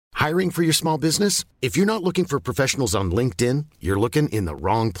Hiring for your small business? If you're not looking for professionals on LinkedIn, you're looking in the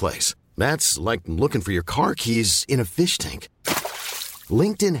wrong place. That's like looking for your car keys in a fish tank.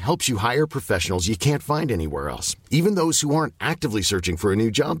 LinkedIn helps you hire professionals you can't find anywhere else, even those who aren't actively searching for a new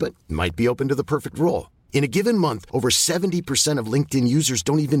job but might be open to the perfect role. In a given month, over 70% of LinkedIn users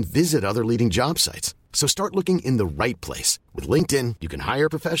don't even visit other leading job sites. So start looking in the right place. With LinkedIn, you can hire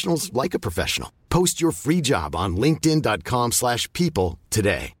professionals like a professional. Post your free job on linkedin.com/people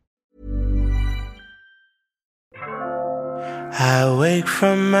today. I wake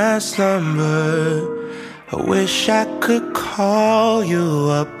from my slumber. I wish I could call you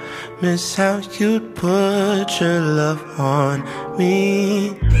up. Miss how you'd put your love on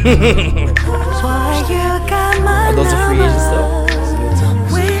me. Are those the free agents though?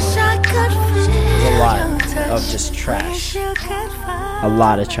 There's a lot of just trash. A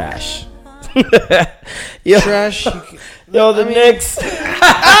lot of trash. Yo, Trash. Yo, the Knicks.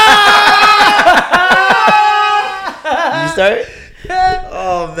 You start?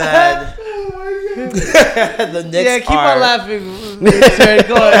 Oh man. The Knicks. Yeah, keep on laughing. Sorry,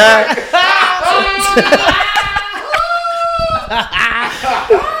 go ahead.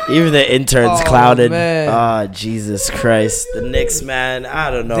 Even the interns Oh, clouded. man. Oh, Jesus Christ. The Knicks, man. I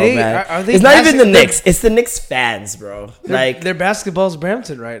don't know, They- man. are they It's not even the passing- Knicks. It's the Knicks fans, bro. Like, Their basketball's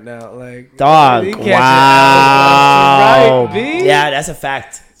Brampton right now. Like, dog. they catch it. Wow. Right, B? Yeah, that's a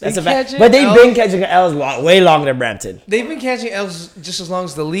fact. That's They a fact. catch it, But they've L. been catching L's way longer than Brampton. They've been catching L's just as long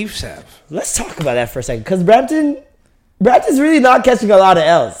as the Leafs have. Let's talk about that for a second. Because Brampton's really not catching a lot of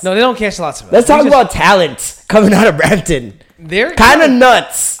L's. No, they don't catch lots of L's. Let's talk They just- about talent coming out of Brampton. They're Kind of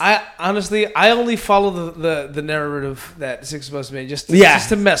nuts. I only follow the narrative that Six of Us made just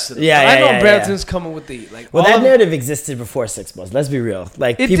to mess with them. Yeah, I know yeah, Brampton's coming with the heat. Like, Well, all that of- narrative existed before 6 months. Let's be real.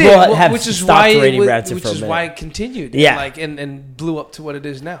 Like, it people did, have which is stopped why rating Brampton for a minute. why it continued. Yeah. and blew up to what it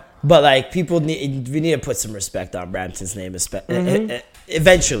is now. But like, we need to put some respect on Brampton's name, Mm-hmm.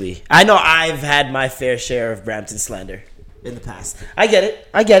 eventually. I know I've had my fair share of Brampton slander in the past. I get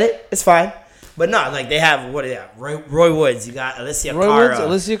it. It's fine. But no, like they have Roy Woods. You got Alicia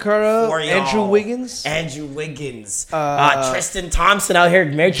Cara, Andrew Wiggins, Tristan Thompson out here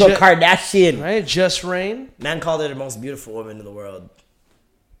married to a Kardashian. right? Just Rain. Man called her the most beautiful woman in the world.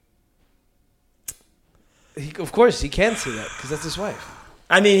 Of course, he can say that because that's his wife.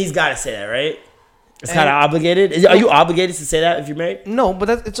 I mean, he's got to say that, right? It's kind of obligated. Are you obligated to say that if you're married? No, but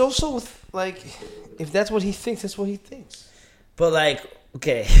it's also with, like, if that's what he thinks, that's what he thinks. But like,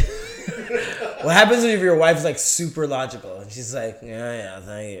 okay, what happens if your wife's like super logical and she's like, yeah,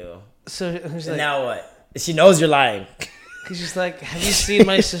 thank you. So he's And like, now what? She knows you're lying. he's just like, have you seen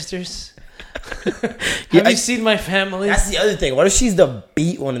my sisters? Have you seen my family? That's the other thing. What if she's the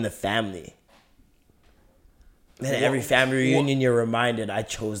beat one in the family? Then at every family reunion, you're reminded, I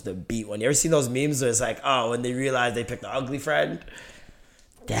chose the beat one. You ever seen those memes where it's like, oh, when they realize they picked the ugly friend?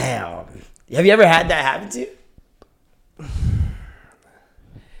 Damn. Have you ever had that happen to you?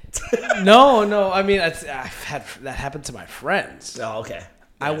 No. I mean, I've had that happen to my friends. Oh, okay.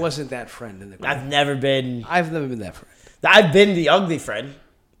 I wasn't that friend in the group. I've never been that friend. I've been the ugly friend.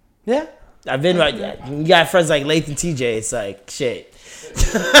 Yeah. I've been like, you got friends like Lathan TJ. It's like, shit.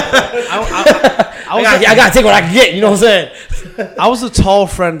 I gotta take what I can get. You know what I'm saying? I was a tall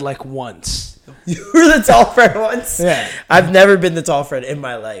friend like once. You were the tall friend once? Yeah. I've never been the tall friend in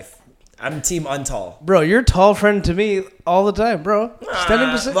my life. I'm team untall. Bro, you're a tall friend to me all the time, bro. Standing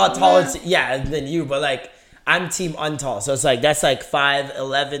beside. Well, taller, than you, but like, I'm team untall. So it's like, that's like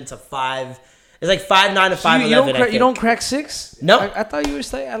 5'11" to 5. It's like 5'9" to 5'11". You don't crack 6? No. I thought you were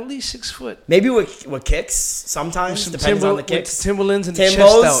like at least 6 foot. Maybe with kicks sometimes, depends on the kicks. Timberlands and Timbos, chest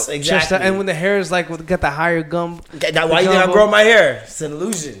out. exactly. Chest out. And when the hair is like, got the higher gum. Why you think I'm growing my hair? It's an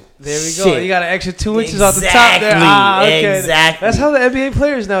illusion. There we go. Shit. You got an extra 2 inches off the top there. Okay. Exactly. That's how the NBA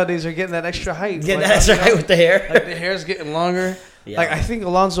players nowadays are getting that extra height. Getting that extra height with the hair. Like the hair's getting longer. Yeah. Like I think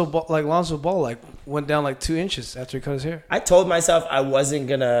Alonzo Ball went down like 2 inches after he cut his hair. I told myself I wasn't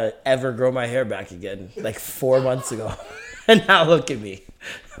gonna ever grow my hair back again, like 4 months ago, and now look at me,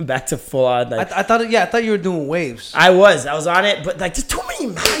 I'm back to full on. Like, I thought you were doing waves. I was on it, but like there's too many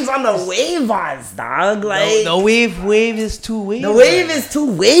lines on the wave ons, dog. Like the wave is too wavy. the wave is too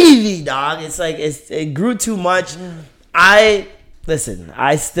wavy, dog. It's like it grew too much. I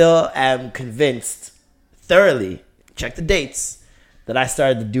still am convinced thoroughly. Check the dates. That I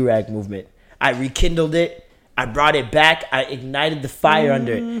started the do-rag movement. I rekindled it. I brought it back. I ignited the fire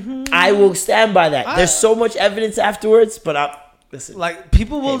under it. I will stand by that. There's so much evidence afterwards, but listen. Like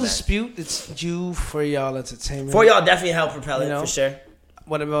people will dispute it's due for y'all entertainment. For y'all, definitely help propel it for sure.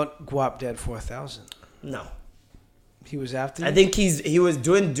 What about Guap Dad 4000? No. He was after you? I think he was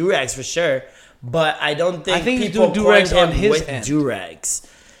doing do-rags for sure, but I don't think people he's doing do-rags coined on him his with end. do-rags.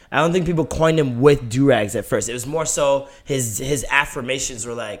 I don't think people coined him with do-rags at first. It was more so his affirmations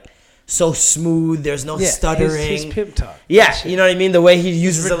were like so smooth. There's no stuttering. His pimp talk. Yeah, you know what I mean? The way he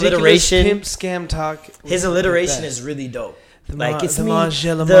uses Ridiculous alliteration. pimp scam talk. His alliteration is really dope. Like it's the me,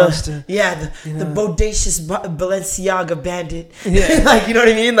 Margiela monster. The bodacious Balenciaga bandit. Yeah. Like, you know what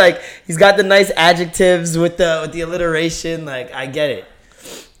I mean? Like, he's got the nice adjectives with the alliteration. Like, I get it.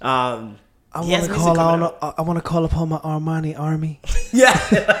 I want to call upon my Armani army. Yeah,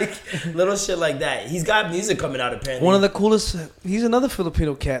 like little shit like that. He's got music coming out apparently. One of the coolest. He's another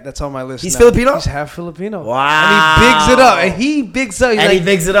Filipino cat that's on my list. He's now. Filipino? He's half Filipino. Wow. And he bigs it up. He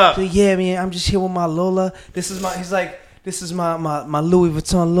bigs it up. So, yeah, man. I'm just here with my Lola. This is my Louis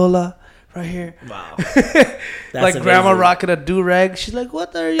Vuitton Lola right here. Wow. Like grandma rocking a do-rag. She's like,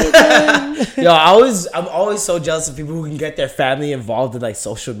 what are you doing? Yo, I'm always so jealous of people who can get their family involved in like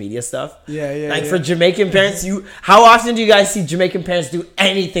social media stuff. Yeah. Like for Jamaican parents, how often do you guys see Jamaican parents do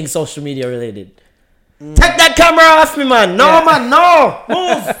anything social media related? Take that camera off me, man. No, man, no.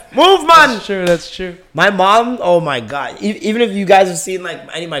 Move, man. That's true. My mom, oh my God. Even if you guys have seen like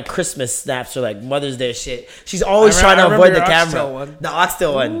any of my Christmas snaps or like Mother's Day shit, she's always trying to avoid the camera. The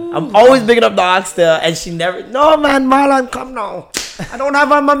oxtail one. Ooh. I'm always picking up the oxtail and she never, no, man, Marlon, come now. I don't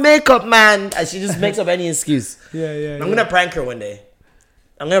have on my makeup, man. And she just makes up any excuse. Yeah. I'm going to prank her one day.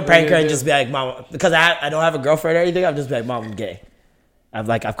 I'm going to prank her and just be like, Mom, because I don't have a girlfriend or anything, I'm just be like, Mom, I'm gay.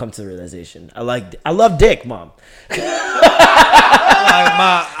 I've come to the realization. I love dick, Mom. Have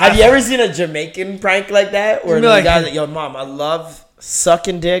you ever seen a Jamaican prank like that? Where the guy's like, yo, Mom, I love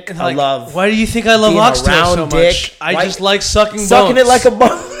sucking dick. I love. Why do you think I love oxtail so much? I just like sucking it like a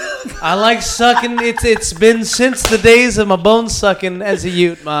bone. I like sucking. It's been since the days of my bone sucking as a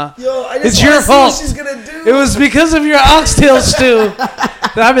youth, Ma. Yo, I just it's your fault. What she's gonna do. It was because of your oxtail stew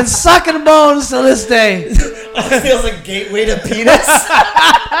that I've been sucking bones to this day. Oxtail's a gateway to penis.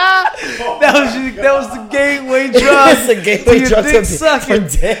 that was the gateway drug. That's the gateway drug dick sucking.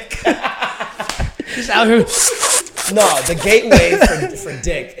 For dick. Just out here. No, the gateway for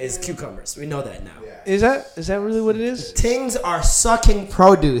dick is cucumbers. We know that now. Is that really what it is? Things are sucking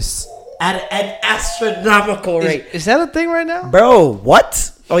produce at an astronomical rate. Is that a thing right now? Bro,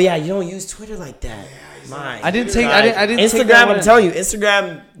 what? Oh yeah, you don't use Twitter like that. I didn't Instagram, take I'm telling you,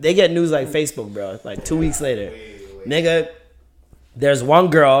 Instagram, they get news like Facebook, bro. Like 2 weeks later. Nigga, there's one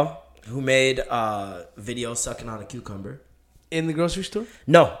girl who made a video sucking on a cucumber. In the grocery store?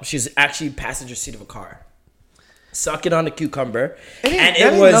 No, she's actually passenger seat of a car. Sucking on a cucumber. And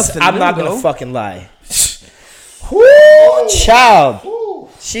it was, I'm not going to fucking lie. Woo, child.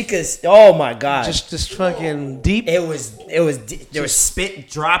 She could, oh my God. Just fucking deep. It was there was spit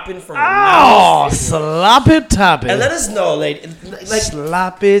dropping from her mouth. Slop it, top it. And let us know, lady. Like,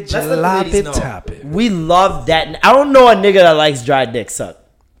 slop it, jalop it, top it. We love that. I don't know a nigga that likes dry dick suck.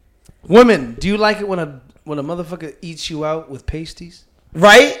 Women, do you like it when a motherfucker eats you out with pasties?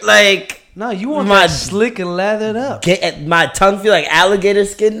 Right? Like, no, you want my slick and lathered up. My tongue feel like alligator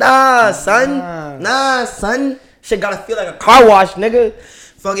skin? Nah, son. Shit gotta feel like a car wash, nigga.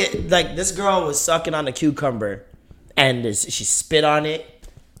 Fuck it. Like, this girl was sucking on a cucumber and she spit on it,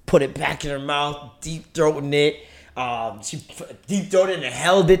 put it back in her mouth, deep throating it. She deep throated and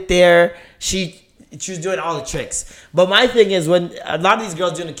held it there. She was doing all the tricks. But my thing is, when a lot of these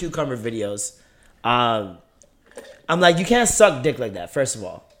girls doing the cucumber videos, I'm like, you can't suck dick like that, first of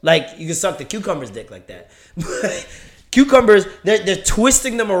all. Like, you can suck the cucumber's dick like that. Cucumbers, they're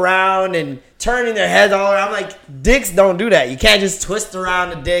twisting them around and turning their heads all around. I'm like, dicks don't do that. You can't just twist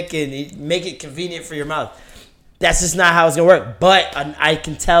around the dick and make it convenient for your mouth. That's just not how it's going to work. But I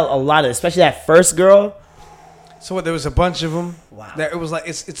can tell a lot of, especially that first girl. So what, there was a bunch of them? Wow. It was like,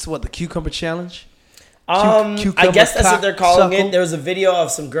 it's what, the cucumber challenge? I guess that's what they're calling it. There was a video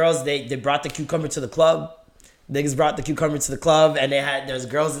of some girls, they brought the cucumber to the club. Niggas brought the cucumber to the club, and there's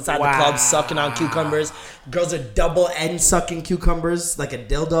girls inside the club sucking on cucumbers. Girls are double end sucking cucumbers like a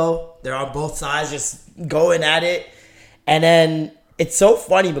dildo. They're on both sides, just going at it. And then it's so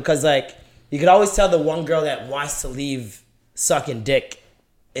funny because, like, you could always tell the one girl that wants to leave sucking dick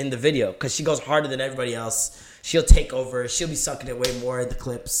in the video because she goes harder than everybody else. She'll take over. She'll be sucking it way more in the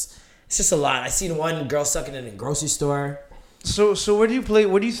clips. It's just a lot. I seen one girl sucking it in a grocery store. So where do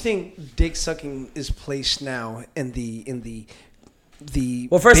you think dick sucking is placed now in the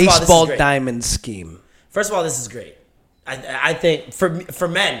baseball diamond scheme? First of all, this is great. I think for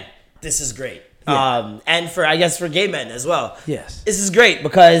men, this is great. And for gay men as well. Yes. This is great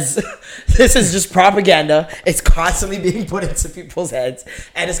because this is just propaganda. It's constantly being put into people's heads,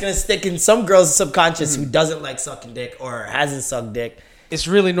 and it's gonna stick in some girl's subconscious who doesn't like sucking dick or hasn't sucked dick. It's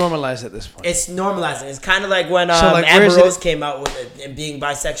really normalized at this point. It's normalizing. It's kind of like when Amber Rose came out with it and being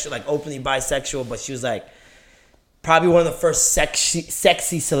bisexual, like openly bisexual, but she was like probably one of the first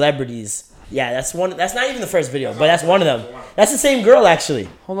sexy celebrities. Yeah, that's one. That's not even the first video, but that's one of them. That's the same girl, actually.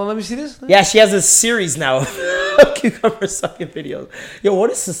 Hold on, let me see this. Yeah, she has a series now of cucumber sucking videos. Yo, what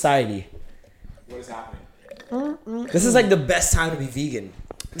is society? What is happening? This is like the best time to be vegan.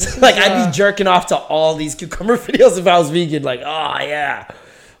 Like, I'd be jerking off to all these cucumber videos if I was vegan. Like, oh, yeah.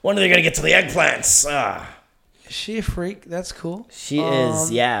 When are they going to get to the eggplants? Is she a freak? That's cool. She is,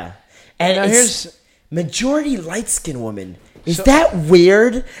 yeah. And now it's majority light-skinned woman. Is that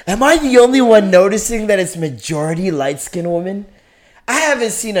weird? Am I the only one noticing that it's majority light-skinned woman? I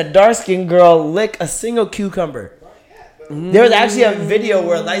haven't seen a dark-skinned girl lick a single cucumber. There was actually a video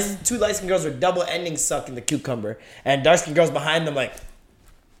where two light-skinned girls were double-ending sucking the cucumber. And dark-skinned girls behind them like...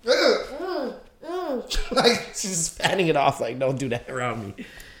 like she's just fanning it off like, don't do that around me.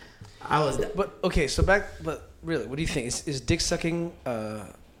 But really, what do you think? Is dick sucking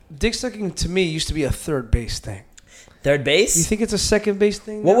to me used to be a third base thing. Third base? You think it's a second base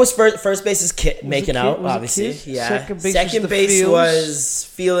thing? What was first base is making out, obviously. Yeah. Second base was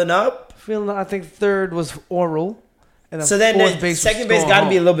feeling up. I think third was oral. And so then second base got to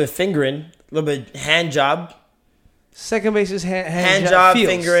be a little bit fingering, a little bit hand job. Second base is hand job, feels,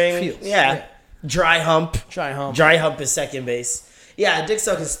 fingering. Feels. Yeah. Dry hump. Dry hump is second base. Yeah, dick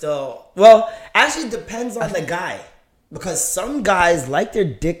suck is still... Well, actually depends on the guy. Because some guys like their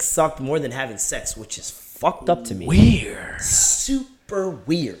dick sucked more than having sex, which is fucked up to me. Weird. Super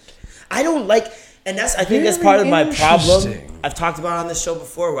weird. I don't like... And I think that's part of my problem. I've talked about it on this show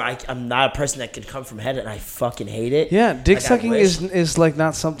before where I'm not a person that can come from head and I fucking hate it. Yeah, dick sucking is like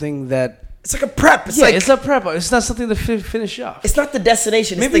not something that... It's like a prep. It's a prep. It's not something to finish off. It's not the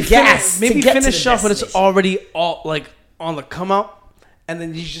destination. It's the gas. Maybe finish off, but it's already all like on the come out, and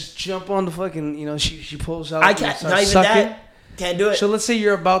then you just jump on the fucking. She pulls out. I can't. Not even that. Can't do it. So let's say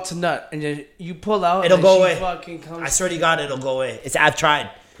you're about to nut, and you pull out. It'll go away. Fucking comes. I swear to God, it'll go away. I've tried.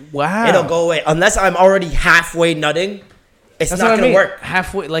 Wow. It'll go away unless I'm already halfway nutting. It's not gonna work.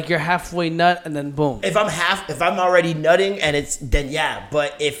 Halfway, like you're halfway nut, and then boom. If I'm already nutting, and then yeah.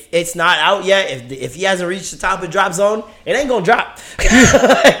 But if it's not out yet, if he hasn't reached the top of drop zone, it ain't gonna drop.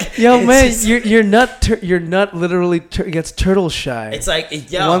 Yo, man, your nut literally gets turtle shy. It's like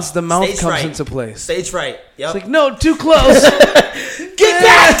once the mouth comes into place. Stage fright. Yep. It's like no, too close. Get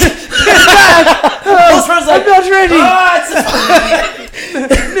back! Get back! I'm not ready.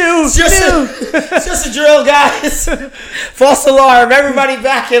 It's just a drill, guys. False alarm. Everybody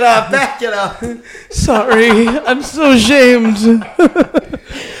back it up. Back it up. Sorry. I'm so ashamed.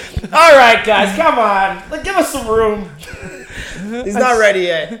 All right, guys. Come on. Give us some room. He's not ready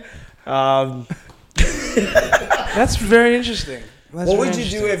yet. That's very interesting. What would you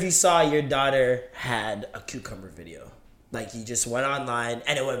do if you saw your daughter had a cucumber video? Like you just went online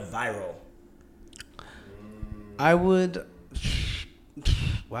and it went viral. I would...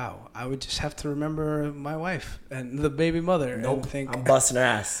 Wow, I would just have to remember my wife and the baby mother. Nope, and think I'm busting her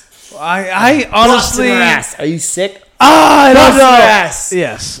ass. I honestly... Busting her ass. Are you sick? I don't know. Her ass.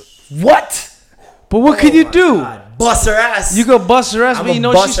 Yes. What? But what can you do? God. Bust her ass. You go bust her ass, but you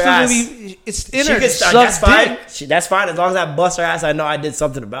know she's still going to be... It's in her. That's fine. That's fine. As long as I bust her ass, I know I did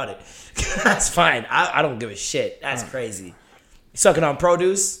something about it. That's fine. I don't give a shit. That's crazy. Sucking on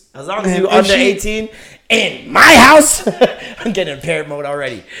produce. As long as you're under 18 in my house. I'm getting in parent mode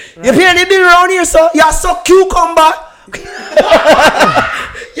already. Right. You hear anything around here, so y'all suck cucumber.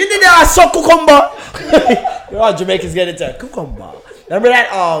 You did that, I suck cucumber. All Jamaicans get into cucumber. Remember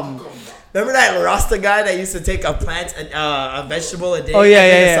that Rasta guy that used to take a plant and a vegetable a day? Oh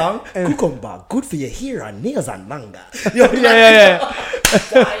yeah. Song? Cucumber, good for your hair and nails and manga.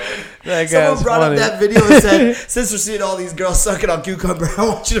 Someone brought up that video and said, since we're seeing all these girls sucking on cucumber, I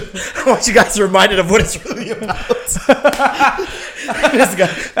want you guys reminded of what it's really about.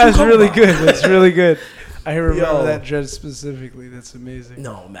 That's really good. That's really good. I remember that dread specifically. That's amazing.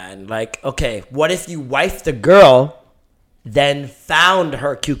 No, man. Like, okay, what if you wifed the girl, then found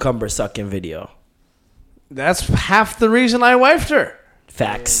her cucumber sucking video? That's half the reason I wifed her.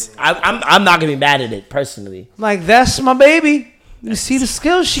 Facts. I'm not gonna be mad at it personally. Like, that's my baby. You see the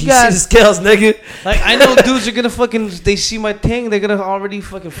skills she got. You see the skills, nigga. Like, I know dudes are gonna fucking, they see my thing, they're gonna already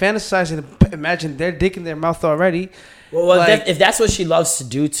fucking fantasize and imagine their dick in their mouth already. Well, like, if that's what she loves to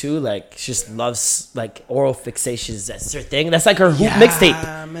do too, like she just loves like oral fixations. That's her thing. That's like her hoop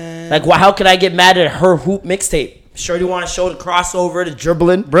mixtape. Man. man. Like, how could I get mad at her hoop mixtape? Sure, do you want to show the crossover, the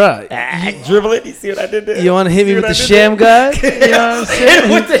dribbling? Bruh. Dribbling? You see what I did there? You want to hit me with the sham god? You know what I'm saying?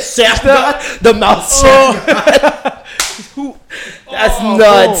 With the sham god? The mouth sham god? That's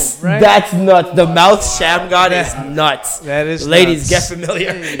nuts. Boom, right? That's nuts. The mouth sham god is nuts. That is Ladies, nuts. get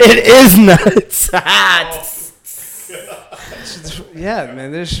familiar. It is nuts. Yeah,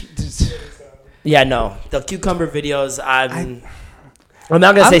 man. There's Yeah, no. The cucumber videos, I'm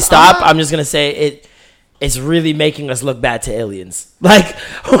not going to say stop. I'm just going to say it's really making us look bad to aliens. Like,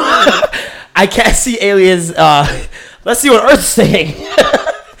 I can't see aliens. Let's see what Earth's saying.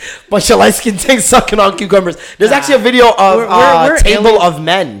 Bunch of light-skinned things sucking on cucumbers. There's actually a video of a table of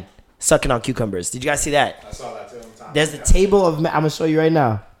men sucking on cucumbers. Did you guys see that? I saw that too. There's a table of men. I'm going to show you right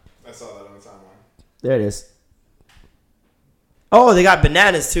now. I saw that on the timeline. There it is. Oh, they got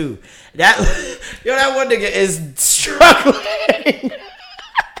bananas too. That one nigga is struggling.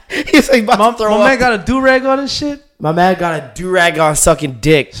 He's like, my man got a do-rag on his shit. My man got a do-rag on sucking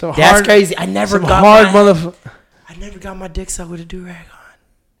dick. That's crazy. I never got I never got my dick sucked with a do-rag on.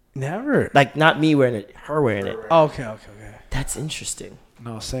 Never. Like, not me wearing it, her wearing it. Oh, okay. That's interesting.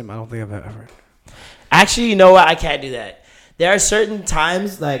 No, same. I don't think I've ever. Actually, you know what? I can't do that. There are certain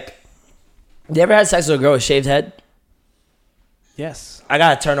times, like, you ever had sex with a girl with shaved head? Yes. I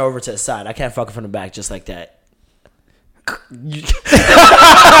gotta turn her over to the side. I can't fuck her from the back just like that.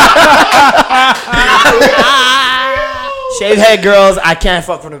 Shave head girls, I can't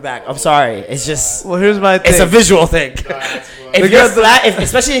fuck from the back. I'm sorry. It's just. Well, here's my thing. It's a visual thing.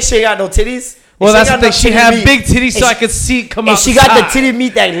 Especially if she ain't got no titties. Well, that's the thing. She had big titties, so I could see it come out. If she got the titty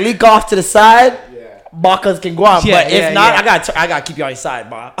meat that leak off to the side, Bakas can go on. But if not, I gotta keep you on your side,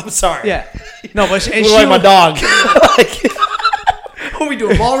 Bob. I'm sorry. Yeah. No, but she like my dog. What we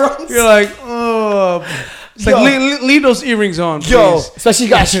doing? Ball runs? You're like, oh. It's like, leave those earrings on, please. Yo, so she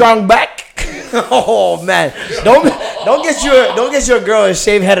got strong back. Oh man, don't get your girl a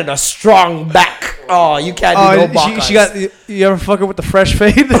shaved head and a strong back. Oh, you can't do no Bakas. She got. You ever fuck her with the fresh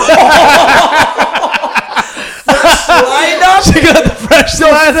fade? Lineup? She got the fresh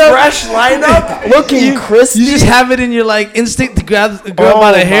lineup. Fresh lineup? Looking crispy. You just have it in your like instinct to grab the girl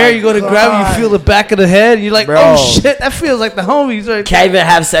by the hair. You go to grab it, you feel the back of the head. You're like, oh shit, that feels like the homies right Can't even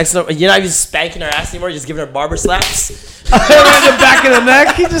have sex. You're not even spanking her ass anymore. You're just giving her barber slaps. In the back of the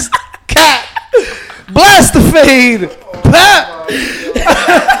neck. He just blast the fade. Pap.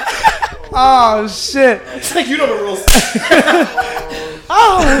 Oh shit. It's like you know the rules.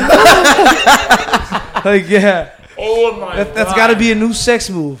 Like, yeah. Oh my god. That's got to be a new sex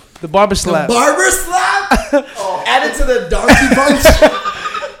move. The barber slap. Barber slap? Add it to the donkey punch.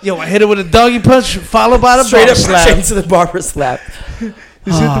 Yo, I hit it with a doggy punch followed by the Straight barber up slap. straight to the barber slap.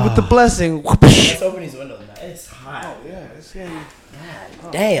 He's hit it with the blessing. Let's open these windows now. It's hot. Oh, yeah. It's getting...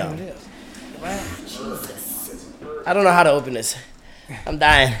 Damn. Jesus. I don't know how to open this. I'm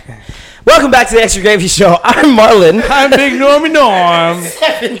dying. Welcome back to the Extra Gravy Show. I'm Marlon. I'm Big Normie Norm.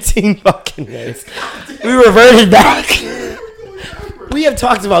 17 fucking minutes. We reverted back. We have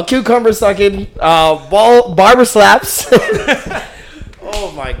talked about cucumber sucking, barber slaps.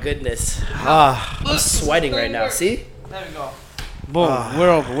 Oh my goodness. I'm sweating right now. See? There we go. Boom. We're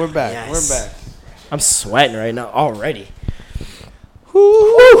over. We're back. Yes. We're back. I'm sweating right now already.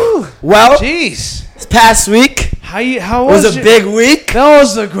 Woo. Well, jeez. This past week how was a big week. That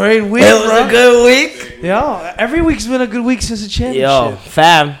was a great week. It was a good week. Yo, every week's been a good week since the championship. Yo,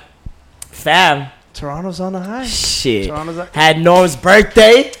 fam. Toronto's on the high. Shit. Toronto's had Norm's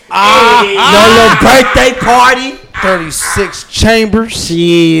birthday. No little birthday party. 36 chambers.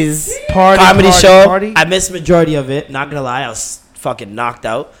 Jeez. Comedy show. I missed majority of it. Not gonna lie, I was fucking knocked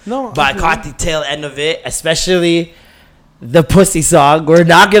out. No, but I caught the tail end of it, especially the pussy song. We're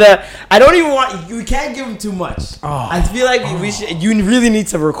not gonna. I don't even want. We can't give him too much. I feel like we should. You really need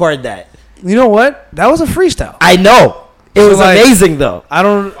to record that. You know what? That was a freestyle. I know. It was amazing though. I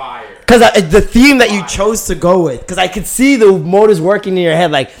don't. Because the theme that you chose to go with, because I could see the motors working in your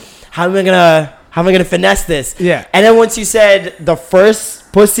head, like, how am I gonna finesse this? Yeah. And then once you said the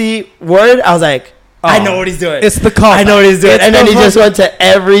first pussy word, I was like, I know what he's doing. It's the call. I know what he's doing. And then he just went to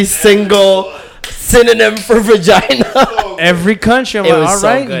every single synonym for vagina. Every country. I'm like, all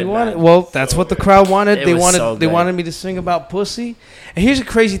right, good, you want it? Well, that's what the crowd wanted. They wanted me to sing about pussy. And here's a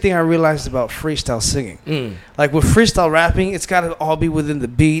crazy thing I realized about freestyle singing. Like with freestyle rapping, it's got to all be within the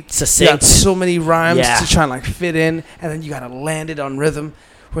beat. Succinct. You got so many rhymes to try and like fit in, and then you got to land it on rhythm.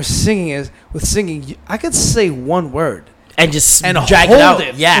 Where singing, I could say one word and just and drag hold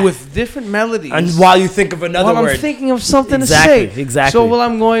it out, with different melodies. And while you think of another word, I'm thinking of something to say. Exactly. So while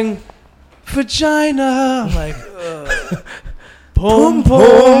I'm going vagina, I'm like Boom,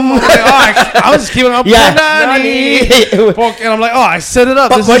 boom. I was just keeping up. Yeah. And I'm like, I set it up.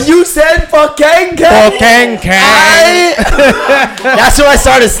 But when you said Pokang Kang, that's when I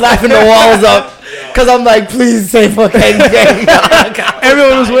started slapping the walls up. Because I'm like, please say Pokang Kang.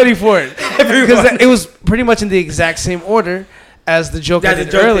 Everyone was waiting for it. Because it was pretty much in the exact same order as the joke I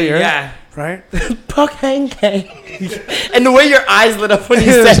did earlier. Yeah. Right? Pokang Kang. And the way your eyes lit up when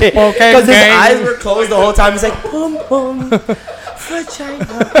you said it. Because his eyes were closed the whole time. He's like, boom, boom.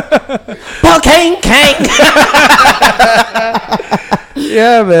 Pokang Kang.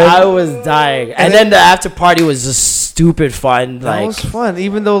 Yeah, man. I was dying. And then the after party was just stupid fun. That was fun.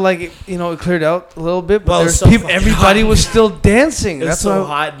 Even though, like, it cleared out a little bit. But everybody was still dancing. That's so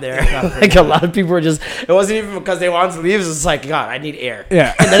hot in there. Like, a lot of people were just, it wasn't even because they wanted to leave. It was just like, God, I need air.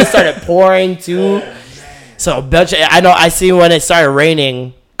 Yeah. And then it started pouring too. So I see when it started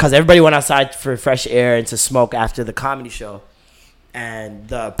raining, because everybody went outside for fresh air and to smoke after the comedy show. And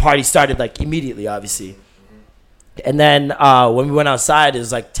the party started, like, immediately, obviously. And then when we went outside, it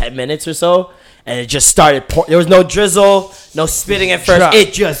was like 10 minutes or so. And it just started pouring. There was no drizzle, no spitting at first.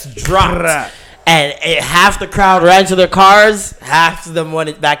 It just dropped. And half the crowd ran to their cars. Half of them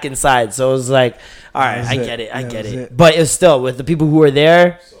went back inside. So it was like, all right, I get it. But it was still, with the people who were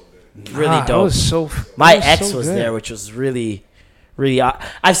there, really dope. My ex was there, which was really, really odd.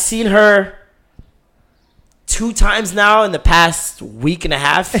 I've seen her 2 times now in the past week and a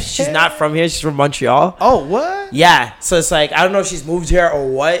half. She's not from here. She's from Montreal. Oh, what? Yeah. So it's like, I don't know if she's moved here or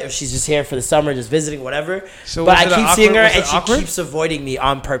what, if she's just here for the summer, just visiting, whatever. So but I keep seeing her, and she keeps avoiding me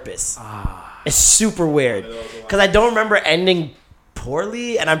on purpose. It's super weird. Because I don't remember ending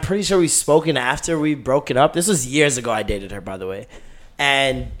poorly, and I'm pretty sure we've spoken after we broke it up. This was years ago I dated her, by the way.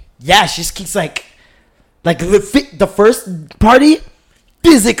 And yeah, she just keeps like the first party,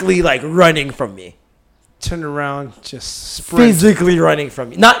 physically like running from me. Turn around, just sprint. Physically running from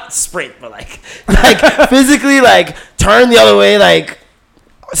me. Not sprint, but like physically like turn the other way, like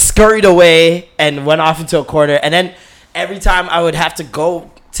scurried away and went off into a corner. And then every time I would have to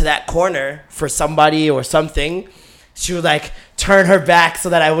go to that corner for somebody or something, she would like turn her back so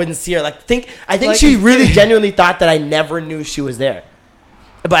that I wouldn't see her. I think like, she really genuinely thought that I never knew she was there.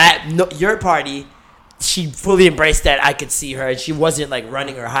 But at your party, she fully embraced that I could see her, and she wasn't like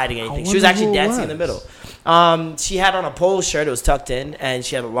running or hiding anything. She was actually dancing in the middle. She had on a polo shirt. It was tucked in, and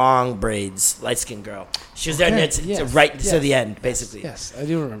she had long braids. Light skinned girl. She was there near to the end, basically. Yes, I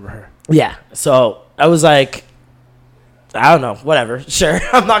do remember her. Yeah. So I was like, I don't know, whatever. Sure,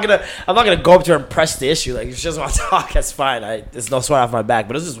 I'm not gonna go up to her and press the issue. Like, if she doesn't want to talk, that's fine. There's no sweat off my back.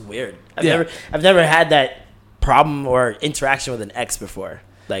 But it was just weird. I've never had that problem or interaction with an ex before.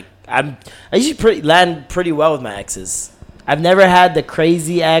 Like, I usually land pretty well with my exes. I've never had the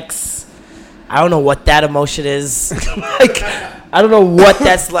crazy ex. I don't know what that emotion is. Like, I don't know what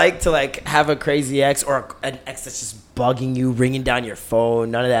that's like to like have a crazy ex or an ex that's just bugging you, ringing down your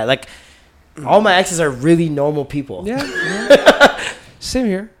phone. None of that. Like, all my exes are really normal people. Yeah. Same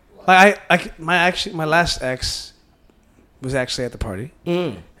here. Like my last ex was actually at the party,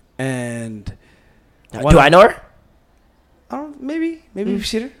 and do I know her? I don't. Maybe we've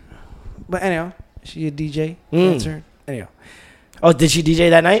seen her. But anyhow, she a DJ dancer. Anyhow. Oh, did she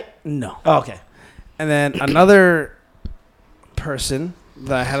DJ that night? No. Oh, okay. And then another person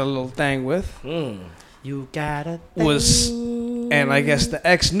that I had a little thing with you got a was, and I guess the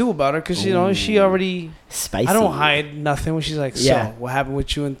ex knew about her because she already. Spicy. I don't hide nothing when she's like, so what happened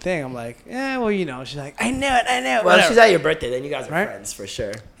with you and thing? I'm like, well, she's like, I knew it. Well, whatever. she's at your birthday, then you guys are friends for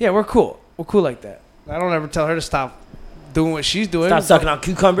sure. Yeah, we're cool. We're cool like that. I don't ever tell her to stop doing what she's doing. Stop sucking on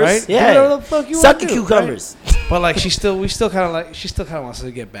cucumbers. Right? Yeah. Do whatever the fuck you Suck want the to do, cucumbers. Right? But like she still kind of wants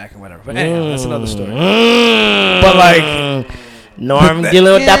to get back and whatever. But anyhow, that's another story. But like Norm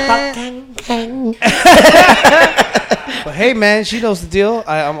dealing with that. But hey, man, she knows the deal.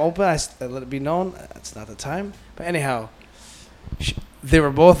 I'm open. I let it be known. It's not the time. But anyhow, they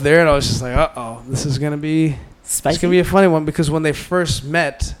were both there, and I was just like, this is gonna be spicy. It's gonna be a funny one because when they first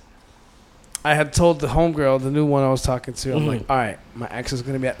met, I had told the homegirl, the new one I was talking to, I'm like, all right, my ex is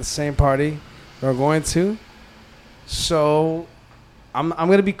gonna be at the same party we're going to, so I'm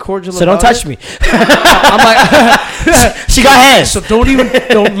gonna be cordial. So don't touch me. I'm like, she got hands. So don't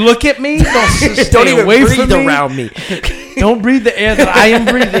look at me. Don't even away breathe from me. around me. Don't breathe the air that I am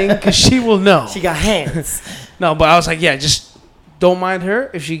breathing because she will know. She got hands. No, but I was like, just don't mind her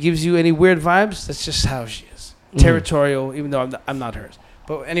if she gives you any weird vibes. That's just how she is. Territorial, even though I'm not hers.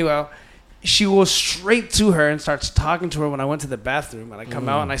 But anyway, she goes straight to her and starts talking to her when I went to the bathroom. And I come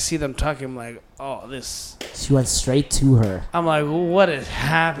out and I see them talking. I'm like, oh, this. She went straight to her. I'm like, what is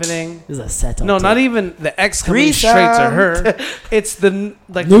happening? This is a setup. No, not tape. even the ex coming straight to her. It's the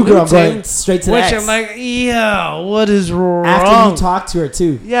like New girl team, going straight to the which ex. I'm like, yeah, what is wrong? After you talked to her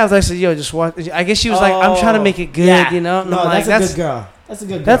too. Yeah, I said, yo, just watch. I guess she was like, I'm trying to make it good, Yeah. you know? And No, I'm like, that's a good girl. That's a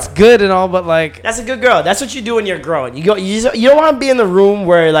good girl. That's good and all, but like, That's a good girl. That's what you do when you're growing. You don't want to be in the room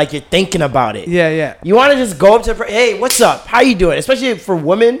where like you're thinking about it. yeah. You want to just go up to her, hey, what's up? How you doing? Especially for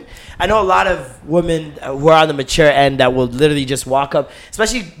women. I know a lot of women who are on the mature end that will literally just walk up,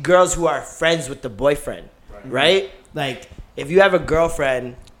 especially girls who are friends with the boyfriend, right? Like if you have a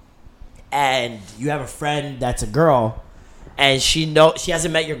girlfriend and you have a friend that's a girl and she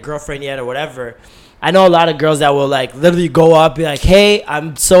hasn't met your girlfriend yet or whatever. I know a lot of girls that will like literally go up, be like, "Hey,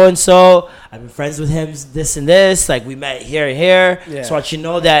 I'm so and so. I've been friends with him, this and this. Like we met here and here. Yeah. So I want you to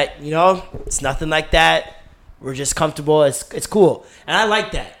know that it's nothing like that. We're just comfortable. It's cool, and I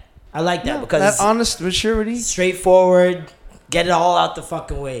like that. I like that because that honest maturity. straightforward. Get it all out the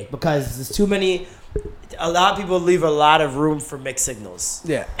fucking way because there's too many. A lot of people leave a lot of room for mixed signals.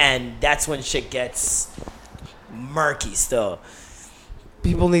 Yeah. And that's when shit gets murky. Still.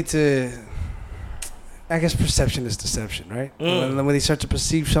 People need to. I guess perception is deception, right? And then when they start to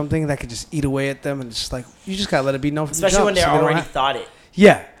perceive something, that could just eat away at them, and it's just like you just gotta let it be known. From Especially the when jump, they so don't already have- thought it.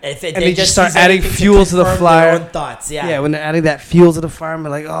 Yeah, If and they just start use adding anything fuel to the confirm fire. Their own thoughts, yeah. Yeah, when they're adding that fuel to the fire, I'm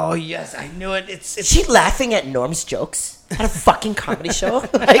like, oh yes, I knew it. It's Is she laughing at Norm's jokes at a fucking comedy show?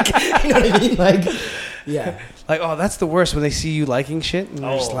 Like, you know what I mean? Like, yeah. like, oh, that's the worst when they see you liking shit, and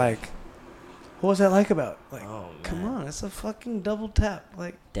they're just Oh. like, what was that like about? Like, Oh, come man. on, it's a fucking double tap.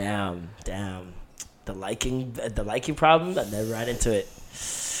 Like, Damn. The liking problem. I never ran into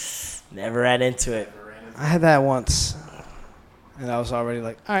it. I had that once, and I was already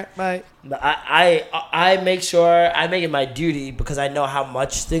like, all right, bye. But I make sure I make it my duty because I know how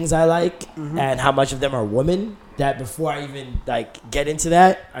much things I like and how much of them are women. That before I even like get into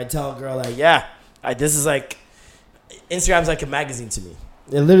that, I tell a girl like, yeah, this is like Instagram's like a magazine to me.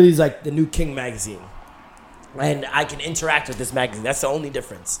 It literally is like the new King magazine, and I can interact with this magazine. That's the only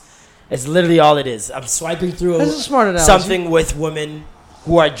difference. It's literally all it is. I'm swiping through That's a smart analogy. something with women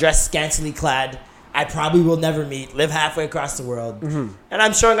who are dressed scantily clad. I probably will never meet, live halfway across the world, and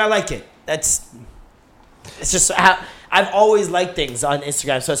I'm showing I like it. It's just how I've always liked things on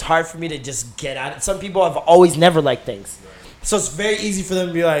Instagram, so it's hard for me to just get out. Some people have always never liked things, so it's very easy for them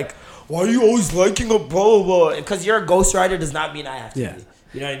to be like, "Why are you always liking a blah blah blah?" Because you're a ghostwriter does not mean I have to. Yeah. Be.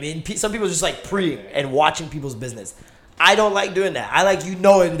 You know what I mean? Some people just like pre and watching people's business. I don't like doing that. I like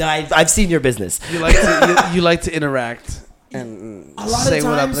knowing that I've seen your business. You like to you like to interact and A lot say of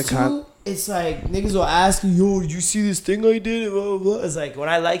what up times in the con. too, it's like niggas will ask you, "Yo, did you see this thing I did?" Blah, blah, blah. It's like when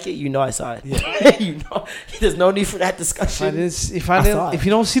I like it, you know I saw it. Yeah. You know, there's no need for that discussion. If you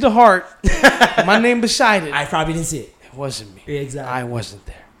don't see the heart, my name beside it. I probably didn't see it. It wasn't me. Exactly. I wasn't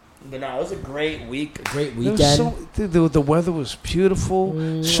there. But no, it was a great week, a great There weekend. was the weather was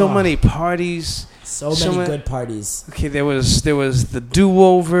beautiful. So many parties. so many good parties. Okay, there was the do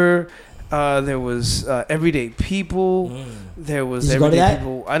over. There was everyday people. There was Did you go to everyday that?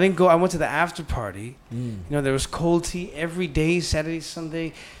 people. I didn't go. I went to the after party. You know, there was cold tea every day, Saturday,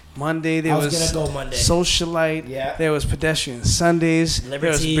 Sunday, Monday. There I was gonna go Monday. Socialite. Yeah. There was pedestrian Sundays. There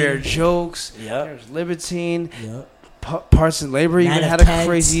was Libertine. bare jokes. Yep. There was Libertine. Yep. Parts and Labor Man even of had a Kent.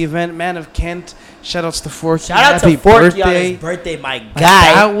 crazy event. Man of Kent. Shout outs to Forky. Shout out Happy to Forky birthday. on his birthday, my Like,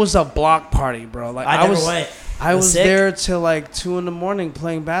 guy. that was a block party, bro. Like I never went. I was sick? there till like 2 a.m.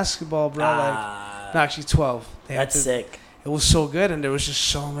 playing basketball, bro. No, actually 12. They had That's to- sick. It was so good, and there was just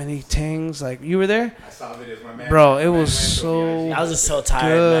so many things. Like, you were there, I saw videos. My man, bro. my It man was ran through the so. I was just so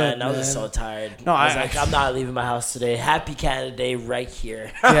tired, Good, man. I was just man. so tired. No, I was I- like, I'm not leaving my house today. Happy Canada Day right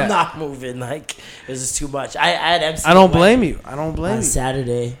here. Yeah. I'm not moving. Like, it was just too much. I had MC. I don't blame you. I don't blame On you.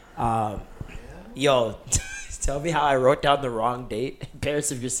 Saturday. Yo, tell me how I wrote down the wrong date.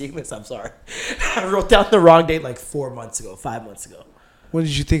 Paris, if you're seeing this, I'm sorry. I wrote down the wrong date like 5 months ago. What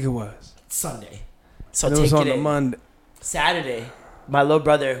did you think it was? Sunday. So And it was take on it the in. Monday. Saturday, my little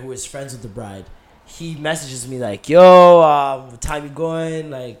brother, who is friends with the bride, he messages me like, "Yo, what time you going?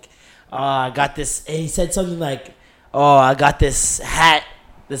 Like, I got this." And he said something like, "Oh, I got this hat.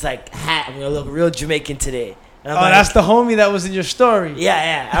 I'm gonna look real Jamaican today." And I'm Oh, like, that's the homie that was in your story.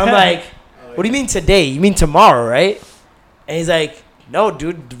 yeah. And I'm like, "What do you mean today? You mean tomorrow, right?" And he's like, "No,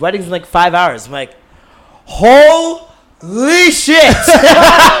 dude, the wedding's in like 5 hours." I'm like, "Holy shit!"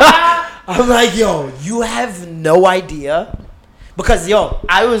 I'm like, "Yo, you have no idea," because yo,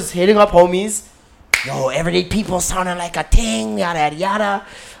 I was hitting up homies yo, everyday people sounding like a ting, yada yada yada.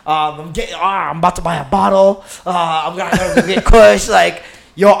 I'm about to buy a bottle. I'm gonna go get kush. Like,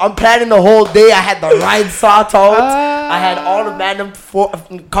 yo, I'm planning the whole day. I had the ride sought out. I had all the random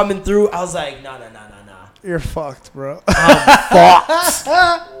coming through. I was like, nah. You're fucked, bro. I'm fucked.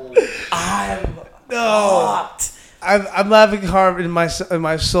 I'm fucked. I'm laughing hard in my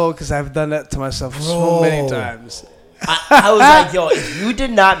soul because I've done that to myself so many times. I was like, yo, if you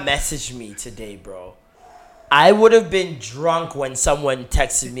did not message me today, bro, I would have been drunk when someone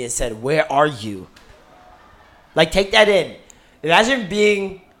texted me and said, where are you? Like, take that in. Imagine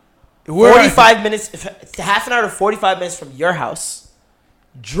being 45 minutes, half an hour to 45 minutes from your house,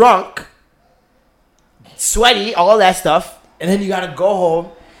 drunk, sweaty, all that stuff, and then you gotta go home,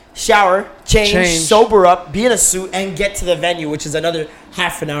 shower, change, sober up, be in a suit, and get to the venue, which is another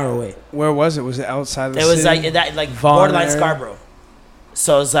half an hour away. Where was it? Was it outside of the city? It was like that, like borderline Scarborough.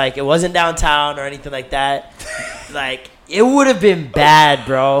 So it was like, it wasn't downtown or anything like that. Like, it would have been bad,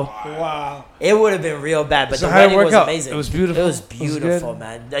 bro. Wow. It would have been real bad, but So the how did it wedding work was out? amazing. It was beautiful. It was beautiful,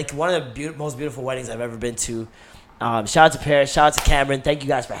 man. Like, one of the most beautiful weddings I've ever been to. Shout out to Paris. Shout out to Cameron. Thank you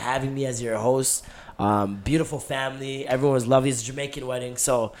guys for having me as your host. Beautiful family. Everyone was lovely. It's a Jamaican wedding.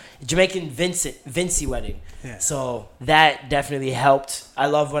 So, Jamaican Vinci wedding. Yeah. So, that definitely helped. I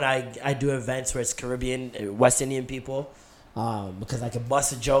love when I do events where it's Caribbean, West Indian people. Because I can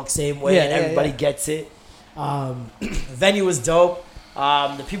bust a joke same way and everybody gets it. Venue was dope.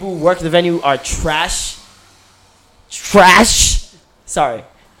 The people who work at the venue are trash. Sorry.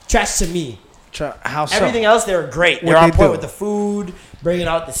 Trash to me. How so? Everything else, they were great. They're What'd on they point do? with the food, bringing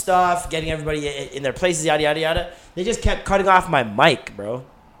out the stuff, getting everybody in their places, yada, yada, yada. They just kept cutting off my mic, bro.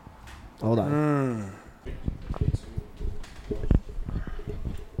 Hold on.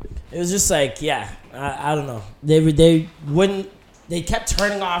 It was just like, yeah, I don't know. They kept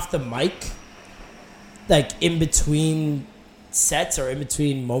turning off the mic, like in between sets or in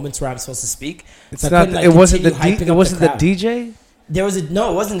between moments where I'm supposed to speak. It's not. It wasn't the DJ. It wasn't the DJ.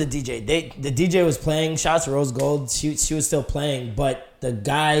 The DJ was playing. Shout out to Rose Gold. She was still playing, but the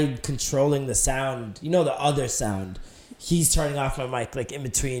guy controlling the sound, the other sound, he's turning off my mic like in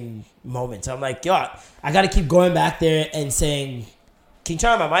between moments. I'm like, yo, I got to keep going back there and saying, can you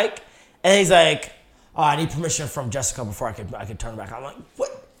turn on my mic? And he's like, oh, I need permission from Jessica before I could turn it back on. I'm like,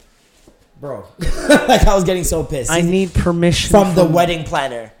 what? Bro. Like, I was getting so pissed. I need permission from the wedding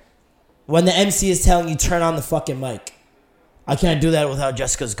planner. When the MC is telling you turn on the fucking mic. I can't do that without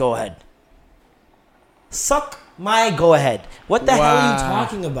Jessica's go ahead. Suck my go ahead. What the hell are you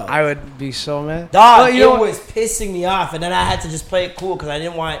talking about? I would be so mad. Dog, it was pissing me off. And then I had to just play it cool because I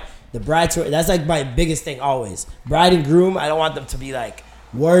didn't want the bride to... That's like my biggest thing always. Bride and groom, I don't want them to be like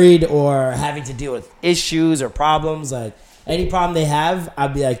worried or having to deal with issues or problems. Like, any problem they have,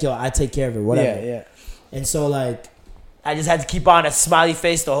 I'd be like, yo, I take care of it, whatever. Yeah. And so, like, I just had to keep on a smiley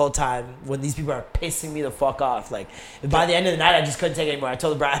face the whole time when these people are pissing me the fuck off. Like, by the end of the night, I just couldn't take it anymore. I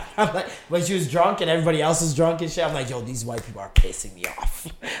told the bride, I'm like, when she was drunk and everybody else was drunk and shit, I'm like, yo, these white people are pissing me off.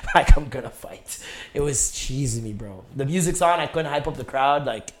 Like, I'm gonna fight. It was cheesing me, bro. The music's on. I couldn't hype up the crowd.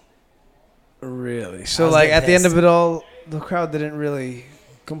 Like, really? So, like, at the end of it all, the crowd didn't really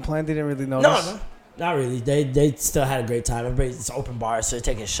complain. They didn't really notice. No, not really. They still had a great time. It's open bar, so they're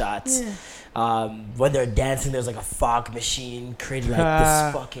taking shots. Yeah. When they're dancing, there's like a fog machine creating like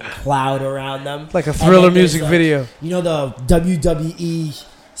this fucking cloud around them, like a Thriller music video. The WWE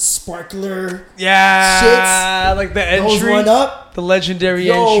sparkler, shits, like the entry, those went up, the legendary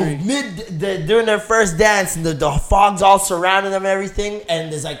entry. During their first dance, and the fog's all surrounding them and everything,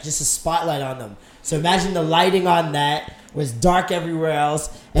 and there's like just a spotlight on them. So imagine the lighting on that was dark everywhere else,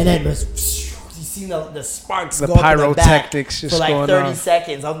 and then you see the sparks, the go pyrotechnics just for like going 30 on.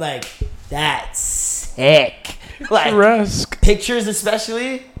 seconds. I'm like, that's sick. Like, pictures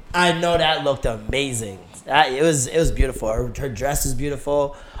especially, I know that looked amazing. It was beautiful. Her dress is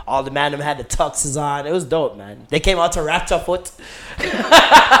beautiful. All the man had the tuxes on. It was dope, man. They came out to Raptorfoot.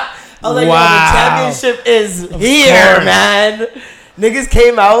 I was like, yo, the championship is here, man. Niggas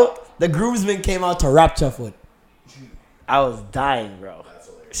came out. The groomsmen came out to Raptorfoot. I was dying, bro.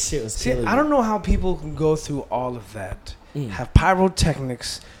 Shit was killing me. I don't know how people can go through all of that. Have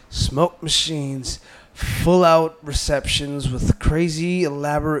pyrotechnics, smoke machines, full out receptions with crazy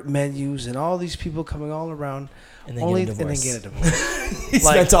elaborate menus and all these people coming all around, and then get a divorce. He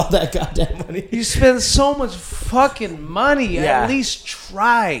spent all that goddamn money. You spend so much fucking money. At least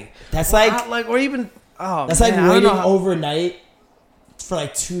try. That's waiting overnight for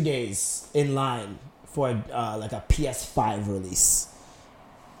like 2 days in line for like a PS5 release.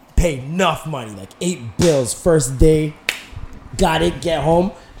 Paid enough money, like 8 bills first day. Got it, get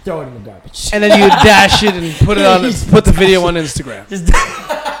home. throw it in the garbage. And then you dash it and put the video on Instagram.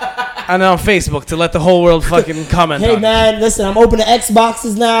 And on Facebook to let the whole world fucking comment Hey on man, listen, I'm opening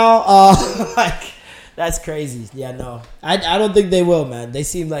Xboxes now. Like, that's crazy. Yeah, no, I don't think they will, man. They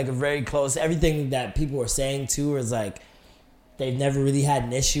seem like a very close. Everything that people were saying too is like they've never really had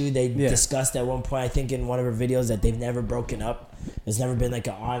an issue. They discussed at one point, I think in one of her videos, that they've never broken up. There's never been like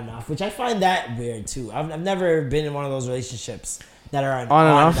an on and off, which I find that weird too. I've never been in one of those relationships that are on and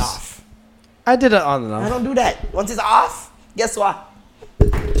off. I did it on and off. I don't do that. Once it's off, guess what?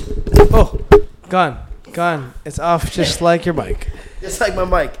 Oh, gone. It's off just like your mic. Just like my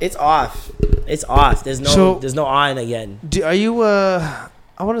mic. It's off. It's off. There's no on again. Are you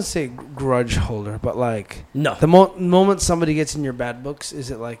I want to say grudge holder, but like No. the moment somebody gets in your bad books,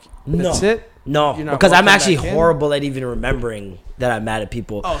 is it like that's it? No, You're not because I'm welcome actually back in? horrible at even remembering that I'm mad at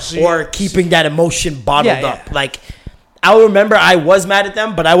people so or keeping that emotion bottled Yeah, up. yeah. Like, I'll remember I was mad at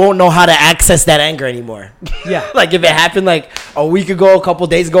them, but I won't know how to access that anger anymore. Yeah. Like, if it happened like a week ago, a couple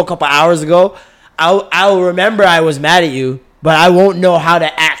days ago, a couple hours ago, I'll remember I was mad at you, but I won't know how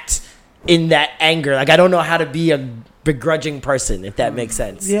to act in that anger. Like, I don't know how to be a begrudging person, if that makes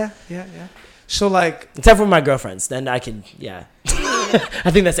sense. Yeah. So like, Except for my girlfriends. Then I can, yeah.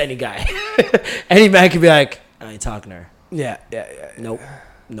 I think that's any guy. Any man can be like, I ain't talking to her. yeah. Nope.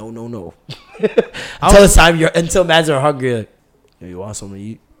 No. Until mans are hungry, like, yo, you want something to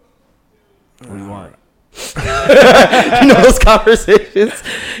eat? What do you want? You know those conversations?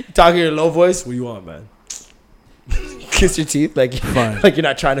 You talking in a low voice? What do you want, man? Kiss your teeth like you're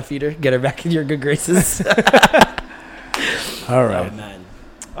not trying to feed her. Get her back in your good graces. All right. Oh, man.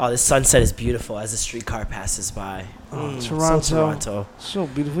 Oh, the sunset is beautiful as the streetcar passes by. Toronto. So Toronto. So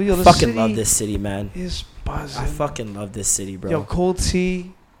beautiful. Yo, Fucking love this city, man. Is buzzing. I fucking love this city, bro. Yo, cold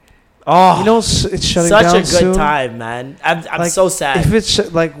tea. Oh, You know it's shutting such down a good soon. time, man. I'm Like, so sad.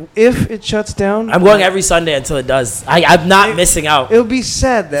 If it shuts down, I'm going every Sunday until it does. I'm not missing out. It'll be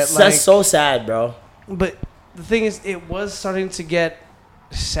sad that That's so sad, bro. But the thing is, it was starting to get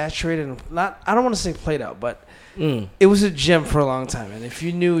saturated and I don't want to say played out, but it was a gem for a long time. And if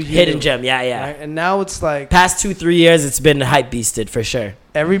you knew, Hidden gem, yeah. Right? And now it's like Past 2-3 years, it's been hype beasted for sure.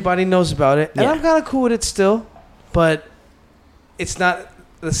 everybody knows about it, and Yeah. I'm kind of cool with it still, but it's not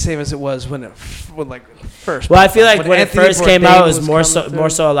the same as it was when first. Well, I feel like when it Anthony first came Bourdain out, it was coming more through.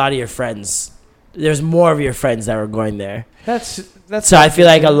 so a lot of your friends. There's more of your friends that were going there. That's So I feel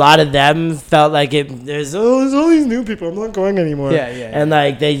like a lot of them felt like there's all these new people. I'm not going anymore. Yeah. And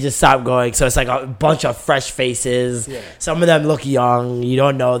like they just stopped going. So it's like a bunch of fresh faces. Yeah. Some of them look young. You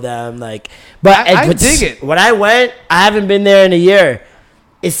don't know them. But I dig it. When I went, I haven't been there in a year.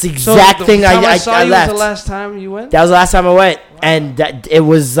 It's the So exact the thing time I saw you left. was the last time you went. That was the last time I went, and that it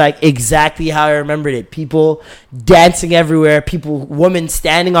was like exactly how I remembered it. People dancing everywhere, women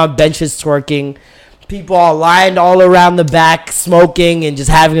standing on benches twerking, people all lined all around the back smoking and just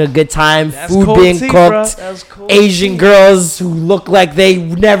having a good time. That's Food cold being tea, cooked. bro. That's cold Asian tea. girls who look like they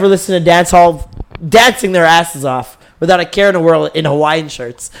never listen to dance hall, dancing their asses off without a care in the world in Hawaiian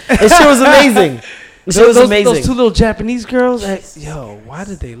shirts. This shit was amazing. This shit was amazing. Those two little Japanese girls. Why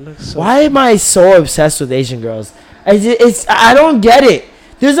did they look so? Why am I so obsessed with Asian girls? I don't get it.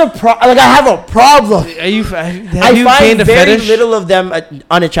 There's I have a problem. Are you? Have I you find gained a very fetish? little of them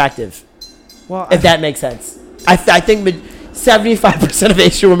unattractive. Well, If that makes sense, I think 75% of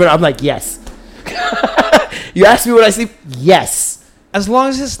Asian women, I'm like, yes. You ask me what I see, yes. as long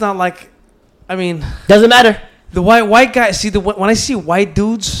as it's not like, I mean, Doesn't matter. the white guy. See, when I see white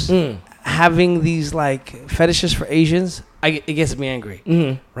dudes having these like fetishes for Asians, it gets me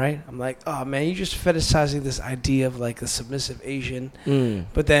angry. Right? I'm like, oh man, you're just fetishizing this idea of like a submissive Asian.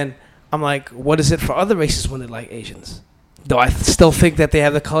 But then I'm like, what is it for other races when they like Asians? Do I still think that they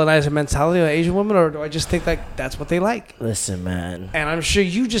have the colonizer mentality of Asian women, or do I just think like that's what they like? Listen, man. And I'm sure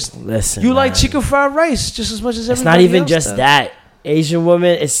you just Listen, you like man. chicken fried rice just as much as It's everybody not even else just does. that. Asian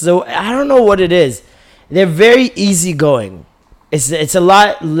women, it's so, I don't know what it is. They're very easygoing. It's a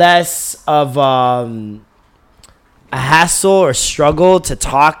lot less of a hassle or struggle to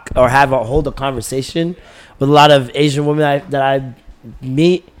talk or hold a conversation with a lot of Asian women that I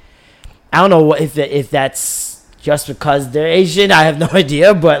meet. I don't know if that's just because they're Asian. I have no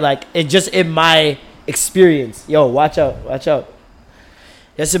idea, but like it just in my experience. Yo, watch out.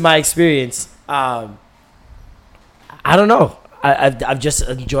 Just in my experience. I don't know. I've just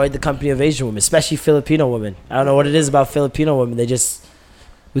enjoyed the company of Asian women, especially Filipino women. I don't know what it is about Filipino women.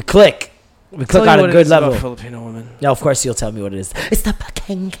 We click. We click on a good level. Filipino women. No, of course you'll tell me what it is. It's the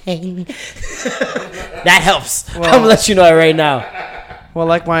pakeng. That helps. Well- I'm gonna let you know it right now. Well,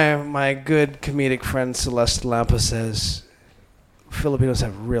 like my good comedic friend Celeste Lampa says, Filipinos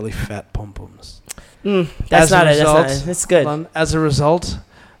have really fat pom poms. That's not it. That's good. As a result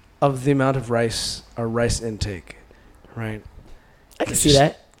of the amount of rice intake, right? I can see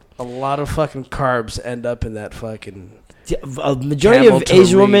that. A lot of fucking carbs end up in that fucking. A majority of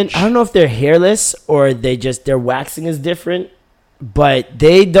Asian women, I don't know if they're hairless or their waxing is different, but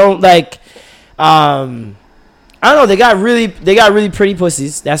they don't like. I don't know. They got really pretty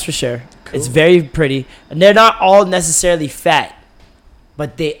pussies. That's for sure. Cool. It's very pretty, and they're not all necessarily fat,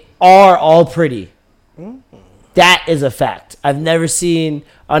 but they are all pretty. That is a fact. I've never seen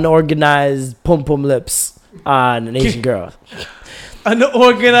unorganized pom pom lips on an Asian girl.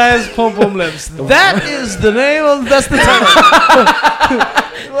 Unorganized pom pom lips. That is the name of. That's the title.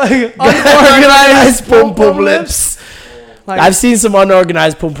 Like unorganized pom pom lips. Like, I've seen some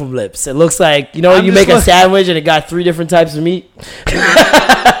unorganized pom pom lips. It looks like you make a sandwich and it got 3 different types of meat. You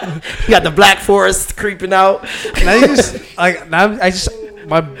got the Black Forest creeping out.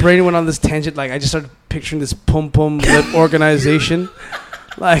 My brain went on this tangent. Like I just started picturing this pom pom lip organization.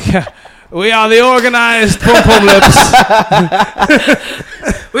 Like we are the organized pom pom lips.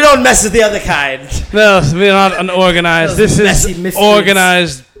 We don't mess with the other kind. No, we're not unorganized. This is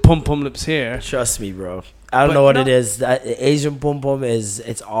organized pom pom lips here. Trust me, bro. I don't know what it is. That Asian pom pom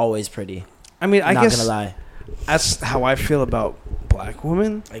it's always pretty. I mean, I guess not gonna lie. That's how I feel about black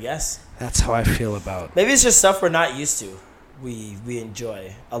women. I guess that's how I feel about. Maybe it's just stuff we're not used to. We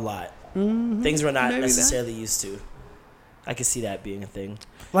enjoy a lot. Mm-hmm. Things we're not necessarily used to. I can see that being a thing.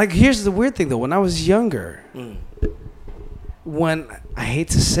 Like, here's the weird thing, though. When I was younger, when, I hate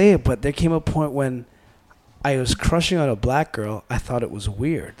to say it, but there came a point when I was crushing on a black girl, I thought it was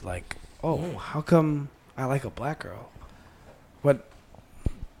weird. Like, how come I like a black girl? But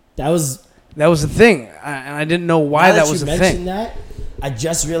that was the thing. And I didn't know why that was a thing. That, I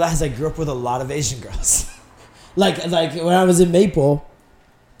just realized I grew up with a lot of Asian girls. like when I was in Maple,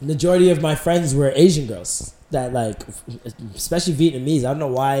 the majority of my friends were Asian girls. That especially Vietnamese. I don't know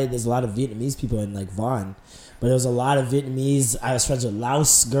why there's a lot of Vietnamese people in Vaughan, but there was a lot of Vietnamese. I was friends with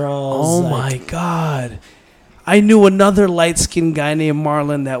Laos girls. Oh my god! I knew another light skinned guy named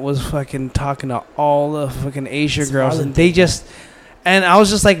Marlon that was fucking talking to all the fucking Asian girls, and and I was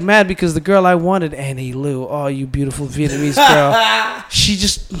just mad because the girl I wanted, Annie Lou, oh you beautiful Vietnamese girl,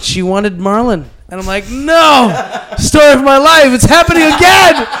 she wanted Marlon, and I'm like, no, story of my life, it's happening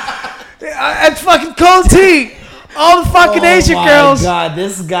again. At fucking Cold Tea, all the fucking Asian girls. Oh my god,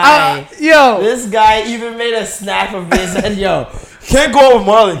 this guy, this guy even made a snap of me and said, "Yo, can't go with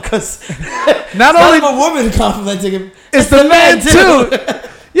Marlon because not only a woman complimenting him, it's the man too."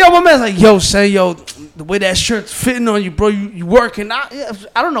 Yo, my man's like, "Yo, the way that shirt's fitting on you, bro, you working out."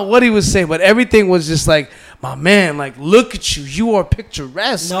 I don't know what he was saying, but everything was just like, my man, look at you, you are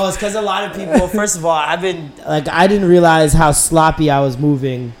picturesque. No, it's because a lot of people. First of all, I didn't realize how sloppy I was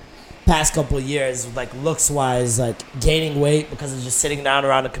moving. Past couple of years, looks wise, gaining weight because of just sitting down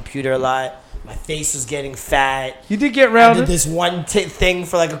around a computer a lot. My face was getting fat. You did get rounded. I did this one thing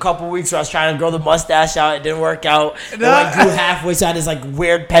for a couple of weeks where I was trying to grow the mustache out. It didn't work out. It grew halfway, so I had this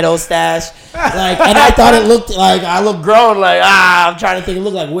weird pedo stash. And I thought it looked I looked grown. I'm trying to think. It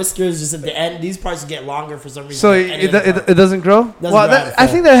looked like whiskers just at the end. These parts get longer for some reason. So it doesn't grow? I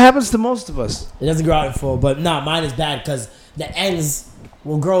think that happens to most of us. It doesn't grow out in full, but no, mine is bad because the ends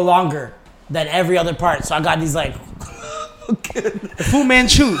will grow longer than every other part. So I got these the Fu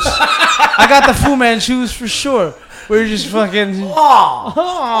Manchus. I got the Fu Manchus for sure. We're just fucking the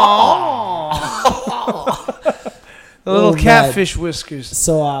little catfish whiskers.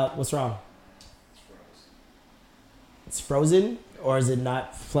 So what's wrong? It's frozen, or is it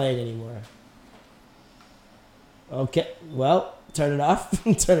not playing anymore? Okay, well, turn it off.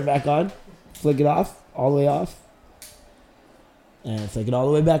 Turn it back on. Flick it off, all the way off. And flick it all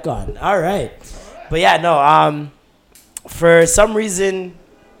the way back on. All right. But yeah, no, for some reason,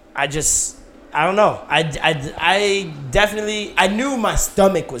 I don't know. I definitely, I knew my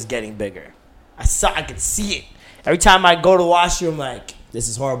stomach was getting bigger. I could see it. Every time I go to the washroom, this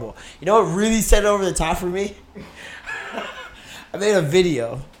is horrible. You know what really set it over the top for me? I made a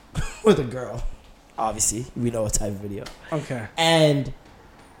video with a girl. Obviously, we know what type of video. Okay. And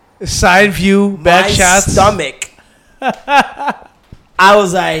side view, back shots. My stomach. I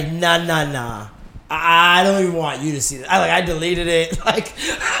was like, nah. I don't even want you to see that. I deleted it.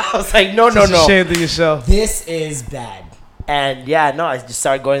 I was like, no. Ashamed of yourself. This is bad. And yeah, no, I just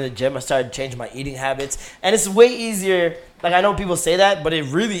started going to the gym. I started changing my eating habits, and it's way easier. I know people say that, but it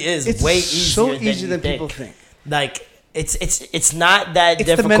really is way easier. It's so easier than people think. It's not that it's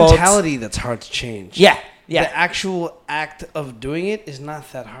difficult. It's the mentality that's hard to change. Yeah. Yeah. The actual act of doing it is not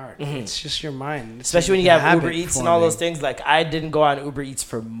that hard. It's just your mind. It's Especially when you a have habit Uber Eats and all forming. those things. Like, I didn't go on Uber Eats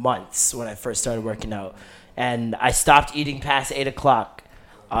for months when I first started working out. And I stopped eating past 8 o'clock.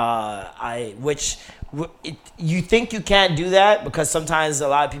 You think you can't do that because sometimes a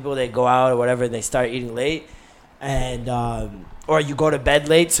lot of people, they go out or whatever, and they start eating late. And or you go to bed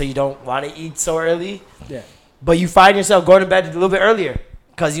late, so you don't want to eat so early. Yeah. But you find yourself going to bed a little bit earlier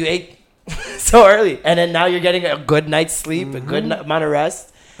because you ate so early. And then now you're getting a good night's sleep, a good amount of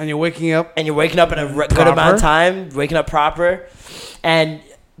rest. And you're waking up. And you're waking up in a good amount of time, waking up proper. And,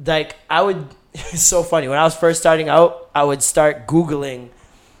 like, it's so funny. When I was first starting out, I would start Googling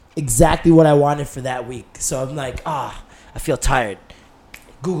exactly what I wanted for that week. So I'm like, I feel tired.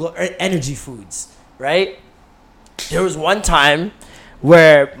 Google energy foods, right? There was one time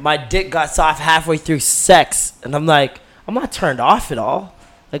where my dick got soft halfway through sex, and I'm like, I'm not turned off at all.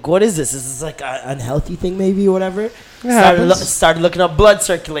 Like, what is this? Is this like an unhealthy thing maybe or whatever? Started looking up blood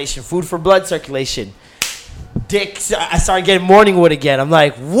circulation, food for blood circulation. Dick, I started getting morning wood again. I'm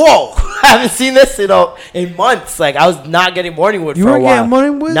like, whoa, I haven't seen this in months. Like, I was not getting morning wood for a while. You weren't getting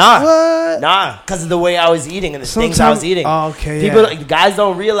morning wood? Nah, because of the way I was eating and the things I was eating. Oh, okay, Guys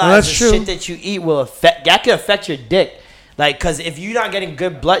don't realize the true. shit that you eat that can affect your dick. Like, because if you're not getting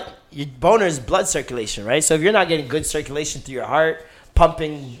good blood, your boner is blood circulation, right? So if you're not getting good circulation through your heart,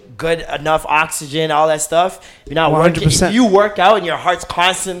 pumping good enough oxygen, all that stuff, you're not 100%. working. If you work out and your heart's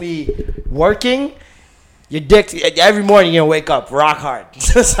constantly working, your dick, every morning you're gonna wake up rock hard.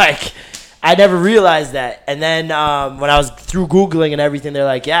 So it's like, I never realized that. And then when I was through Googling and everything, they're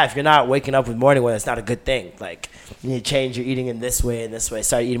like, yeah, if you're not waking up with morning wood, it's not a good thing. Like, you need to change your eating in this way and this way.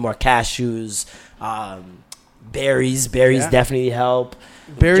 Start eating more cashews, berries. Berries definitely help.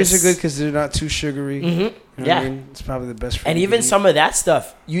 Berries are good because they're not too sugary. Mm-hmm. You know what Yeah. I mean? It's probably the best fruit. And you even can eat. some of that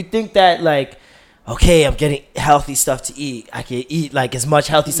stuff, you think that, like, okay, I'm getting healthy stuff to eat. I can eat, like, as much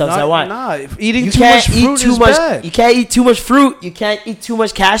healthy stuff as I want. Nah, if eating You too can't much eat fruit too is much. bad. You can't eat too much fruit. You can't eat too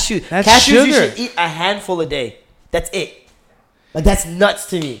much cashew. That's Cashews, you sugar. should eat a handful a day. That's it. Like, that's nuts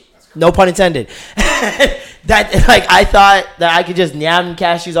to me. No pun intended. That, like, I thought that I could just yam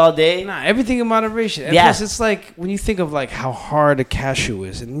cashews all day. Nah, everything in moderation. And Yeah. plus, it's like when you think of like how hard a cashew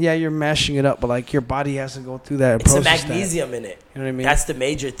is, and yeah, you're mashing it up, but like your body has to go through that. And It's the process that. magnesium in it. You know what I mean? That's the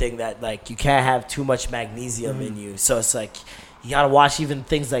major thing, that, like, you can't have too much magnesium in you. So it's like, you gotta watch even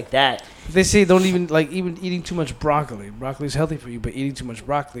things like that. They say don't even eating too much broccoli. Broccoli is healthy for you, but eating too much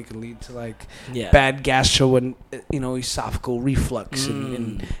broccoli can lead to like Yeah. bad gastro and esophageal reflux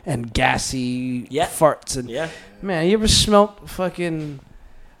and gassy farts and Yeah. man, you ever smelt fucking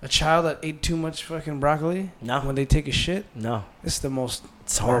a child that ate too much fucking broccoli? No. When they take a shit, No. it's the most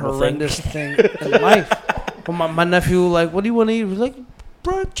It's a horrible horrendous thing in life. But my nephew like, what do you want to eat? He was like,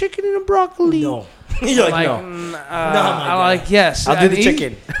 bro, chicken and broccoli. No. You're like, no. I'm God. like, yes. I'll do the And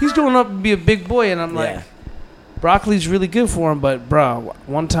chicken. He's growing up to be a big boy, and I'm like, Yeah. broccoli's really good for him. But, bro,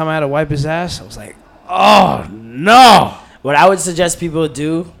 one time I had to wipe his ass. I was like, oh, no. What I would suggest people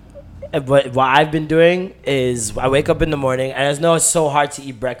do, what I've been doing, is I wake up in the morning, and I know it's so hard to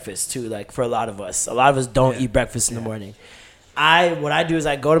eat breakfast too. Like, for a lot of us don't eat breakfast in the morning. What I do is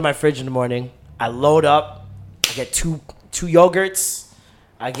I go to my fridge in the morning. I load up. I get two yogurts.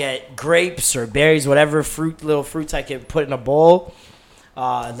 I get grapes or berries, whatever little fruits I can put in a bowl,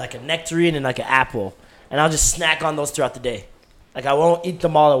 like a nectarine and like an apple, and I'll just snack on those throughout the day. Like, I won't eat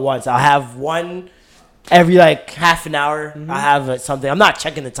them all at once. I'll have one every like half an hour. I have something. I'm not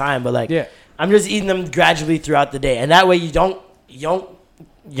checking the time, but like, I'm just eating them gradually throughout the day, and that way you're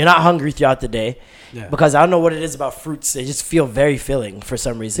not hungry throughout the day. Yeah. Because I don't know what it is about fruits. They just feel very filling for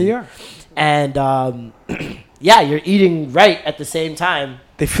some reason. They are. And you're eating right at the same time.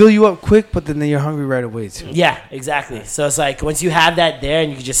 They fill you up quick, but then you're hungry right away, too. Yeah, exactly. So it's like, once you have that there and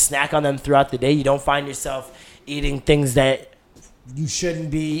you can just snack on them throughout the day, you don't find yourself eating things that you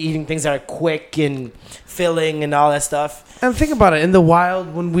shouldn't be eating, things that are quick and filling and all that stuff. And think about it. In the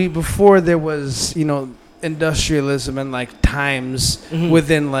wild, before there was, industrialism and like times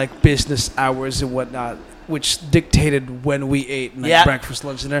within like business hours and whatnot, which dictated when we ate, like breakfast,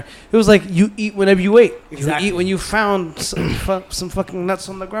 lunch, dinner. It was like you eat whenever you ate. Exactly. You eat when you found some fucking nuts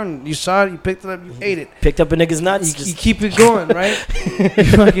on the ground. You saw it, you picked it up, you ate it. Picked up a nigga's nuts. You keep it going, right? You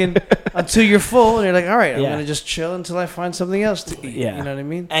fucking until you're full, and you're like, all right, I'm Yeah. gonna just chill until I find something else to eat. Yeah. You know what I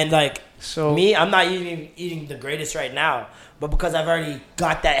mean? And like, So me, I'm not eating the greatest right now, but because I've already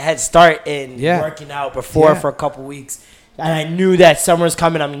got that head start in working out before for a couple weeks, and I knew that summer's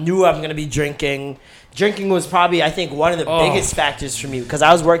coming, I knew I'm gonna be drinking. Drinking was probably, I think, one of the biggest factors for me, because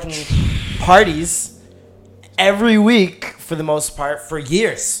I was working parties every week for the most part for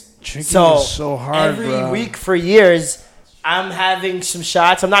years. Drinking So, is so hard, every bro. week for years, I'm having some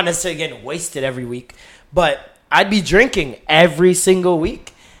shots. I'm not necessarily getting wasted every week, but I'd be drinking every single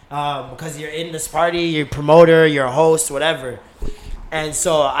week because you're in this party, you're a promoter, you're a host, whatever. And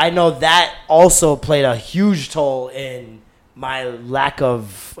so I know that also played a huge toll in my lack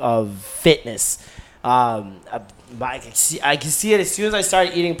of fitness. I can see it as soon as I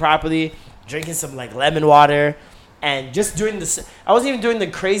started eating properly, drinking some like lemon water, and just doing this. I wasn't even doing the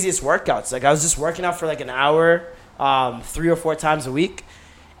craziest workouts. Like I was just working out for like an hour, 3 or 4 times a week.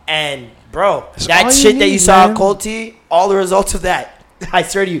 And bro, That's that all you shit that you need, saw man. at Cold Tea, all the results of that, I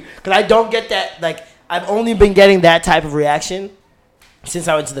swear to you, because I don't get that. Like I've only been getting that type of reaction since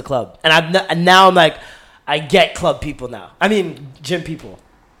I went to the club, and now I'm like, I get club people now. I mean, gym people.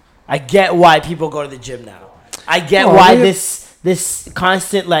 I get why people go to the gym now. I get why this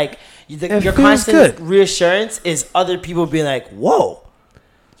constant like your feels constant good. reassurance is other people being like, whoa,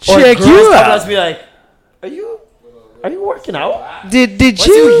 Check girls you come out. up to be like, are you working out? Did Once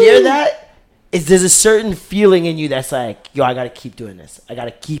you hear that, there's a certain feeling in you that's like, yo, I gotta keep doing this. I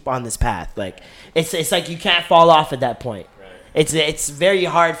gotta keep on this path. Like it's like you can't fall off at that point. It's very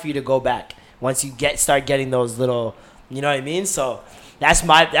hard for you to go back once you start getting those little, you know what I mean? So that's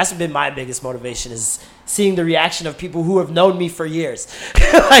been my biggest motivation is seeing the reaction of people who have known me for years.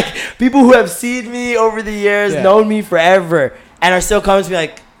 Like people who have seen me over the years, known me forever, and are still coming to me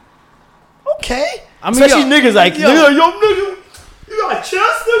like, okay. I mean, especially yo, niggas like, yo. nigga, you got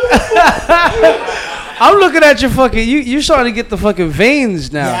chest, nigga? I'm looking at your fucking. You're starting to get the fucking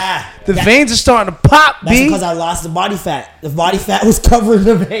veins now. Yeah. The veins are starting to pop, That's B. because I lost the body fat. The body fat was covering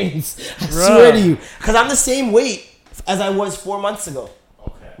the veins. I swear to you. Because I'm the same weight as I was 4 months ago.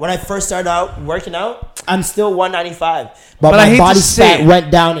 When I first started out working out, I'm still 195. But I hate my to body say fat it.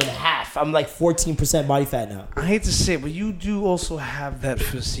 went down in half. I'm like 14% body fat now. I hate to say it, but you do also have that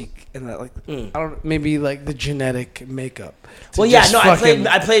physique and that like I don't maybe like the genetic makeup. to Well, yeah, just no, fucking-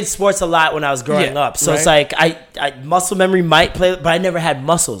 I played sports a lot when I was growing Yeah, up. So it's right. like I muscle memory might play, but I never had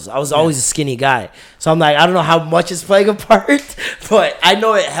muscles. I was always a skinny guy. So I'm like, I don't know how much it's playing a part, but I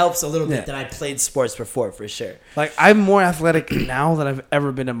know it helps a little bit Yeah. that I played sports before, for sure. like I'm more athletic now than I've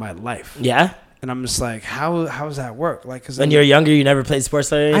ever been in my life. Yeah? And I'm just like, how does that work? Like, cause When you were younger, you never played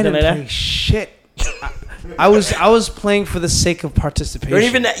sports or I anything didn't like play that? shit. I was playing for the sake of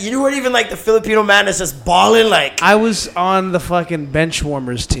participation. You weren't even like the Filipino man that's just balling like. I was on the fucking bench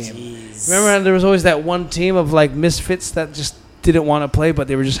warmers team. Jeez. Remember, there was always that one team of like misfits that just didn't want to play, but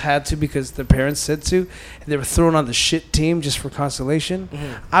they were just had to because their parents said to, and they were thrown on the shit team just for consolation.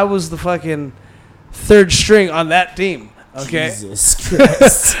 I was the fucking third string on that team. Okay, Jesus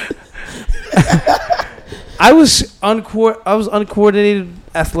Christ. I was uncoordinated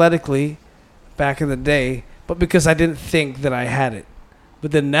athletically back in the day, but because I didn't think that I had it.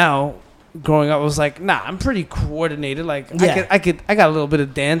 But then now, growing up, I was like, nah, I'm pretty coordinated. Like Yeah. I got a little bit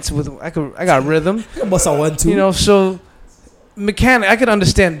of dance with I got rhythm. Must have 1, 2. You know, so I could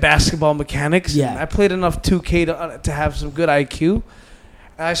understand basketball mechanics. Yeah. And I played enough 2K to have some good IQ.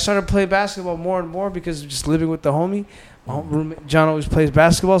 And I started playing basketball more and more because of just living with the homie. My roommate John always plays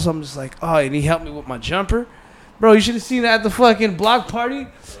basketball, so I'm just like, oh, and he helped me with my jumper. Bro, you should have seen that at the fucking block party.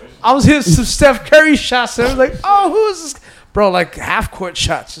 I was hitting some Steph Curry shots, and I was like, oh, who is this? Bro, like half-court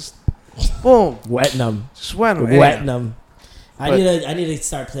shots. Just boom. Wetting them. Just wetting Wetting them. I But- need to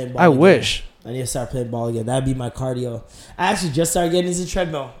start playing ball I again. wish. I need to start playing ball again. That'd be my cardio. I actually just started getting into the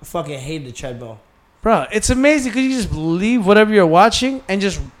treadmill. I fucking hate the treadmill. Bro, it's amazing because you just leave whatever you're watching and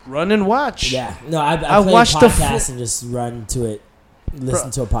just run and watch. Yeah. No, I play watched the podcasts and just run to it. Listen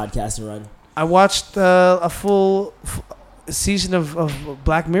to a podcast and run. I watched a full season of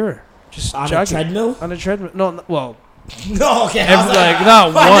Black Mirror. Just On a jogging. treadmill? On a treadmill. No, well, No, okay. I was like,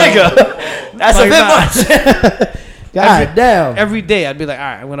 not my one. nigga. That's Like, a bit much. God damn. Every day I'd be like, all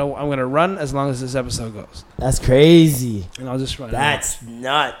right, I'm gonna run as long as this episode goes, That's crazy. and I'll just run. That's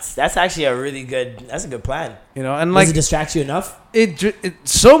nuts. That's actually that's a good plan. you know, and Does like it distract you enough? it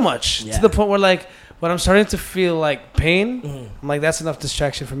so much Yeah. to the point where like when I'm starting to feel like pain, I'm like that's enough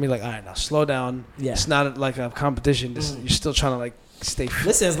distraction for me. Like, all right, now slow down. Yeah. It's not like a competition. You're still trying to like stay fit.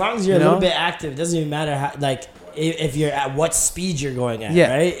 Listen, as long as you're You a little know? bit active, it doesn't even matter how, like if you're at what speed you're going at,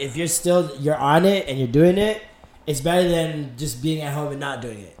 Yeah. right? If you're on it and you're doing it, it's better than just being at home and not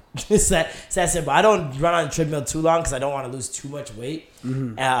doing it. It's that simple. I don't run on a treadmill too long because I don't want to lose too much weight.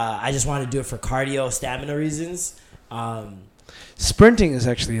 I just want to do it for cardio, stamina reasons. Sprinting is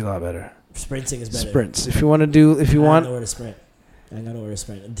actually a lot better. Sprinting is better. Sprints. If you want to do, if you I want, don't know where to sprint. I don't know where to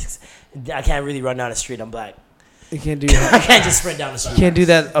sprint. I can't really run down the street. I'm black. you can't do. I can't just sprint down the street. Can't do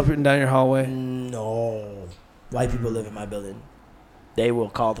that up and down your hallway. No. White people live in my building. they will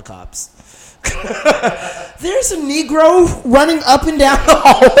call the cops. There's a Negro running up and down the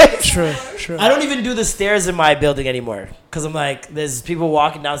hallway. True. I don't even do the stairs in my building anymore because I'm like, there's people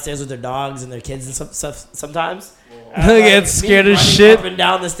walking downstairs with their dogs and their kids and stuff sometimes. They get scared as shit. Up and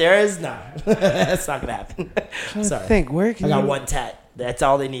down the stairs? Nah, that's not gonna happen. Sorry. Think where can I got you... one tat. That's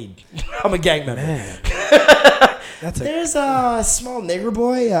all they need. I'm a gang member. There's a small nigger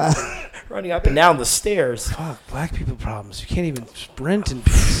boy running up and down the stairs. Fuck, black people problems. You can't even sprint and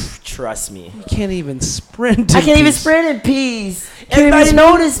Trust me. you can't even sprint. I can't even sprint in peace. Everybody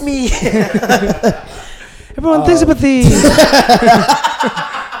notice me. Everyone thinks about these.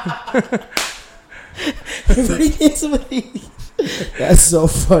 Everybody thinks about these. That's so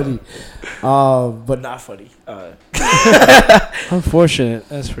funny. But not funny. Unfortunate,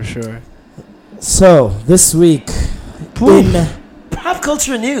 that's for sure. So, this week in pop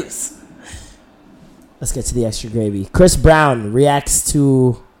culture news. Let's get to the extra gravy. Chris Brown reacts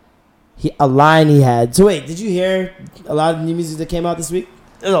to a line he had. So wait, did you hear a lot of new music that came out this week?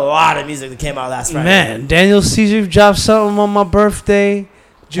 There's a lot of music that came out last Friday. Man, Daniel Caesar dropped something on my birthday.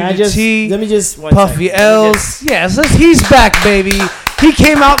 Junior T, let me just Puffy L's. Yes, he's back, baby. He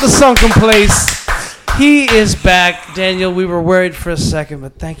came out the sunken place. He is back. Daniel, we were worried for a second,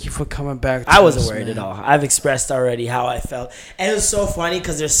 but thank you for coming back. I wasn't worried at all. I've expressed already how I felt. And it was so funny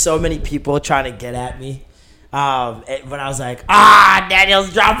because there's so many people trying to get at me. When I was like,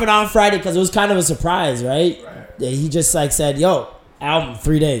 Daniel's dropping on Friday, because it was kind of a surprise, right? He just like said, yo, album,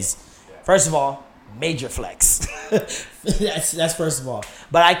 3 days. First of all, major flex. that's first of all.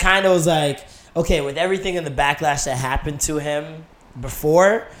 But I kind of was like, okay, with everything in the backlash that happened to him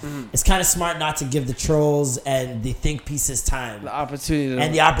before, it's kind of smart not to give the trolls and the think pieces time. The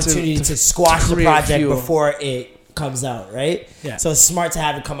opportunity to squash the project fuel before it comes out, right? Yeah. So it's smart to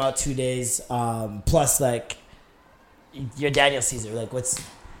have it come out 2 days. Plus, like, you're Daniel Caesar. Like, what's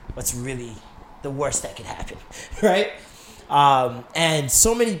really the worst that could happen, right? And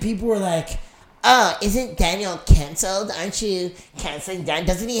so many people were like, oh, isn't Daniel canceled? Aren't you canceling Dan?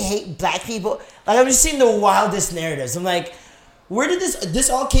 Doesn't he hate black people? Like, I'm just seeing the wildest narratives. I'm like, where did this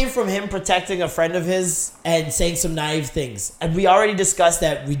all came from him protecting a friend of his and saying some naive things. And we already discussed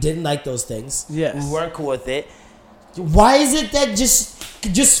that we didn't like those things. Yes. We weren't cool with it. Why is it that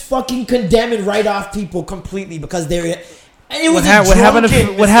just fucking condemn and write off people completely because they're... And it was what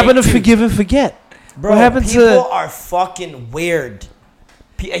happened to forgive and forget? Bro, what happened people are fucking weird.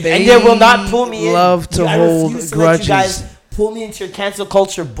 And they will not pull me in. Love to hold grudges. Let you guys pull me into your cancel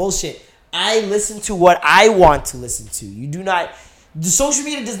culture bullshit. I listen to what I want to listen to. You do not. The social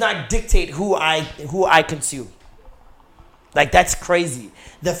media does not dictate who I consume. Like, that's crazy.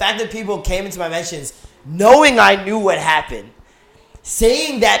 The fact that people came into my mentions knowing I knew what happened,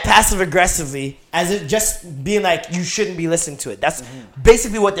 saying that passive aggressively, as if just being like, you shouldn't be listening to it. That's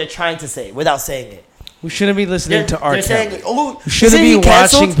basically what they're trying to say without saying it. We shouldn't be listening to R. Kelly. We Shouldn't be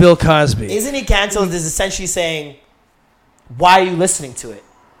watching Bill Cosby. Isn't he canceled? Is essentially saying, why are you listening to it?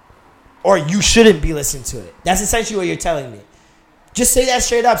 Or you shouldn't be listening to it. That's essentially what you're telling me. Just say that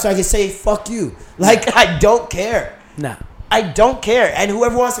straight up so I can say, fuck you. Like, I don't care. Nah. I don't care. And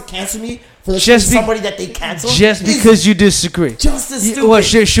whoever wants to cancel me for somebody that they canceled. Just because you disagree. Just as stupid. Well,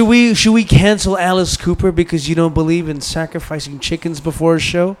 should we cancel Alice Cooper because you don't believe in sacrificing chickens before a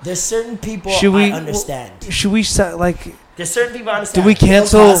show? There's certain people I understand. Should we like? There's certain people I understand. Do we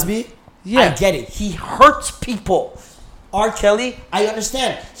cancel? Bill Cosby, yeah. I get it. He hurts people. R. Kelly, I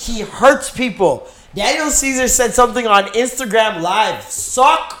understand. He hurts people. Daniel Caesar said something on Instagram Live.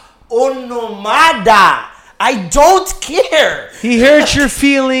 Suck onomada. I don't care. He hurt your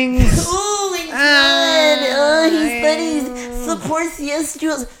feelings. Oh my god. He's funny. He supports the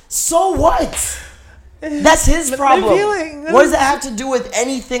Astros. So what? That's his problem. What does that have to do with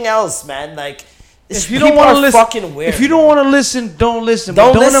anything else, man? Like, if you don't want to listen, fucking weird. If you don't want to listen, don't listen.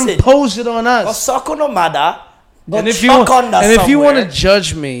 Don't listen. Impose it on us. Go suck onomada. And if you want to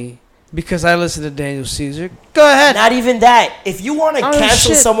judge me because I listen to Daniel Caesar, go ahead. Not even that. If you want to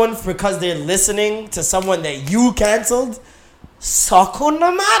cancel someone because they're listening to someone that you canceled, suck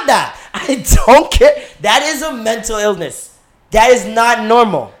onomada. I don't care. That is a mental illness. That is not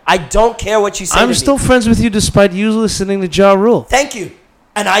normal. I don't care what you say. I'm still friends with you despite you listening to Ja Rule. Thank you.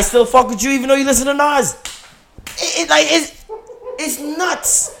 And I still fuck with you even though you listen to Nas. It's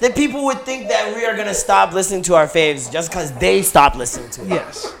nuts that people would think that we are going to stop listening to our faves just because they stop listening to it.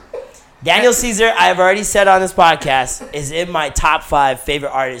 Yes. Daniel Caesar, I've already said on this podcast, is in my top 5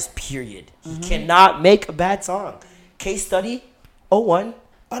 favorite artists, period. He cannot make a bad song. Case Study, 01,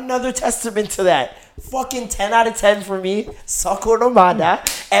 another testament to that. Fucking 10 out of 10 for me. Suck onomada.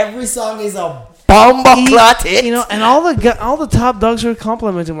 Every song is a Bomba clot hit. You know, and all the top dogs are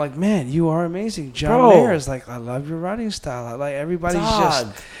complimenting him, like, man, you are amazing. John Mayer is like, I love your writing style. I like everybody's just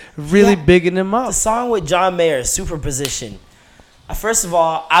really bigging him up. The song with John Mayer, Superposition. First of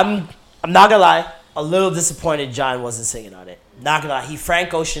all, I'm not gonna lie, a little disappointed John wasn't singing on it. Not gonna lie, he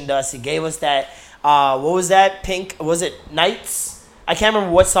Frank Oceaned us. He gave us that. What was that? Pink? Was it Nights? I can't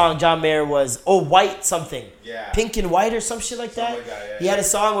remember what song John Mayer was. Oh, White something. Yeah. Pink and White or some shit like that. Like that, yeah, he had a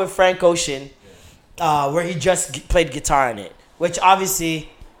song with Frank Ocean where he just played guitar in it, which obviously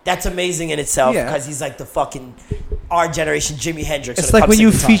that's amazing in itself because he's like the fucking our generation Jimi Hendrix. It's like when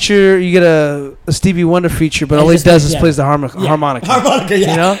you get a Stevie Wonder feature, but all he does is plays the harmonica. Harmonica,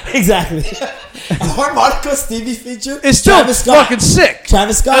 yeah. You know? Exactly. A harmonica Stevie feature. It's still fucking sick.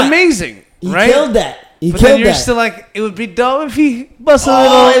 Travis Scott. Amazing. He right? killed that. But then you're still like, it would be dope if he bust a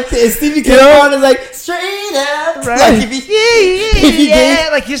little. If Stevie came on and like straight up, right? Like if he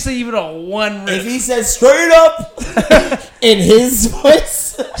gave, like just even a one riff. If he said straight up in his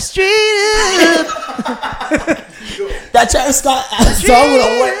voice, straight up, that Travis Scott song would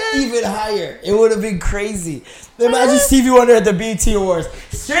have went even higher. It would have been crazy. Imagine Stevie Wonder at the BET Awards,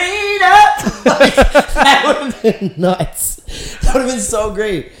 straight up. Like, that would have been nuts. That would have been so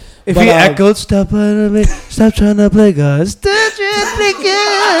great. If he echoed, stop trying to play God. Stop trying to play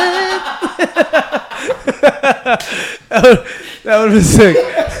God. That would have been sick.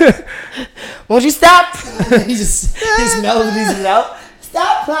 Won't you stop? He just melodies it out.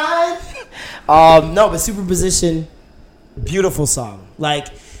 Stop playing. No, but Superposition, beautiful song. Like,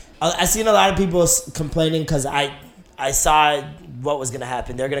 I seen a lot of people complaining because I saw what was going to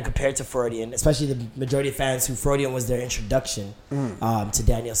happen. They're going to compare it to Freudian, especially the majority of fans who Freudian was their introduction to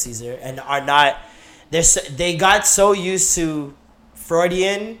Daniel Caesar, and are not. They got so used to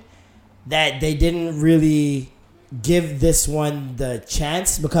Freudian that they didn't really give this one the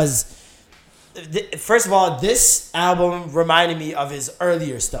chance because, first of all, this album reminded me of his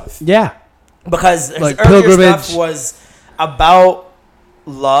earlier stuff. Yeah. Because his like earlier Pilgrimage. stuff was about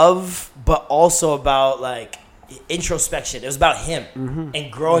love, but also about like introspection. It was about him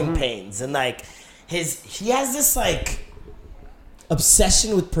and growing pains, and like he has this like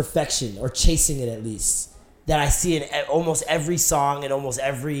obsession with perfection, or chasing it at least, that I see in almost every song and almost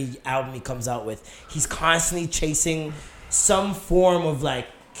every album he comes out with. He's constantly chasing some form of like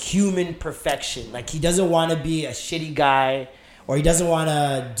human perfection. Like he doesn't want to be a shitty guy, or he doesn't want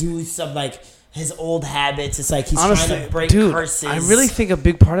to do some like his old habits. It's like he's trying to break curses. I really think a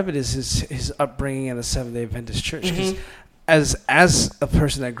big part of it is his upbringing in the Seventh-day Adventist church. 'Cause as a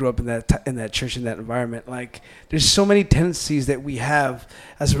person that grew up in that church, in that environment, like there's so many tendencies that we have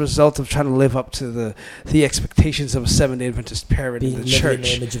as a result of trying to live up to the expectations of a Seventh-day Adventist parent in the church. In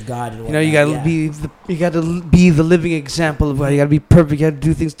the image of God, and you know, you gotta be the living example of God. You gotta be perfect. You gotta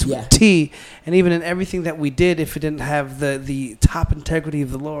do things to a T. And even in everything that we did, if it didn't have the top integrity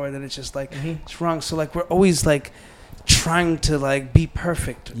of the Lord, then it's just like it's wrong. So like we're always like trying to like be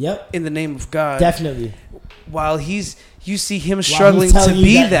perfect. In the name of God. Definitely. While you see him struggling to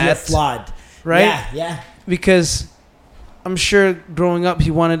be that you're flawed, right? Yeah. Because I'm sure growing up he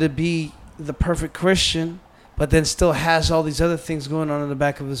wanted to be the perfect Christian, but then still has all these other things going on in the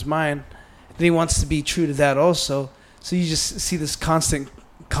back of his mind. Then he wants to be true to that also. So you just see this constant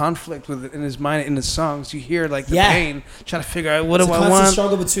conflict with it in his mind, in the songs. You hear like the pain, trying to figure out what do I want. It's a constant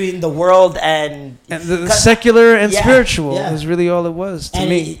struggle between the world and the secular and spiritual is really all it was to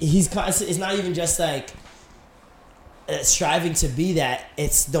me. It's not even just like striving to be that.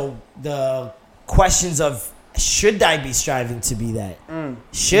 It's the questions of, should I be striving to be that?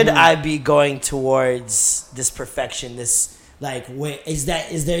 Should I be going towards this perfection? This like, wait, is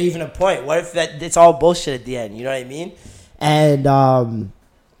there even a point? What if it's all bullshit at the end? You know what I mean? And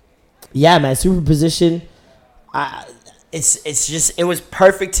yeah, man, Superposition. It was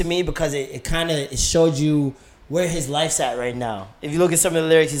perfect to me because it kind of showed you where his life's at right now. If you look at some of the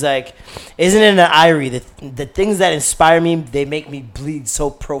lyrics, he's like, isn't it an irony? The things that inspire me, they make me bleed so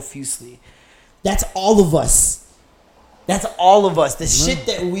profusely. That's all of us. That's all of us. The shit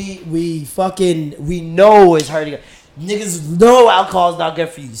that we know is hurting. Niggas know alcohol's not good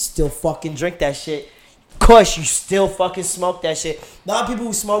for you. You still fucking drink that shit. Kush, you still fucking smoke that shit. A lot of people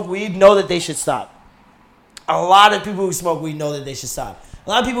who smoke weed know that they should stop. A lot of people who smoke weed know that they should stop. A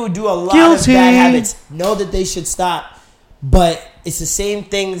lot of people who do a lot of bad habits know that they should stop, but it's the same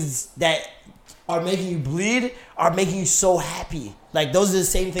things that are making you bleed are making you so happy. Like those are the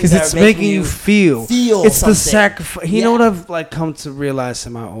same things that are making you feel. It's something. the sacrifice. You know what I've like come to realize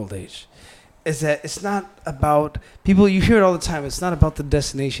in my old age is that it's not about people. You hear it all the time. It's not about the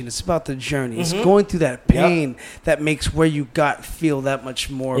destination. It's about the journey. It's going through that pain that makes where you got feel that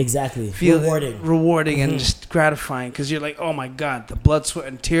much more feel rewarding and just gratifying because you're like, oh my god, the blood, sweat,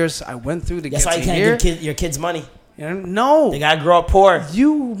 and tears I went through to That's get why to you here. can't give your kids money. No, They gotta grow up poor.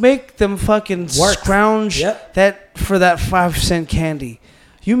 you make them fucking Work. scrounge that for that 5-cent candy.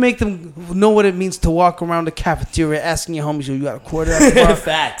 You make them know what it means to walk around the cafeteria asking your homies, "You got a quarter?"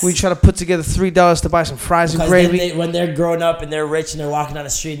 Facts. We try to put together $3 to buy some fries and Because gravy. when they're growing up and they're rich and they're walking down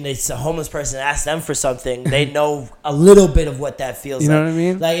the street and it's a homeless person and asks them for something, they know a little bit of what that feels like. You know what I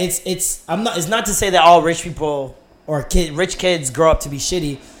mean? Like it's not to say that all rich people or rich kids grow up to be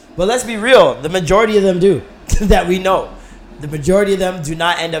shitty, but let's be real, the majority of them do that we know. The majority of them do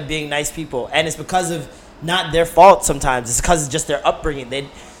not end up being nice people, and it's because of not their fault sometimes. It's because of just their upbringing.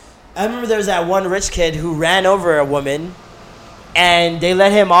 I remember there was that one rich kid who ran over a woman, and they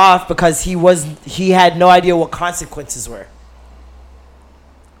let him off because he had no idea what consequences were.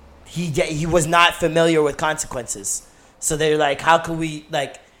 He was not familiar with consequences. So they're like, how could we,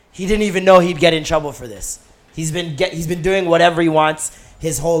 like, he didn't even know he'd get in trouble for this. He's been doing whatever he wants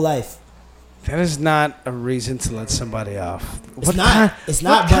his whole life. That is not a reason to let somebody off. It's not.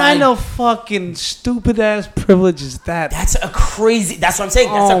 What kind of fucking stupid ass privilege is that? That's what I'm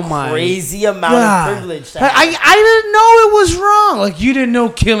saying. That's a crazy amount of privilege. I didn't know it was wrong. Like, you didn't know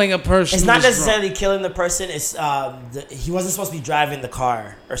killing a person. It's not was necessarily wrong. killing the person. It's he wasn't supposed to be driving the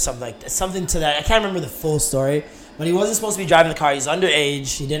car or something like that. Something to that. I can't remember the full story, but he wasn't supposed to be driving the car. He's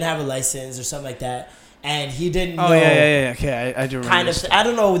underage. He didn't have a license or something like that. And he didn't know. Oh, yeah. Okay, I do remember. Kind of. I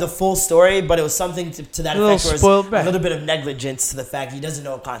don't know the full story, but it was something to that effect. Where spoiled a little bit of negligence to the fact he doesn't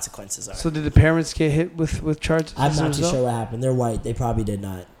know what consequences are. So did the parents get hit with charges? I'm not too sure what happened. They're white. They probably did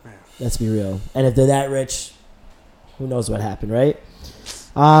not. Let's be real. And if they're that rich, who knows what happened, right?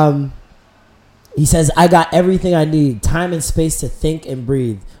 He says, I got everything I need. Time and space to think and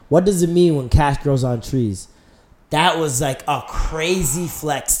breathe. What does it mean when cash grows on trees? That was like a crazy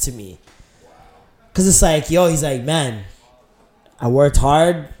flex to me. Because it's like, he's like, man, I worked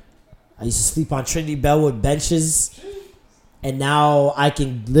hard. I used to sleep on Trinity Bellwood benches. And now I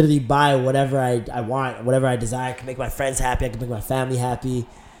can literally buy whatever I want, whatever I desire. I can make my friends happy. I can make my family happy.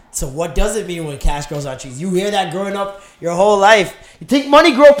 So what does it mean when cash grows on trees? You hear that growing up your whole life. You think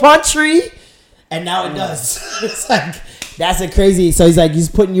money grow upon tree? And now it does. It's like, that's a crazy. So he's like, he's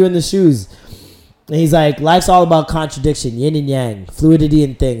putting you in the shoes. And he's like, life's all about contradiction, yin and yang, fluidity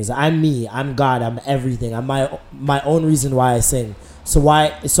in things. I'm me. I'm God. I'm everything. I'm my own reason why I sing. So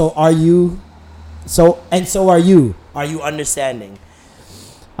are you. Are you understanding?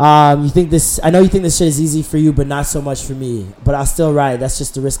 You think this? I know you think this shit is easy for you, but not so much for me. But I'll still ride. That's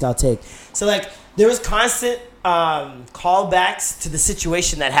just the risk I'll take. So like, there was constant callbacks to the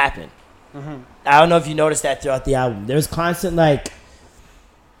situation that happened. Mm-hmm. I don't know if you noticed that throughout the album. There's constant like,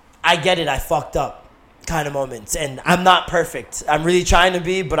 I get it, I fucked up kind of moments. And I'm not perfect. I'm really trying to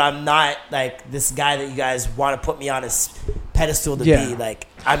be, but I'm not like this guy that you guys want to put me on his pedestal to be. Like,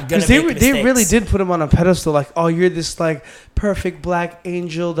 I'm going to make mistakes. They really did put him on a pedestal. Like, oh, you're this like perfect black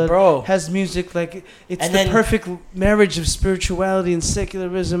angel that has music. Like, it's the perfect marriage of spirituality and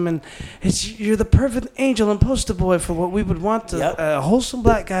secularism. And you're the perfect angel and poster boy for what we would want a wholesome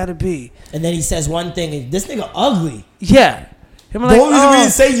black guy to be. And then he says one thing, this nigga ugly. Yeah. The only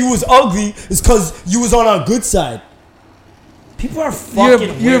reason say you was ugly is because you was on our good side. People are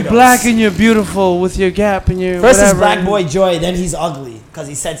fucking You're black and you're beautiful with your gap and your First whatever. is Black Boy Joy, then he's ugly because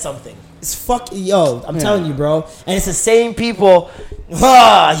he said something. It's fucking, I'm telling you, bro. And it's the same people.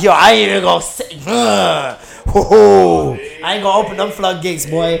 I ain't even gonna say. I ain't gonna open them floodgates,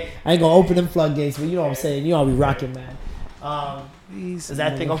 boy. I ain't gonna open them floodgates, but you know what I'm saying. You know we rocking, man. Is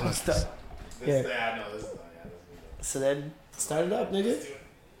that thing almost done? Yeah. So then, start it up, nigga.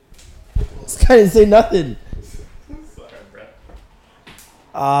 This guy didn't say nothing.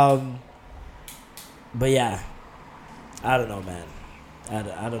 But yeah, I don't know, man.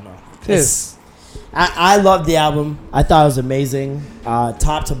 I don't know. I loved the album. I thought it was amazing,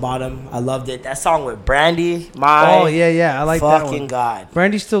 top to bottom. I loved it. That song with Brandy, I like that one. Fucking God.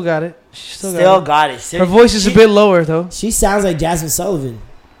 Brandy still got it. She still got it. Her voice is a bit lower though. She sounds like Jasmine Sullivan.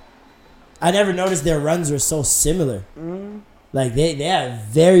 I never noticed their runs were so similar. Like they have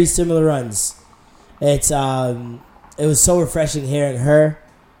very similar runs. It was so refreshing hearing her.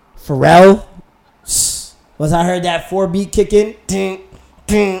 Pharrell. Once I heard that 4-beat kick in, ding,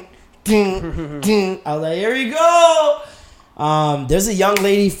 ding, ding, ding, I was like, here we go. There's a young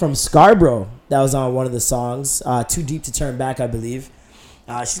lady from Scarborough that was on one of the songs. Too Deep to Turn Back, I believe.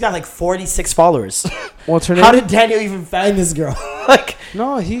 She's got like 46 followers. What's her name? How did Daniel even find this girl?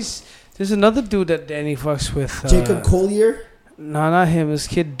 No, he's There's another dude that Danny fucks with. Jacob Collier. No, not him. This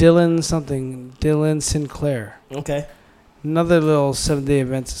kid Dylan something. Dylan Sinclair. Okay. Another little 7-Day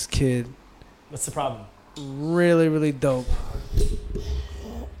Adventist kid. What's the problem? Really, really dope.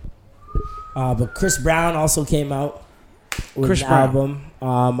 But Chris Brown also came out with Chris an Brown.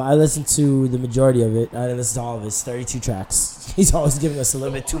 album. I listened to the majority of it. I didn't listen to all of his 32 tracks. He's always giving us a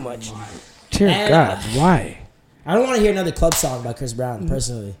little bit too much. Dear And- God, why? I don't want to hear another club song by Chris Brown,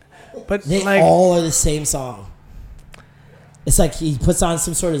 personally. But They like, all are the same song. It's like he puts on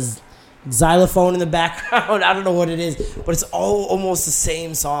some sort of xylophone in the background. I don't know what it is, but it's all almost the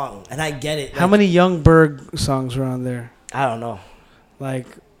same song, and I get it. how many Young Berg songs were on there? I don't know. Like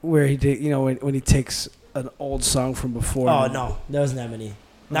where he did, when he takes an old song from before. Oh no, there wasn't that many.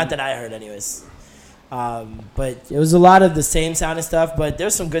 Not that I heard, anyways. But it was a lot of the same sounding stuff. But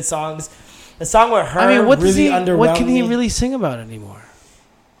there's some good songs. The song with her, I mean, what really does he? underwhelmed What can he me. really sing about anymore?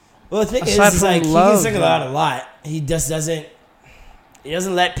 Well, the thing aside is from like love, he can sing though? about a lot. He just doesn't. He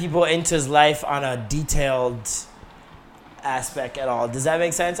doesn't let people into his life on a detailed aspect at all. Does that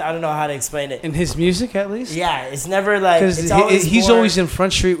make sense? I don't know how to explain it. In his music, at least. Yeah, it's never like Because it's always he's more- always in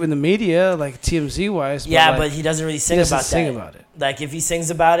front street with the media, like TMZ wise. Yeah, like, but he doesn't really he sing doesn't about sing that. about it. Like if he sings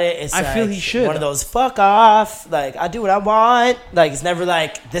about it, it's I like feel he should. one of those fuck off. Like I do what I want. Like it's never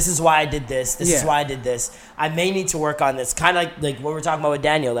like this is why I did this. This is Yeah. why I did this. I may need to work on this. Kind of like what we're talking about with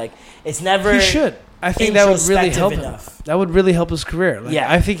Daniel. Like it's never. He should. I think that would really introspective help him. enough. That would really help his career. Like,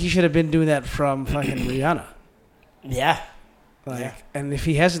 Yeah. I think he should have been doing that from fucking Rihanna. Yeah. Like, Yeah. and if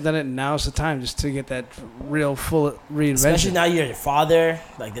he hasn't done it, now's the time just to get that real full reinvention. Especially now you're your father.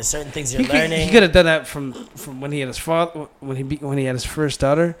 Like there's certain things you're learning. He could have done that from when he had his father when he had his first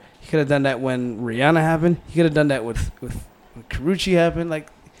daughter. He could have done that when Rihanna happened. He could have done that with Karrueche happened. Like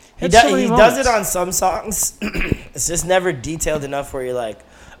He, had so does, many he does moments. it on some songs. It's just never detailed enough where you're like,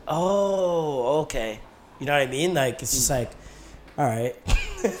 oh, okay. You know what I mean? Like, it's just like, all right.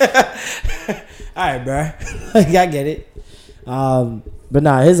 All right, bro. Like, I get it. But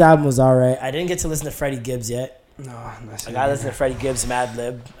nah, his album was all right. I didn't get to listen to Freddie Gibbs yet. No, I'm not I saying got to that. listen to Freddie Gibbs Mad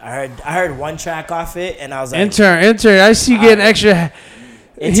Lib. I heard one track off it, and I was like, Intern. I see you getting extra.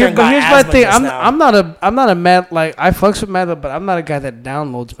 Intern But got here's my asthma thing. just now. I'm not a Mad like I fucks with Mad Lib, but I'm not a guy that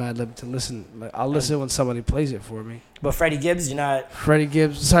downloads Mad Lib to listen. Like I'll listen when somebody plays it for me. But Freddie Gibbs, you're not. Freddie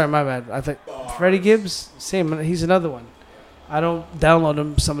Gibbs. Sorry, my bad. I think Freddie Gibbs. Same. He's another one. I don't download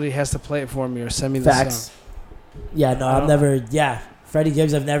him. Somebody has to play it for me or send me the Facts. song. Yeah, no, I I've don't- never. Yeah, Freddie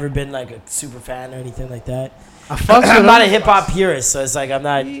Gibbs, I've never been like a super fan or anything like that. I fucks with I'm not a him. hip hop purist, so it's like I'm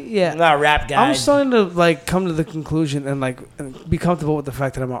not. Yeah. I'm not a rap guy. I'm starting to like come to the conclusion and like be comfortable with the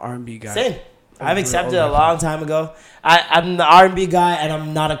fact that I'm an R&B guy. Same. I've accepted it over a long time ago. I'm the R&B guy, and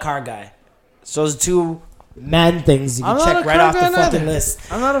I'm not a car guy. So those are two man things you I'm can not check a right car off the guy fucking neither.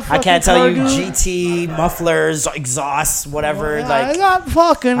 list. I'm not a I fucking can't tell car you dude. GT, mufflers, exhausts, whatever. I Like got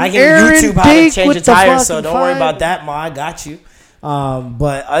fucking I can Aaron YouTube how to Dake change with a the tire, so fucking don't worry fire. about that, Ma. I got you.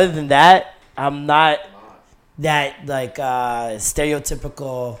 But other than that, I'm not that like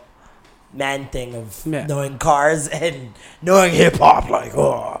stereotypical man thing of Yeah. knowing cars and knowing hip hop.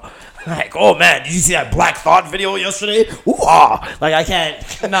 Like, oh man, did you see that Black Thought video yesterday? Ooh, ah. Like I can't.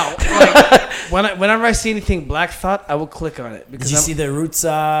 No, like, whenever I see anything Black Thought, I will click on it because Did you I'm, see the Roots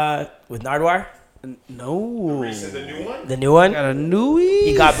with Nardwar? no. The new one? The new one? Got a newie.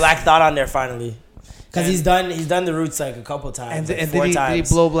 He got Black Thought on there finally. Cause he's done the Roots like a couple times, like and four did he times.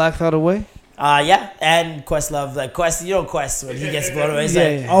 blow Black Thought away? Yeah, and Questlove, like Quest, you know Quest when he gets blown away, he's Yeah,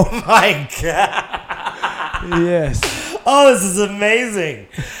 like, yeah. oh my god, Yes. oh this is amazing,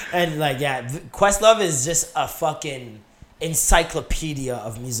 and like yeah, Questlove is just a fucking encyclopedia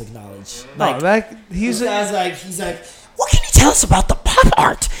of music knowledge. Like No, that he's this guy's he's like, what can you tell us about the pop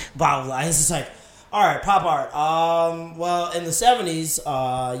art? Blah blah blah. It's just like, all right, pop art. Well, in the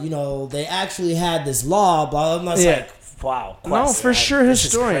 70s, you know, they actually had this law. Blah blah. Blah. Yeah. Like, wow. No, Quest, for man, sure, this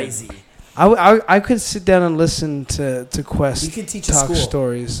is historian. crazy. I could sit down and listen to Quest You could teach a talk school.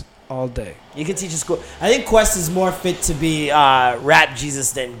 stories all day. You can teach a school. I think Quest is more fit to be Rap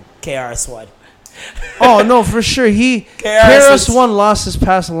Jesus than KRS-One. Oh no, for sure. KRS-One lost his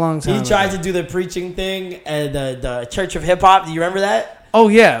pass a long time He ago. tried to do the preaching thing and the Church of Hip Hop. Do you remember that? Oh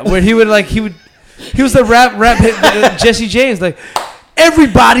yeah, where he was the rap hit, Jesse James, like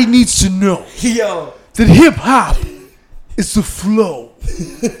everybody needs to know Yo, that hip hop is the flow.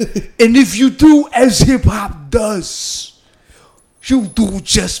 And if you do as hip hop does, you do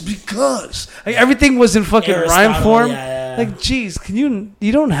just because. Like everything was in fucking rhyme Aristotle, form. yeah. Like, geez, you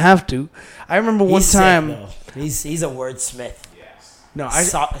don't have to. I remember one he's sick, time. though. He's a wordsmith. No,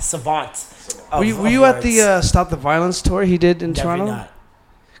 Savant. were you at the Stop the Violence tour he did in Definitely Toronto? not.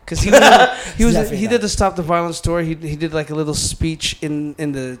 Because he was Definitely he not. did the Stop the Violence tour. He did like a little speech in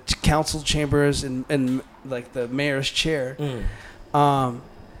the council chambers in like the mayor's chair. And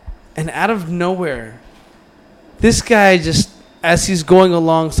out of nowhere, this guy just, as he's going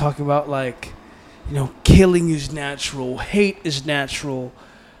along, is talking about like, killing is natural, hate is natural,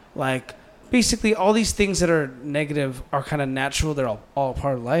 like basically all these things that are negative are kind of natural. They're all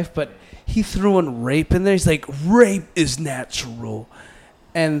part of life. But he threw in rape in there. He's like, rape is natural.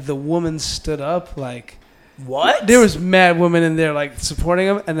 And the woman stood up like, What? there was mad women in there like supporting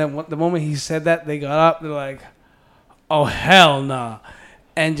him. And then the moment he said that, they got up. They're like, oh, hell nah.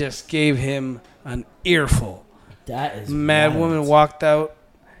 And just gave him an earful. That is Mad wild. woman walked out.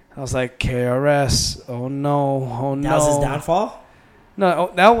 I was like, KRS. Oh no. That was his downfall?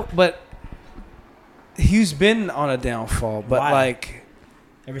 No, but he's been on a downfall. But Why? like,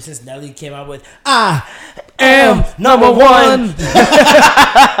 Ever since Nelly came out with I am number one.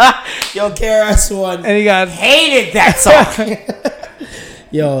 Yo, KRS-One. and he got Hated that song.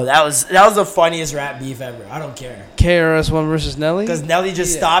 Yo, that was the funniest rap beef ever. I don't care. KRS-One versus Nelly. Because Nelly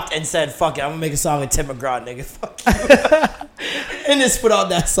just stopped and said, fuck it, I'm going to make a song with Tim McGraw, nigga. Fuck you. And just put out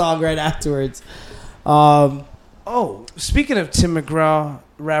that song right afterwards. Oh, speaking of Tim McGraw,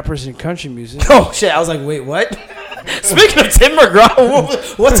 rappers and country music. Oh, shit. I was like, wait, what? Speaking of Tim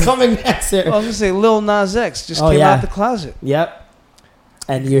McGraw, what's coming next here? I was gonna say Lil Nas X just Oh, came yeah. out the closet. Yep.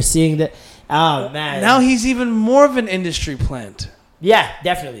 And you're seeing that. Oh, man. Now he's even more of an industry plant. Yeah,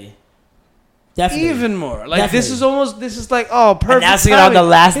 definitely. Definitely. Even more. Like Definitely. this is like, oh, perfect. Announcing it on the timing.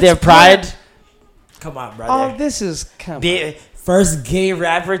 last day It's of Pride. good. Come on, brother. Oh, this is come on. First gay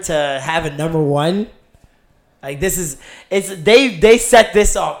rapper to have a number one. Like this is they set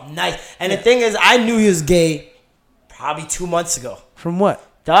this up nice. And the thing is, I knew he was gay probably 2 months ago. From what?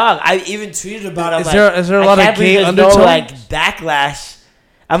 Dog, I even tweeted about it. Is there a lot of gay there's undertones? no like backlash.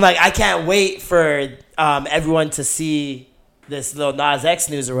 I'm like, I can't wait for everyone to see this Lil Nas X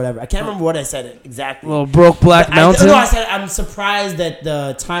news or whatever. I can't remember what I said exactly. Little broke Black But Mountain. I said I'm surprised that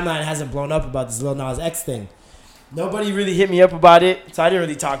the timeline hasn't blown up about this Lil Nas X thing. Nobody really hit me up about it, so I didn't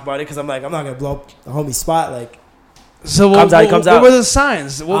really talk about it because I'm like, I'm not gonna blow up the homie spot. Like, So Comes out, what were the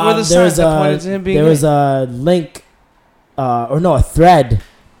signs? What were the signs that pointed to him being there gay? was a link, a thread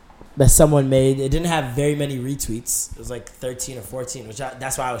that someone made. It didn't have very many retweets. It was like 13 or 14,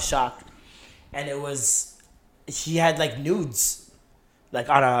 that's why I was shocked. And it was, he had like nudes, like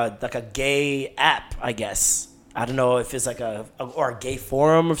on a gay app, I guess. I don't know if it's like a gay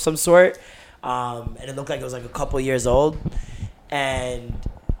forum of some sort. And it looked like it was like a couple years old. And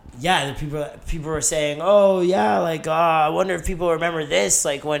yeah, the people were saying, oh yeah, like I wonder if people remember this,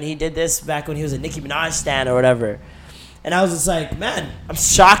 like when he did this back when he was a Nicki Minaj stan or whatever. And I was just like, man, I'm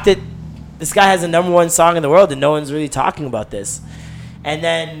shocked that this guy has the number one song in the world and no one's really talking about this. And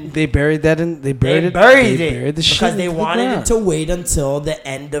then They buried that in. They buried it. buried They it buried the shit because they into the wanted ground. it to wait until the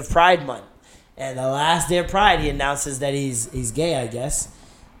end of Pride Month. And the last day of Pride, he announces that he's gay, I guess.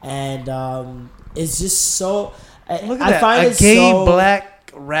 And it's just so. Look at I that. find A it gay so,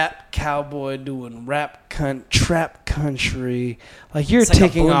 black rap cowboy doing trap country. Like you're It's like a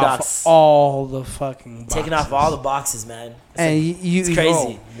taking off Boondocks. all the fucking boxes. taking off all the boxes, man. It's And it's you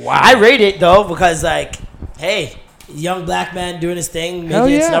crazy. oh, wow. I rate it though because like, hey, young black man doing his thing, Hell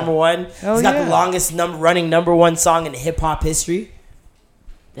making it yeah. number one. Hell He's got yeah. the longest running number one song in hip hop history.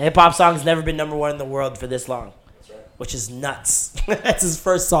 The hip hop song's never been number one in the world for this long, which is nuts. That's his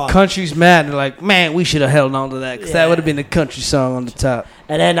first song. Country's mad. They're like, man, we should have held on to that because that Yeah. would have been the country song on the top.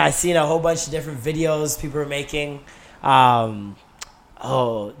 And then I seen a whole bunch of different videos people are making. Now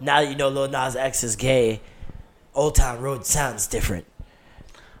that you know Lil Nas X is gay, Old Town Road sounds different.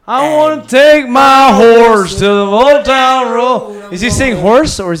 I And- want to take my horse to the old town road. Is he saying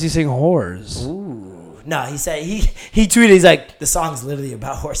horse or is he saying whores? No, he said he tweeted, he's like, the song's literally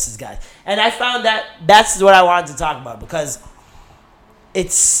about horses, guys. And I found that's what I wanted to talk about because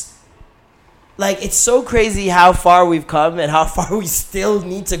it's like it's so crazy how far we've come and how far we still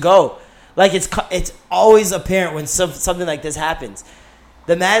need to go. Like it's always apparent when something like this happens.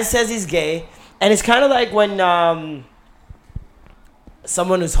 The man says he's gay, and it's kind of like when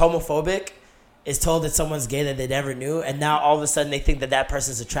someone who's homophobic is told that someone's gay that they never knew, and now all of a sudden they think that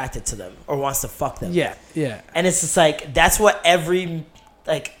person's attracted to them or wants to fuck them. Yeah, yeah. And it's just like that's what every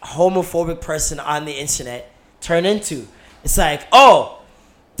like homophobic person on the internet turn into. It's like, oh,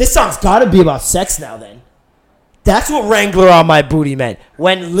 this song's gotta be about sex now then. That's what Wrangler on My Booty meant.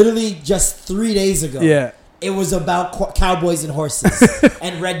 When literally just 3 days ago, Yeah. it was about cowboys and horses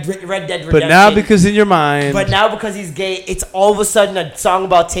and Red Dead Redemption. But now because in your mind. But now because he's gay, it's all of a sudden a song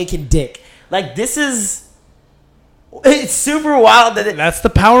about taking dick. Like this is It's super wild that That's the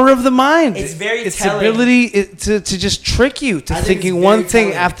power of the mind. It's very It's telling. ability to just trick you to I think thinking it's one very thing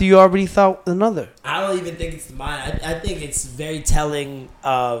telling. after you already thought another. I don't even think it's mine. I think it's very telling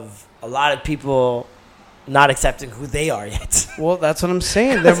of a lot of people not accepting who they are yet. Well, that's what I'm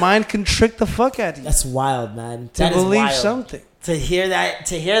saying. Their mind can trick the fuck out of you That's wild, man. to That is believe wild. something. To hear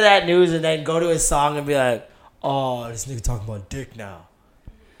that news and then go to his song and be like, oh, this nigga talking about dick now.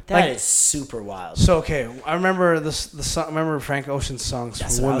 That is Like- super wild. So okay, I remember the song. I remember Frank Ocean's songs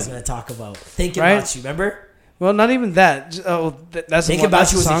That's for what I was women. gonna talk about. Thinking Right? about you, remember? Well, not even that. That's Thinking one- about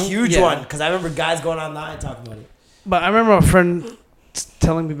that's you was the a song. huge Yeah. one because I remember guys going online talking about it. But I remember a friend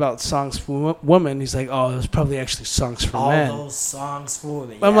telling me about songs for women. He's like, "Oh, it was probably actually songs for All men." those songs for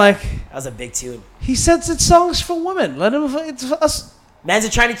women. I'm yeah. like, that was a big tune. he says it's songs for women. Let him. It's us. Man's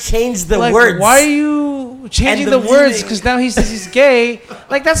are trying to change the Like, words. why are you changing And the the words? meaning. Because now he says he's gay.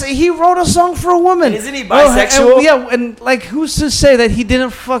 Like he wrote a song for a woman. And isn't he Well, bisexual? and, yeah, and like who's to say that he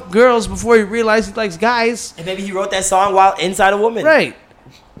didn't fuck girls before he realized he likes guys? And maybe he wrote that song while inside a woman. Right.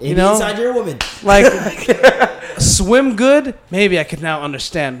 Maybe You know? inside you're a woman. Like Swim Good. Maybe I could now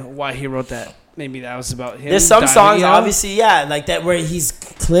understand why he wrote that. Maybe that was about him. There's some diving songs, out. obviously, yeah, like that where he's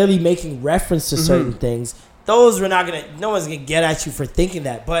clearly making reference to certain things. Those we're not gonna. No one's gonna get at you for thinking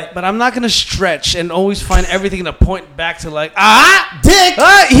that. But But I'm not gonna stretch and always find everything to point back to like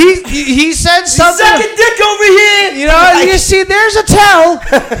dick, he said something. sucking dick over here. You know, you see, there's a tell.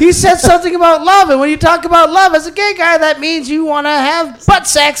 He said something about love, and when you talk about love as a gay guy, that means you want to have butt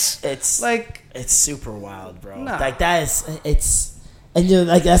sex. It's Like, it's super wild, bro. Nah. Like that is it's, and you know,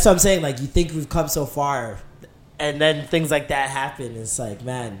 like that's what I'm saying. Like you think we've come so far, and then things like that happen. It's like,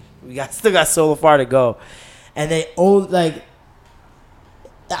 man, we still got so far to go. And they like,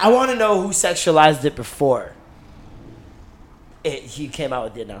 I want to know who sexualized it before he came out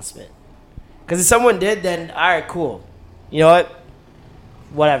with the announcement. Because if someone did, then all right, cool. You know what?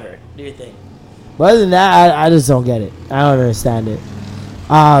 Whatever, do your thing. But other than that, I just don't get it. I don't understand it.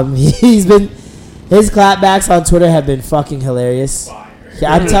 His clapbacks on Twitter have been fucking hilarious.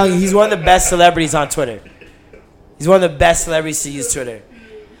 Yeah, I'm telling you, he's one of the best celebrities on Twitter. He's one of the best celebrities to use Twitter.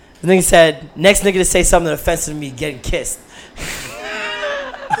 The nigga said, next nigga to say something offensive to me, getting kissed.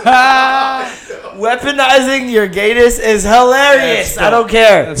 Weaponizing your gayness is hilarious. I don't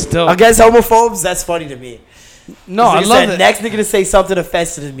care. That's dope. Against homophobes, that's funny to me. no, I This nigga love said, it. next nigga to say something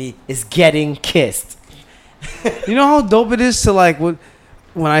offensive to me is getting kissed. You know how dope it is to like when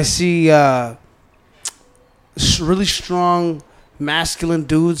I see really strong masculine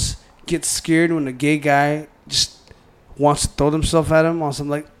dudes get scared when a gay guy just wants to throw themselves at him on something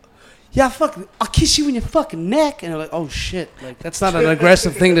like, yeah, fuck, I'll kiss you in your fucking neck, and they're like, oh shit, like that's not an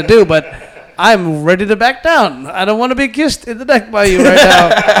aggressive thing to do, but I'm ready to back down. I don't want to be kissed in the neck by you right now.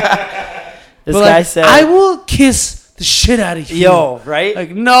 This But, guy like, said, I will kiss the shit out of you. yo, right? Like,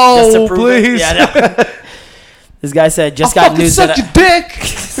 Just to no, prove it? please. Yeah, no. This guy said, just I'll got fucking news suck that your dick.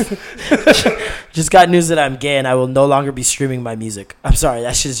 just got news that I'm gay and I will no longer be streaming my music. I'm sorry,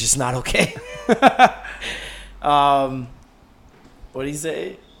 that shit's just not okay. What did he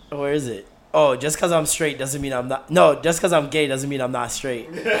say? Where is it? Oh, just because I'm straight doesn't mean I'm not. No, just because I'm gay doesn't mean I'm not straight.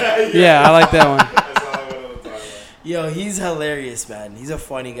 Yeah, I like that one. That's all I wanted to talk about. Yo, he's hilarious, man. He's a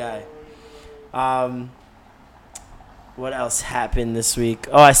funny guy. What else happened this week?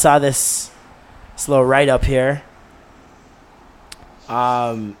 Oh, I saw this little write-up here.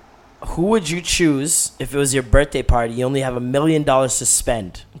 Who would you choose if it was your birthday party? You only have $1 million to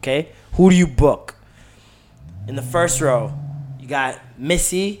spend, okay? Who do you book? In the first row, you got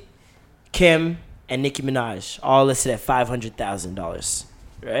Missy, Kim, and Nicki Minaj, all listed at $500,000,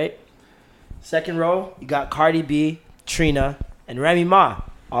 right? Second row, you got Cardi B, Trina, and Remy Ma,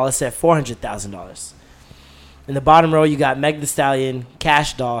 all listed at $400,000. In the bottom row, you got Meg Thee Stallion,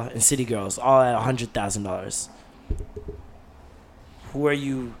 Cash Doll, and City Girls, all at $100,000. Who are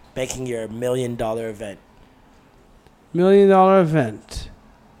you making your $1 million event? $1 million event.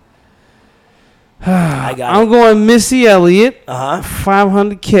 I got I'm it. going Missy Elliott, Uh-huh.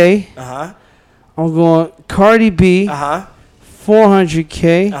 $500K. Uh-huh. I'm going Cardi B, Uh-huh.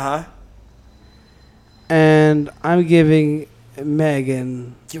 $400K. Uh-huh. And I'm giving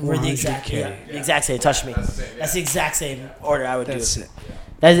Megan We're the exact, 100K. yeah, the exact same. Touch me. That's the exact same order I would That's do. it.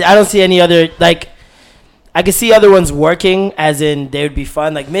 I don't see any other, like, I could see other ones working, as in they would be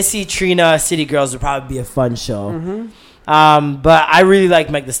fun. Like Missy, Trina, City Girls would probably be a fun show. Mm-hmm. But I really like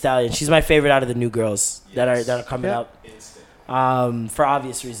Meg Thee Stallion. She's my favorite out of the new girls that are coming Yep. up. for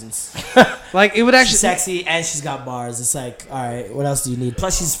obvious reasons. Like it would actually She's sexy and she's got bars. It's like, all right, what else do you need?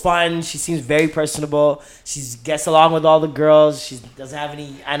 Plus, she's fun. She seems very personable. She gets along with all the girls. She doesn't have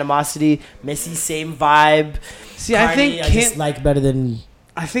any animosity. Missy, same vibe. See, Cardi, I think I just like better than.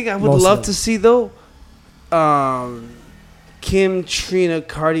 I think I would most of love them. to see though, Kim, Trina,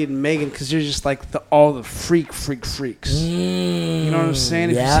 Cardi, and Megan, because they're just like all the freaks. You know what I'm saying?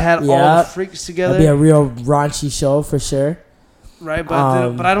 If you just had all the freaks together, That'd be a real raunchy show for sure. right?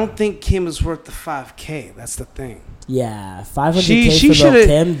 But I don't think Kim is worth the $5K. That's the thing. Yeah, 500K She for Lil' shoulda-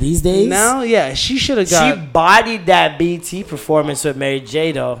 Kim these days. Now, yeah, she should have She got. bodied that BT performance with Mary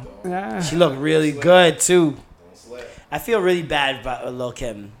J though. Yeah. She looked really good too. I feel really bad about Lil'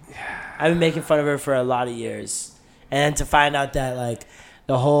 Kim. I've been making fun of her for a lot of years, and to find out that like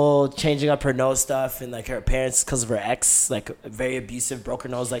the whole changing up her nose stuff and like her parents because of her ex, like very abusive, broke her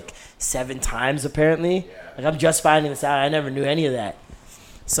nose like 7 times apparently. Like I'm just finding this out. I never knew any of that.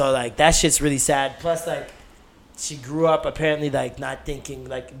 So like that shit's really sad. Plus like she grew up apparently like not thinking,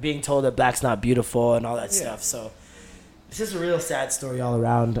 like being told that black's not beautiful and all that stuff. So it's just a real sad story all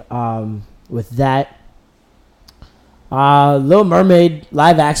around. With that, Little Mermaid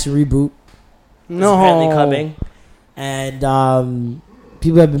live action reboot is apparently coming, and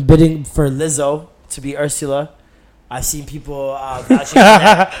people have been bidding for Lizzo to be Ursula. I've seen people vouching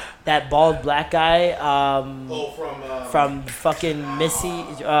for that bald black guy from fucking Missy.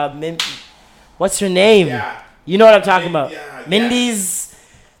 What's her name? Yeah. You know what I'm talking about? Yeah, Mindy's.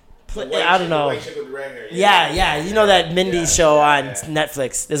 I don't know. Yeah. You know that Mindy show on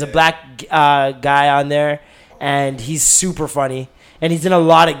Netflix. There's a black guy on there, and he's super funny. And he's in a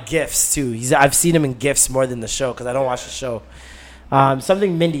lot of GIFs, too. I've seen him in GIFs more than the show, because I don't watch the show.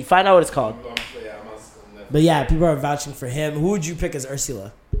 Something Mindy. Find out what it's called. But yeah, people are vouching for him. Who would you pick as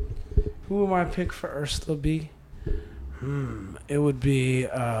Ursula? Who am I pick for Ursula B? It would be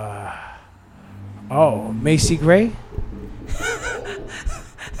Macy Gray.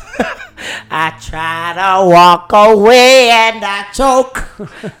 I try to walk away and I choke.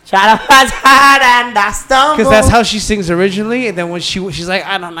 Try to find hard and I stumble. Because that's how she sings originally, and then when she's like,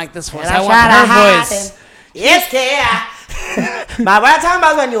 I don't like this voice. And I want try to her hide voice. and- Yes, yeah. My what time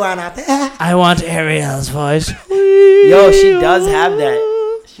about when you are not there? I want Ariel's voice. Yo, she does have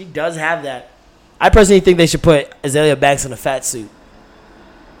that. She does have that. I personally think they should put Azalea Banks in a fat suit.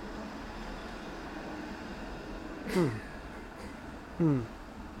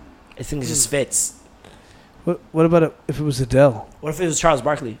 I think it just fits. What about if it was Adele? What if it was Charles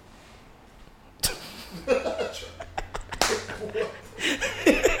Barkley?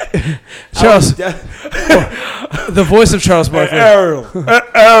 Charles, the voice of Charles Barkley.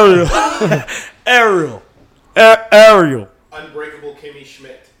 Ariel. Unbreakable Kimmy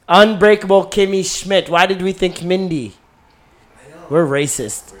Schmidt. Unbreakable Kimmy Schmidt. Why did we think Mindy? We're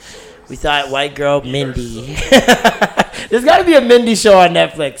racist. We thought white girl Mindy. There's got to be a Mindy show on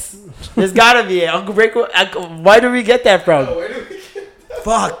Netflix. There's got to be. Why do we get that from? Where do we get that?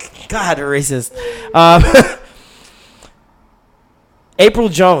 Fuck. God, we're racist. April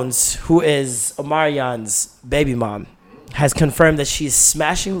Jones, who is Omarion's baby mom, has confirmed that she's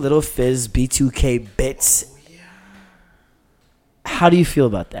smashing Little Fizz B2K bits. How do you feel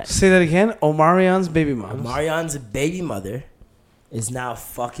about that? Say that again. Omarion's baby mom. Omarion's baby mother is now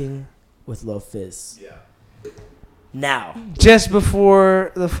fucking with Lil Fizz. Yeah. Now. Just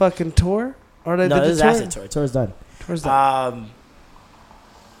before the fucking tour, or they No, did this is the tour? after the tour. Tour's done. Tour's done.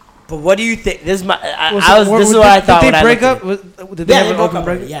 But what do you think? This is my. This is what I thought. Did when they I break looked up? at it. Did they Yeah, have they an broke open up.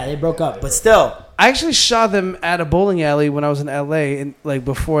 break? Yeah, they broke up. But still, I actually saw them at a bowling alley when I was in LA, and like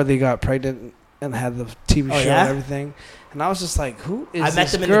before they got pregnant and had the TV Oh, show yeah? and everything. And I was just like, who is I met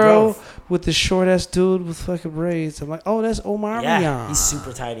this them in the girl Grove. with the short ass dude with fucking braids? I'm like, oh, that's Omarion. yeah, he's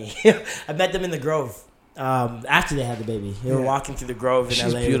super tiny. I met them in the Grove after they had the baby. They were walking through the Grove in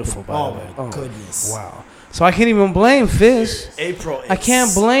She's LA. beautiful, by Oh the way. my Oh, goodness! Wow. So I can't even blame Fizz. April. I can't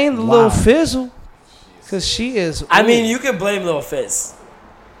is- blame the wow. little Fizzle because she is. I mean, ooh. you can blame Lil Fizz.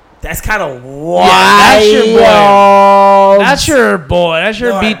 That's kind of wild. that's your boy. That's your boy. That's your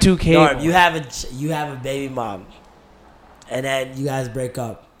Norm, B2K. Norm, boy. you have a baby mom, and then you guys break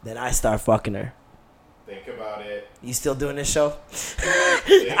up. Then I start fucking her. Think about it. You still doing this show?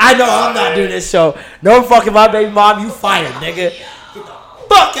 I know I'm not doing this show. No fucking my baby mom. You fired, nigga.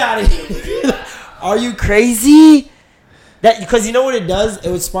 Fuck out of here. Are you crazy? That because you know what it does? It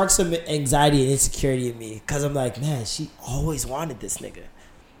would spark some anxiety and insecurity in me. Cause I'm like, man, she always wanted this nigga.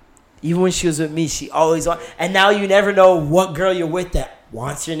 Even when she was with me, she always wanted. And now you never know what girl you're with that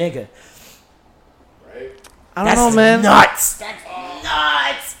wants your nigga. Right? I don't know, man. Nuts. That's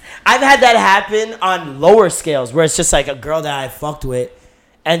nuts. I've had that happen on lower scales where it's just like a girl that I fucked with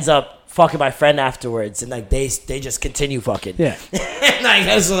ends up fucking my friend afterwards, and like they just continue fucking. Yeah. And I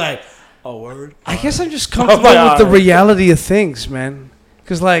guess like, oh word. I guess I'm just comfortable with the reality of things, man.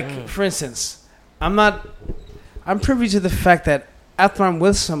 Because, like, for instance, I'm privy to the fact that after I'm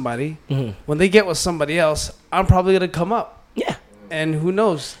with somebody, when they get with somebody else, I'm probably gonna come up. Yeah. And who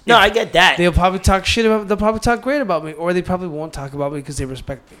knows? No, I get that. They'll probably talk shit about. They'll probably talk great about me, or they probably won't talk about me because they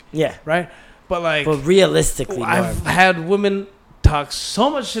respect me. Yeah. Right. But like, realistically, I've had women talk so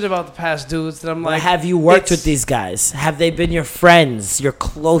much shit about the past dudes that I'm like, have you worked with these guys? Have they been your friends, your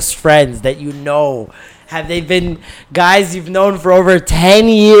close friends that you know? Have they been guys you've known for over 10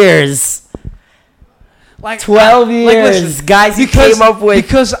 years? like 12 years, listen, guys you came up with.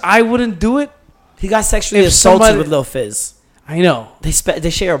 Because I wouldn't do it. He got sexually If assaulted somebody- with Lil Fizz. I know. They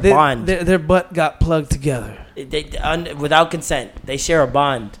share a bond. Their butt got plugged together. Without consent. They share a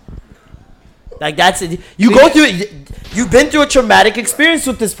bond. Like that's it. You go through it. You've been through a traumatic experience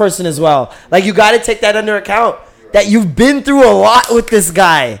with this person as well. Like you got to take that under account. That you've been through a lot with this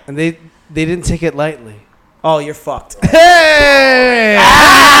guy. And they didn't take it lightly. Oh, you're fucked. Hey!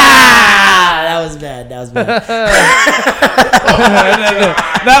 That was bad. That was bad.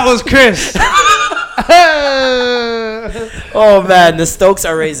 That was Chris. Oh man, the Stokes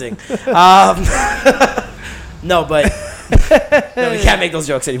are raising. No, but no, we can't make those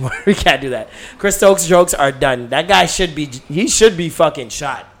jokes anymore. We can't do that. Chris Stokes' jokes are done. That guy should be fucking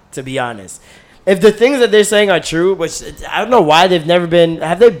shot. To be honest, if the things that they're saying are true, which I don't know why they've never been.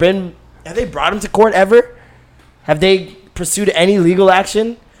 Have they brought him to court ever? Have they pursued any legal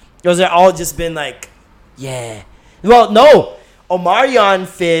action? Or has it all just been like, yeah? Well, no. Omarion,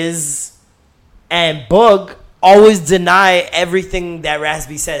 Fizz, and Boog always deny everything that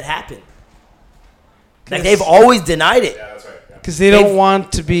Raspy said happened. Like, they've always denied it. Yeah, that's right. Yeah. Because they don't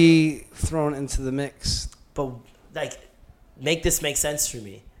want to be thrown into the mix. But, like, make this make sense for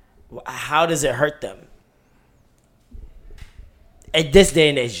me. How does it hurt them? At this day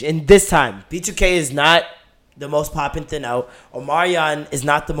and age, in this time, B2K is not the most popping thing out. Omarion is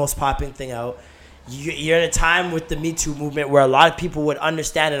not the most popping thing out. You're in a time with the Me Too movement where a lot of people would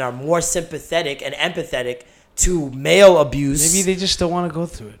understand and are more sympathetic and empathetic to male abuse. Maybe they just don't want to go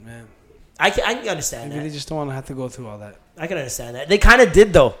through it, man. I can understand Maybe that. they just don't want to have to go through all that. I can understand that. They kind of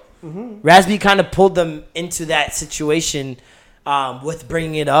did, though. Raspy kind of pulled them into that situation with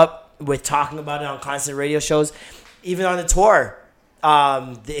bringing it up, with talking about it on constant radio shows. Even on the tour,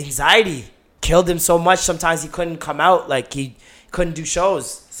 the anxiety killed him so much. Sometimes he couldn't come out. Like, he couldn't do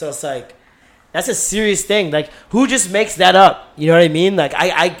shows. So it's like, that's a serious thing. Like, who just makes that up? You know what I mean? Like,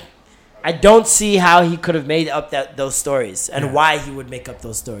 I don't see how he could have made up those stories and why he would make up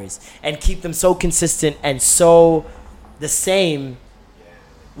those stories and keep them so consistent and so the same,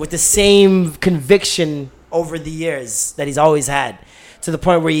 with the same conviction over the years that he's always had, to the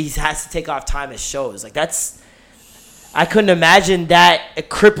point where he has to take off time at shows. Like, I couldn't imagine that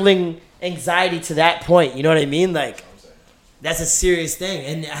crippling anxiety to that point. You know what I mean? Like, that's a serious thing.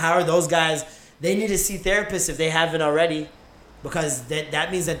 And how are those guys? They need to see therapists if they haven't already, because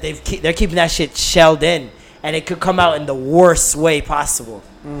that means that they're keeping that shit shelled in, and it could come out in the worst way possible.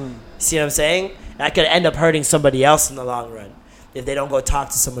 See what I'm saying? That could end up hurting somebody else in the long run if they don't go talk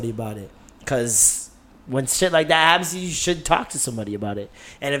to somebody about it. Because when shit like that happens, you should talk to somebody about it.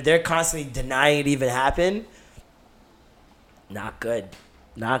 And if they're constantly denying it even happened, not good.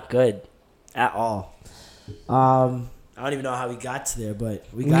 Not good at all. I don't even know how we got to there, but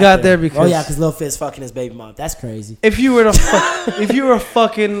we got there because... Oh, yeah, because Lil Fizz fucking his baby mom. That's crazy. If you were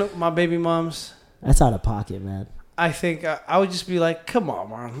fucking my baby moms, That's out of pocket, man. I think I would just be like, come on,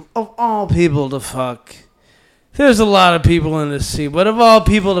 man. Of all people to fuck, there's a lot of people in this sea, but of all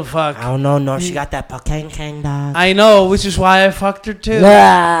people to fuck, I don't know. No, she got that pakang dog. I know, which is why I fucked her too.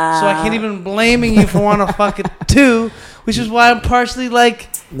 Yeah. So I can't even blaming you for wanting to fuck it too, which is why I'm partially like,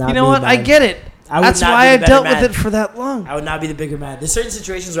 Not you know me, what? I man. get it. I would That's not why be I the better dealt man. with it for that long. I would not be the bigger man. There's certain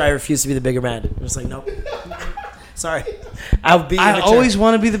situations where I refuse to be the bigger man. I'm just like, nope. Sorry. I'll be. I immature. always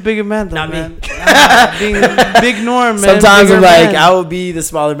want to be the bigger man, though, Not me. man. Being big Norm, man. Sometimes bigger I'm like, man. I will be the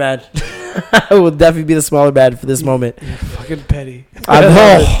smaller man. I will definitely be the smaller man for this moment. You're fucking petty.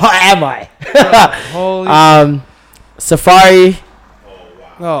 Am I? Holy Safari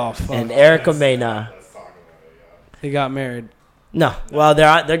oh, fuck. and Erica Mena. They got married. No, well,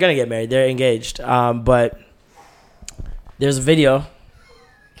 they're gonna get married. They're engaged. But there's a video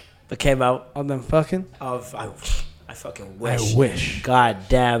that came out Of them fucking? of I fucking wish. I wish. God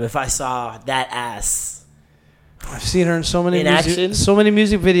damn, if I saw that ass. I've seen her in so many In action? so many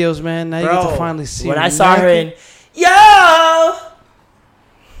music videos, man. Now you get to finally see when her. I saw her in naked. Yo,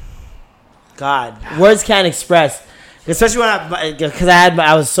 God, words can't express. Especially when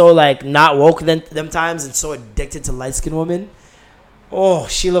I was so like not woke them times and so addicted to light skinned women. Oh,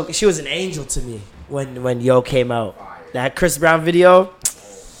 she was an angel to me when Yo came out. That Chris Brown video.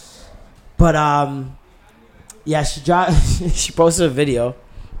 But yeah, she posted a video,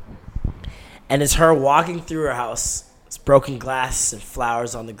 and it's her walking through her house. It's broken glass and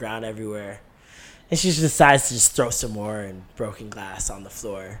flowers on the ground everywhere, and she just decides to just throw some more and broken glass on the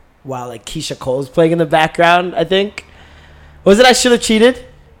floor while like Keisha Cole's playing in the background. I think. Was it I Should Have Cheated?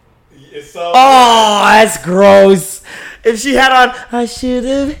 Oh, that's gross. If she had on I should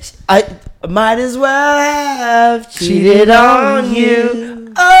have, I might as well have cheated on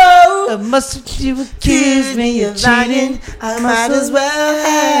you. Oh, must you accuse me of cheating? I might as well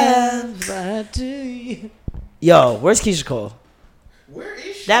have lied to you. Yo, where's Keisha Cole? Where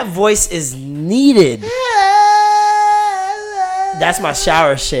is she? That voice is needed. That's my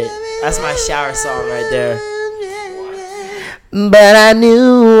shower shit. That's my shower song right there. But I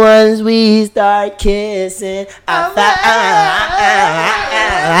knew once we start kissing, I thought.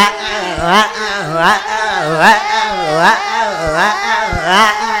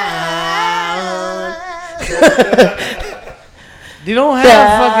 They don't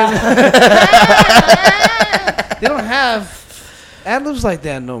have fucking. They don't have ad-libs like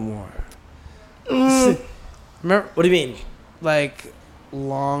that no more. Remember, What do you mean? like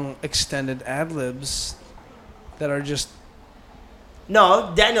long extended ad-libs that are just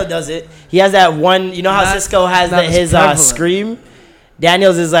No, Daniel does it. He has that one. You know how Not- Cisco has not as his prevalent. scream?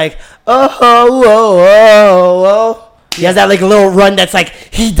 Daniel's is like, oh, oh, oh, oh. He has that like little run that's like,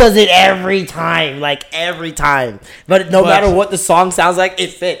 he does it every time. Like every time. But no But- matter what the song sounds like,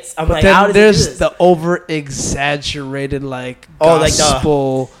 it fits. I'm But like, then how does he do there's this? the over exaggerated like Oh, like the-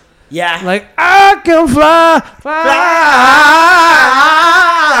 gospel, Yeah. like I can fly.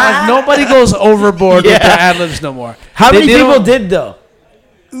 Like nobody goes overboard with Yeah. their ad libs no more. How many They people don't- did though?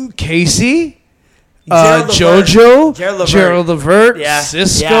 Casey, Gerald Levert. JoJo, Gerald Gerald Levert, Yeah.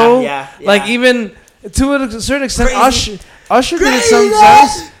 Cisco, Yeah. like even to a certain extent, Crazy. Usher did it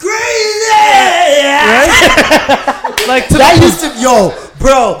sometimes. Crazy. Right? Like to That the, used to, yo,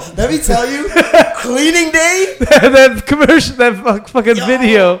 bro. Let me tell you, cleaning day. that commercial, that fucking Yo,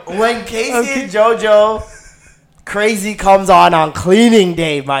 video. When Casey and JoJo Crazy comes on cleaning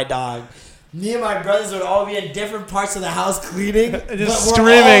day, my dog. Me and my brothers would all be in different parts of the house cleaning, but we're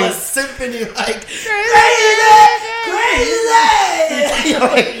screaming. all a symphony like crazy, crazy,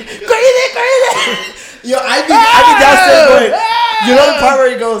 crazy, crazy. Yo, I'd be downstairs going. You know the part where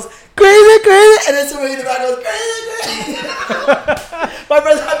he goes crazy, crazy, and then somebody in the back goes crazy, crazy. My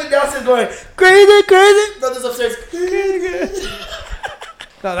brother I'd be downstairs going crazy, crazy. Brothers upstairs crazy, crazy.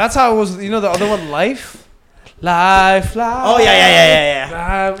 No, that's how it was. You know the other one, Life. Life. Oh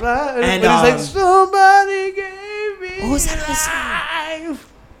yeah. Life. And, And he's like, somebody gave me. What was that life.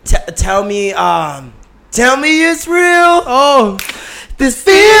 Tell me it's real. Oh, This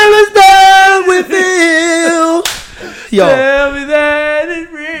feeling's done with you. Yo, tell me that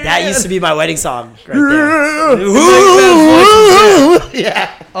it's real. that used to be my wedding song right there. Yeah,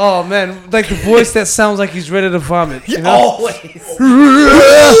 Oh man, like the voice that sounds like he's ready to vomit. You know? always.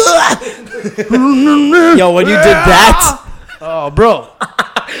 Yo, when you did that, Oh, bro,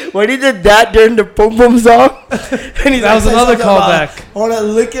 when he did that during the Pum Pum song, and he's that was said another something about, callback. I want to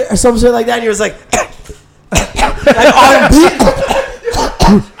lick it or some shit like that, and he was like, like on beat.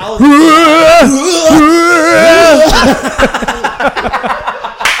 I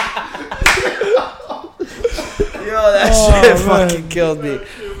Yo, that shit fucking killed me.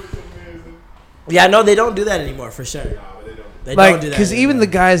 Yeah, no, they don't do that anymore for sure. They Like, don't do that. because even anymore.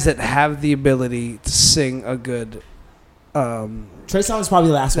 the guys that have the ability to sing a good, Trey Songz probably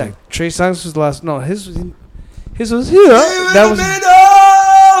the last one. like Trey Songz was the last. No, his was here. That was.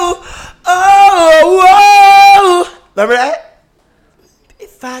 Oh. Remember that?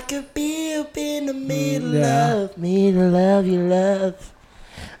 If I could be up in the middle Yeah. of me to love you, love.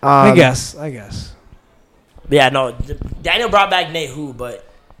 I guess. Yeah, no. Daniel brought back Nehu, but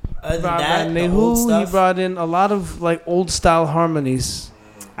other than Brought that, back the old Nehu, stuff. he brought in a lot of like old style harmonies.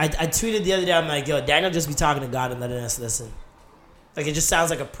 I tweeted the other day. I'm like, yo, Daniel just be talking to God and letting us listen. Like it just sounds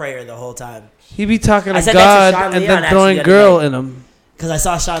like a prayer the whole time. He be talking I to said that to God Sean and Leon, then actually, throwing the other girl day. in him. Cause I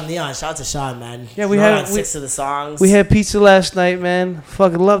saw Sean Leon. Shout out to Sean, man. Yeah, we He's had- on 6 of the songs. We had pizza last night, man.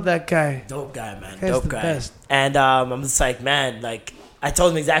 Fucking love that guy. dope guy, man. Guy's Dope the guy. best. And I'm just like, man, like I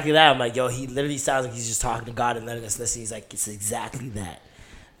told him exactly that. I'm like, yo, he literally sounds like he's just talking to God and letting us listen. He's like, it's exactly that.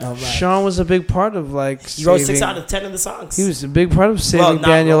 And I'm like, Sean was a big part of like. he wrote 6 saving- out of 10 of the songs. He was a big part of saving Well, not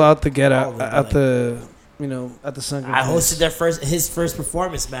Daniel all- out the get all out of them, out but, the at the Sunken I Place. hosted his first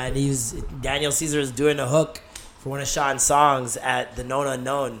performance, man. Daniel Caesar was doing a hook for one of Sean's songs at the Known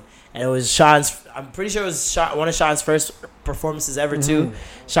Unknown, and it was Sean's. I'm pretty sure it was one of Sean's first performances ever too.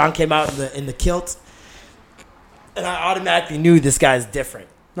 Sean came out in the kilt, and I automatically knew this guy's different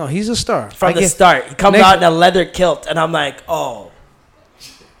No, he's a star from the start. He comes out in a leather kilt, and I'm like, oh.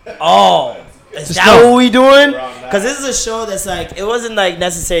 Is that what we doing? Because this is a show that's like, it wasn't like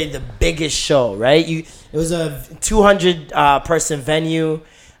necessarily the biggest show, right? It was a 200 person venue.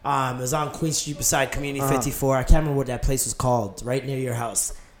 It was on Queen Street beside Community 54. I can't remember what that place was called, right near your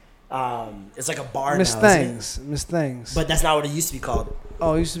house. It's like a bar Miss now, Things. Miss Things. but that's not what it used to be called.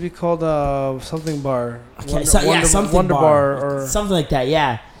 Oh, it used to be called something bar. Okay, Something Wonder Bar or something like that,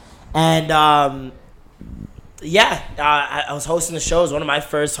 yeah. And I was hosting the show. It was one of my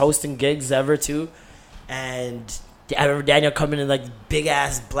first hosting gigs ever too. And I remember Daniel coming in like big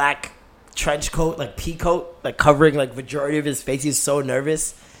ass black trench coat, like pea coat, like covering like majority of his face. He was so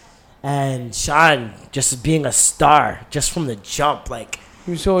nervous. And Sean just being a star just from the jump, like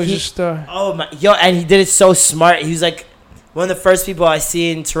he was always just oh my and he did it so smart. He was like one of the first people I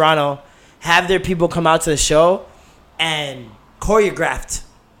see in Toronto have their people come out to the show and choreographed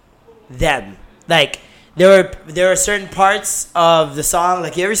them. Like there were certain parts of the song,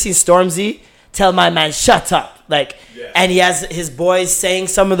 like you ever seen Stormzy tell my man shut up, like and he has his boys saying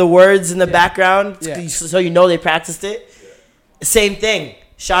some of the words in the background so you know they practiced it. Same thing.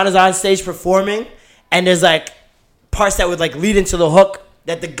 Sean is on stage performing and there's like parts that would like lead into the hook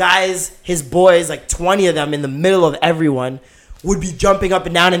that the guys, his boys, like 20 of them in the middle of everyone, would be jumping up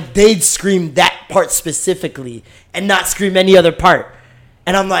and down and they'd scream that part specifically and not scream any other part.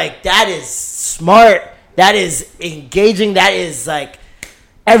 And I'm like, that is smart. That is engaging. That is like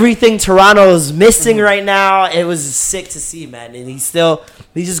everything Toronto's missing right now. It was sick to see, man. And he's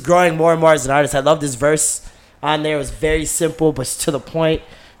just growing more and more as an artist. I love this verse on there. It was very simple, but to the point.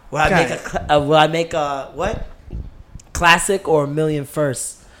 Will I make a what? Classic or a million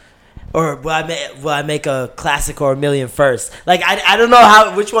first? Or will I make a classic or a million first? Like I don't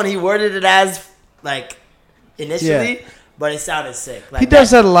know which one he worded it as like initially, but it sounded sick. Like he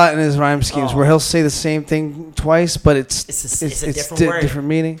does that a lot in his rhyme schemes where he'll say the same thing twice, but it's a different word, different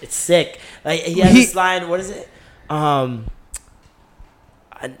meaning. It's sick. Like he has this line. What is it? I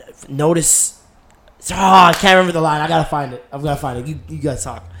notice. I can't remember the line. I gotta find it. I'm gonna find it. You guys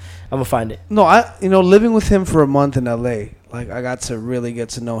talk. I'm gonna find it. No, living with him for a month in LA, like I got to really get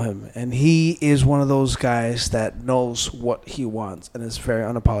to know him, and he is one of those guys that knows what he wants and is very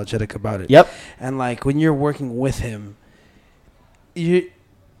unapologetic about it. Yep. And like when you're working with him,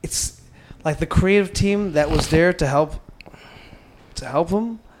 it's like the creative team that was there to help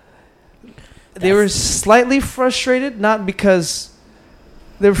him. They were slightly frustrated, not because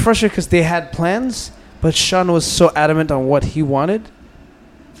they were frustrated because they had plans, but Sean was so adamant on what he wanted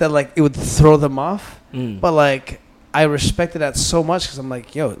that like it would throw them off. But like I respected that so much because I'm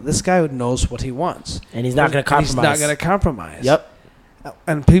like, yo, this guy knows what he wants, and he's not gonna compromise. He's not gonna compromise. Yep.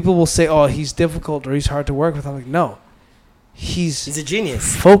 And people will say, oh, he's difficult or he's hard to work with. I'm like, no, he's a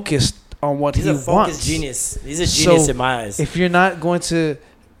genius, focused on what he wants. He's a focused genius. He's a genius in my eyes. If you're not going to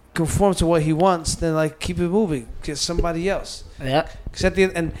conform to what he wants, then like keep it moving. Get somebody else. Yeah. Because at the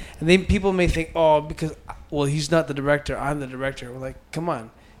end, and then people may think, oh, because he's not the director, I'm the director. We're like, come on.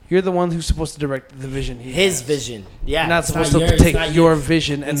 You're the one who's supposed to direct the vision. His vision, yeah. You're not supposed to take your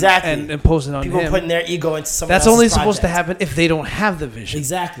vision and impose it on him. People putting their ego into someone else's else's only project. supposed to happen if they don't have the vision.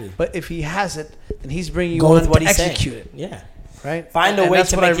 Exactly. But if he has it, then he's bringing you on to execute it. Yeah. Right? Find a way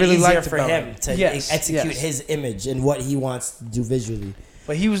to make it easier for him him to execute his image and what he wants to do visually.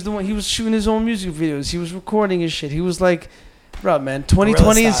 But he was the one. He was shooting his own music videos. He was recording his shit. He was like, bro, man,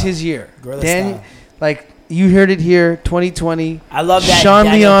 2020 is his year. Dan, like, you heard it here, 2020. I love that. Sean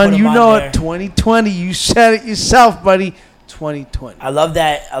Leon, you know it, 2020. You said it yourself, buddy. 2020. I love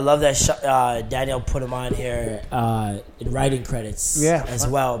that Daniel put him on here in writing credits as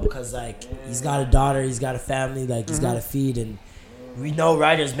well, because like he's got a daughter, he's got a family, like he's got to feed, and we know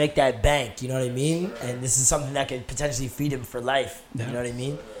writers make that bank, you know what I mean? And this is something that could potentially feed him for life, you know what I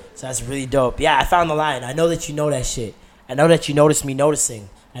mean? So that's really dope. Yeah, I found the line. I know that you know that shit. I know that you noticed me noticing.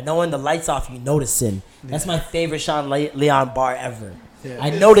 I know when the lights off, you noticing. That's my favorite Sean Leon bar ever. Yeah. I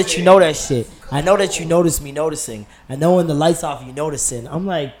know that you know that shit. I know that you noticed me noticing. I know when the lights off, you noticing. I'm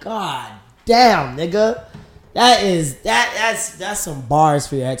like, God damn, nigga. That's some bars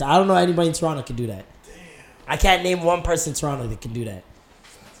for your head. I don't know anybody in Toronto can do that. Damn. I can't name one person in Toronto that can do that.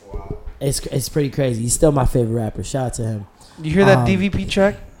 That's wild. It's pretty crazy. He's still my favorite rapper. Shout out to him. You hear that DVP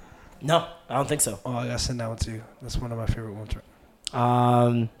track? No, I don't think so. Oh, I gotta send that one to you. That's one of my favorite ones.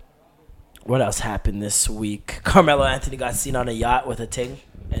 What else happened this week? Carmelo Anthony got seen on a yacht with a ting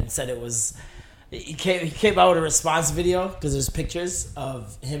and said it was. He came out with a response video because there's pictures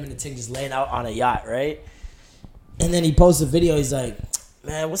of him and the ting just laying out on a yacht, right? And then he posts a video. He's like,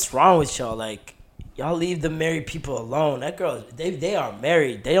 "Man, what's wrong with y'all? Like, y'all leave the married people alone. That girl, they are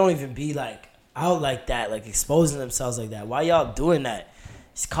married. They don't even be like out like that, like exposing themselves like that. Why y'all doing that?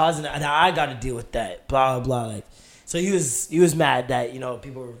 It's causing. Now I got to deal with that. Blah blah blah. Like, so he was mad that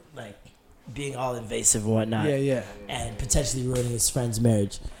people were like being all invasive and whatnot. Yeah. And potentially ruining his friend's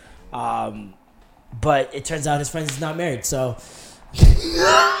marriage. But it turns out his friend is not married. So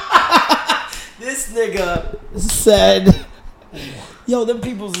this nigga said, "Yo, them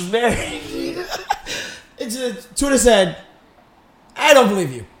people's is married." Twitter said, "I don't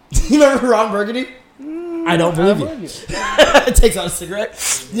believe you." You remember Ron Burgundy? I don't believe you. Takes out a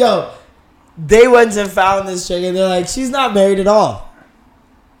cigarette. Yo, they went and found this chick and they're like, she's not married at all.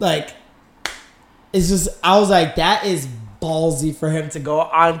 Like, it's just, I was like, that is ballsy for him to go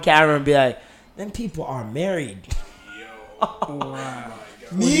on camera and be like, them people are married. Wow.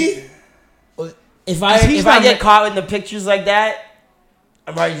 Me? If I get caught in the pictures like that,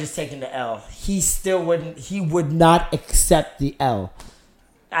 I'm already just taking the L. He would not accept the L.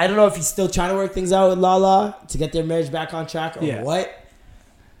 I don't know if he's still trying to work things out with Lala to get their marriage back on track or what.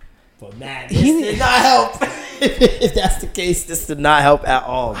 But man, this did not help. If that's the case, this did not help at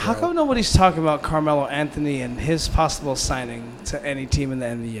all. Bro. How come nobody's talking about Carmelo Anthony and his possible signing to any team in the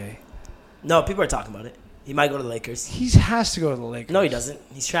NBA? No, people are talking about it. He might go to the Lakers. He has to go to the Lakers. No, he doesn't.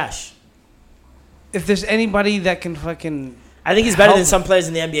 He's trash. If there's anybody that can fucking... I think he's better than some players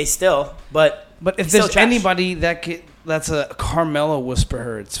in the NBA still, but if there's anybody that's a Carmelo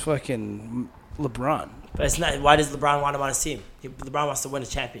whisperer, it's fucking LeBron. But it's not. Why does LeBron want him on his team? LeBron wants to win a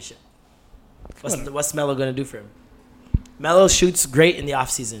championship. What's Melo going to do for him? Melo shoots great in the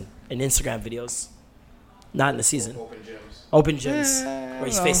offseason in Instagram videos. Not in the season. Open gyms. Where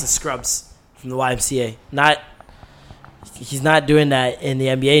he's facing scrubs from the YMCA. He's not doing that in the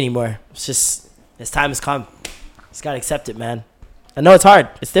NBA anymore. It's just, his time has come. He's got to accept it, man. I know it's hard.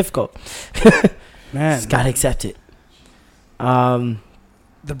 It's difficult. Man. He's got to accept it. All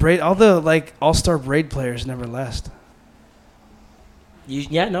the all-star braid players never last.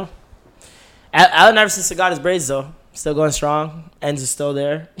 No. Allen Iverson still got his braids, though. Still going strong. Ends is still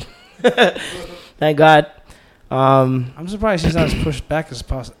there. Thank God. I'm surprised he's not as pushed back as...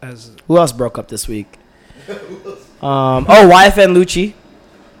 Who else broke up this week? YFN Lucci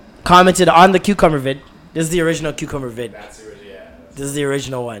commented on the cucumber vid. This is the original cucumber vid. This is the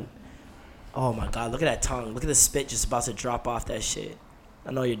original one. Oh, my God. Look at that tongue. Look at the spit just about to drop off that shit.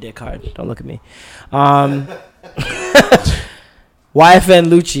 I know your dick hard. Don't look at me. YFN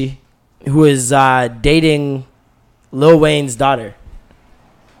Lucci, who is dating Lil Wayne's daughter,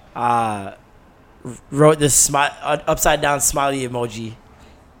 wrote this upside-down smiley emoji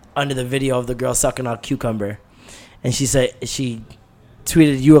under the video of the girl sucking on a cucumber. And she said she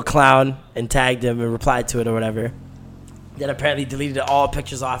tweeted, "You a clown," and tagged him and replied to it or whatever. Then apparently deleted all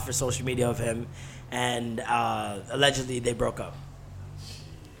pictures off for social media of him, and allegedly they broke up.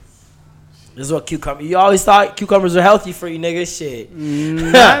 This is what cucumber. You always thought cucumbers were healthy for you, nigga. Shit.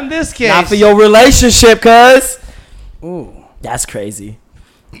 Not in this case. Not for your relationship, cuz. Ooh. That's crazy.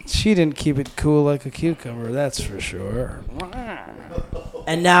 She didn't keep it cool like a cucumber, that's for sure.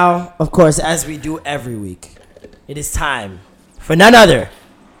 And now, of course, as we do every week, it is time for none other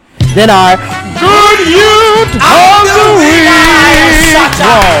than our Good Youth of the Week.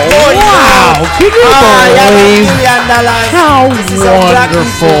 Wow, can you believe how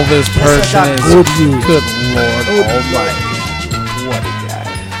wonderful this person is? Good Lord Almighty. What a guy.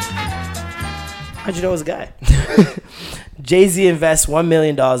 How'd you know it was a guy? Jay-Z invests $1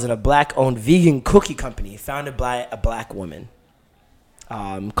 million in a black-owned vegan cookie company founded by a black woman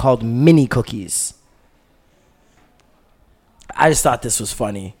called Mini Cookies. I just thought this was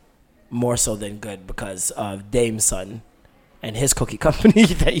funny, more so than good, because of Dame's son and his cookie company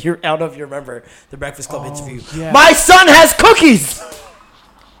that I don't know if you remember the Breakfast Club interview. Yeah. My son has cookies!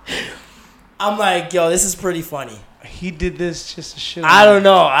 I'm like, yo, this is pretty funny. He did this just to shit. I don't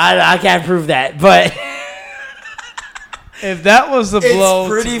know. I can't prove that, but if that was the blow,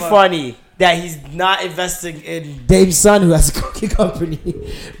 it's pretty funny that he's not investing in Dave's son, who has a cookie company,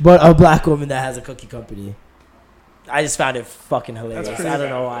 but a black woman that has a cookie company. I just found it fucking hilarious. I don't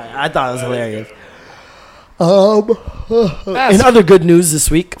know why. I thought it was hilarious. In other good news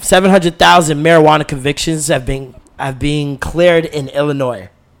this week, 700,000 marijuana convictions have been cleared in Illinois.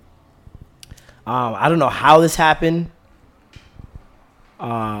 I don't know how this happened.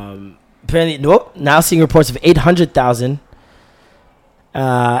 Apparently, nope. Now seeing reports of 800,000.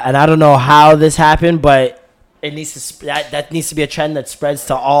 And I don't know how this happened, but it needs to that needs to be a trend that spreads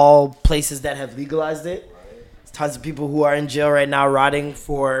to all places that have legalized it. There's tons of people who are in jail right now rotting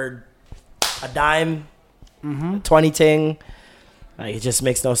for a dime, 20 ting. Like, it just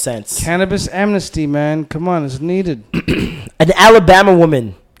makes no sense. Cannabis amnesty, man. Come on, it's needed. An Alabama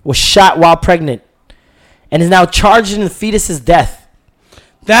woman was shot while pregnant and is now charged in the fetus's death.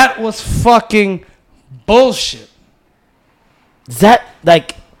 That was fucking bullshit. Is that,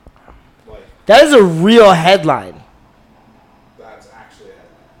 like, that is a real headline. That's actually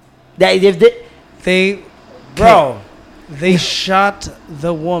it. They shot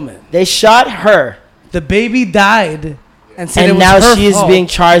the woman. They shot her. The baby died and said it And was now her she is fault being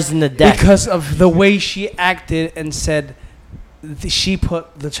charged in the death. because of the way she acted and said she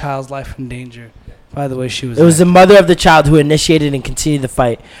put the child's life in danger by the way she was It was the acting. mother of the child who initiated and continued the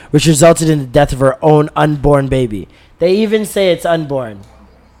fight, which resulted in the death of her own unborn baby. They even say it's unborn.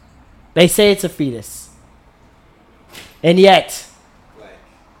 They say it's a fetus. And yet,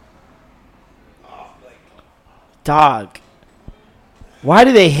 dog, why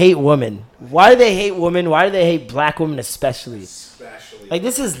do they hate women? Why do they hate women? Why do they hate black women especially? Like,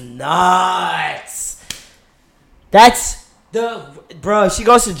 this is nuts. That's the... Bro, if she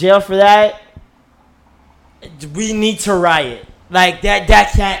goes to jail for that, we need to riot. Like, that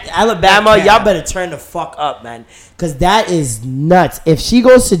can't... Alabama, y'all better turn the fuck up, man. Because that is nuts. If she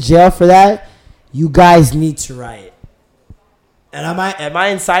goes to jail for that, you guys need to riot. And am I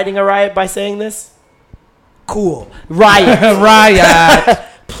inciting a riot by saying this? Cool. Riot. Riot.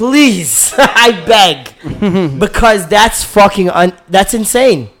 Please, I beg. Because that's fucking... that's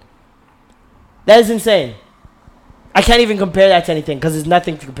insane. That is insane. I can't even compare that to anything because there's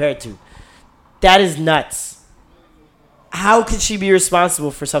nothing to compare it to. That is nuts. How could she be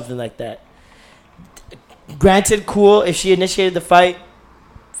responsible for something like that? Granted, cool, if she initiated the fight,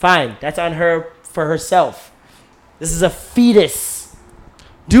 fine. That's on her for herself. This is a fetus.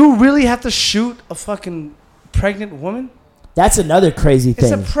 Do you really have to shoot a fucking pregnant woman? That's another crazy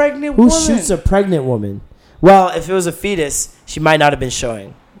thing. It's a pregnant Who woman. shoots a pregnant woman? Well, if it was a fetus, she might not have been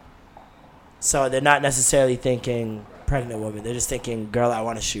showing. So they're not necessarily thinking pregnant woman. They're just thinking, girl, I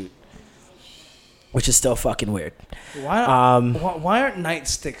want to shoot. Which is still fucking weird. Why aren't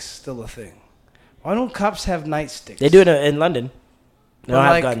nightsticks still a thing? Why don't cops have nightsticks? They do it in London. They don't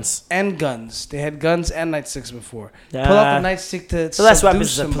have guns. And guns. They had guns and nightsticks before. Yeah. Pull out the nightstick to The less subdue weapons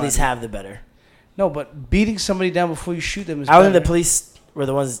the somebody. police have, the better. No, but beating somebody down before you shoot them is I don't think better. the police were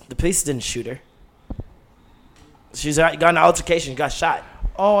the ones. The police didn't shoot her. She's got in an altercation. Got shot.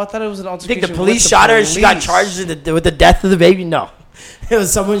 Oh, I thought it was an You altercation. think the police with shot her and she got police. charged with the death of the baby? No, it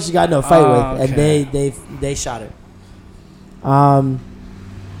was someone she got in a fight Oh, with, okay. and they shot her.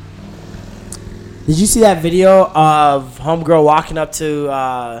 Did you see that video of homegirl walking up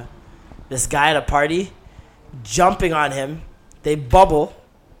to this guy at a party, jumping on him? They bubble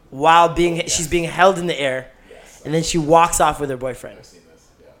while she's being held in the air, and then she walks off with her boyfriend.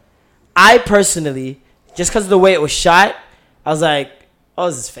 I personally, just because of the way it was shot, I was like, oh,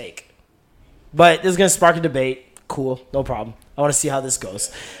 this is fake. But this is going to spark a debate. Cool, no problem. I want to see how this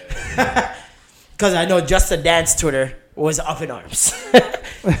goes. Because I know Just a Dance Twitter was up in arms.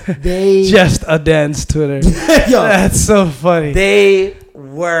 Just a dance Twitter. Yo, That's so funny. they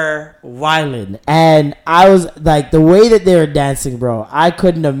were wildin'. And I was like, the way that they were dancing, bro, I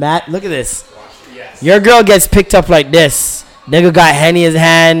couldn't imagine. Look at this. Your girl gets picked up like this. Nigga got Henny in his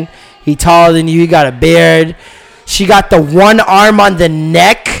hand. He taller than you. He got a beard. She got the one arm on the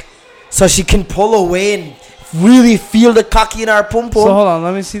neck so she can pull away and really feel the cocky in her pum pum. So hold on,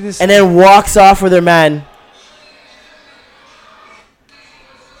 let me see this. And then walks off with her man.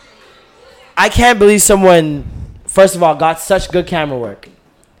 I can't believe someone, first of all, got such good camera work.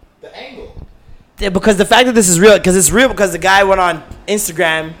 The angle. Yeah, because the fact that this is real, because the guy went on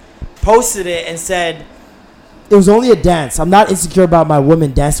Instagram, posted it, and said, it was only a dance. I'm not insecure about my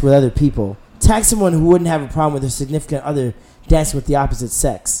woman dancing with other people. Tag someone who wouldn't have a problem with their significant other dancing with the opposite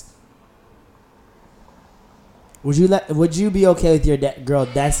sex. Would you be okay with your girl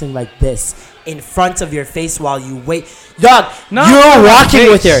dancing like this in front of your face while you wait? Dog, No, you were not walking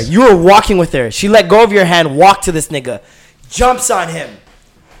face. with her. You were walking with her. She let go of your hand, walked to this nigga, jumps on him,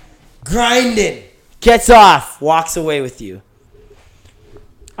 grinding, gets off, walks away with you.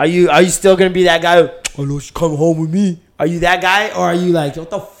 Are you still gonna be that guy? Oh no, she come home with me. Are you that guy, or are you like, what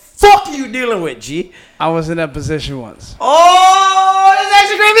the fuck are you dealing with, G? I was in that position once. Oh, this is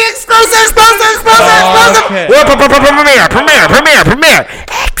actually gonna be exclusive. Okay. Premiere.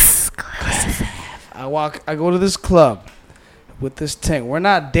 I go to this club with this thing. We're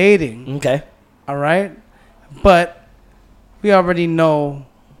not dating, Okay. all right? But we already know.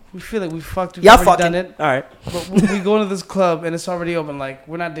 We feel like we fucked. We've Y'all already fucking done it. All right. But we go into this club and it's already open. Like,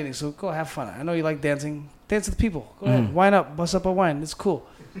 we're not dating, so go have fun. I know you like dancing. Dance with people. Go ahead. Wine up. Bust up a wine. It's cool.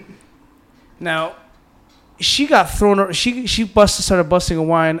 Now, she got thrown. She started busting a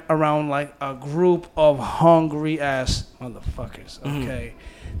wine around like a group of hungry ass motherfuckers. Okay,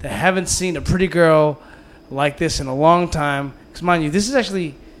 that haven't seen a pretty girl like this in a long time. Because mind you, this is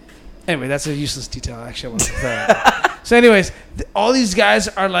actually. Anyway, that's a useless detail. Actually, I want to say that. So, anyways, all these guys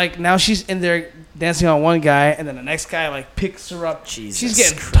are like, now she's in there dancing on one guy, and then the next guy like picks her up. Jesus she's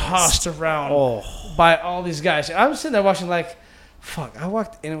getting Christ. tossed around by all these guys. I'm sitting there watching like, fuck, I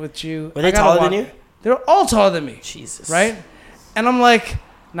walked in with you. Were they taller than you? They're all taller than me. Jesus. Right? And I'm like,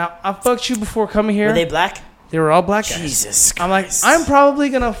 now, I fucked you before coming here. Were they black? They were all black guys. Jesus I'm like, Christ. I'm probably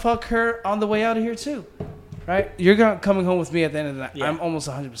going to fuck her on the way out of here too. Right? You're coming home with me at the end of the night. Yeah. I'm almost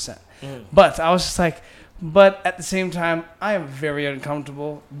 100%. But I was just like, but at the same time, I am very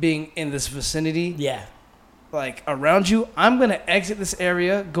uncomfortable being in this vicinity. Yeah. Like, around you. I'm going to exit this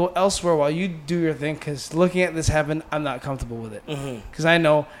area, go elsewhere while you do your thing, because looking at this happen, I'm not comfortable with it. Because I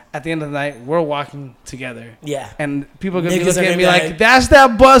know at the end of the night, we're walking together. Yeah. And people are going to be Niggas looking are at me gonna be like, like, that's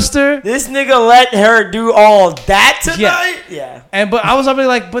that Buster. This nigga let her do all that tonight? Yeah. But I was already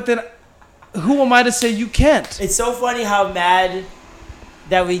like, but then who am I to say you can't? It's so funny how mad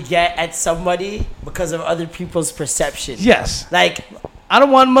that we get at somebody because of other people's perception. Yes. Like, I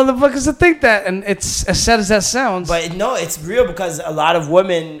don't want motherfuckers to think that, and it's as sad as that sounds. but no, it's real because a lot of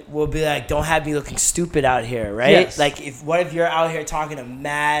women will be like, don't have me looking stupid out here, right? Yes. Like, what if you're out here talking to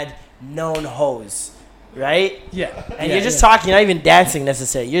mad, known hoes, right? yeah. And you're just talking, you're not even dancing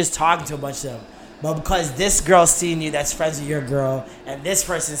necessarily. You're just talking to a bunch of them. But because this girl's seeing you that's friends with your girl, and this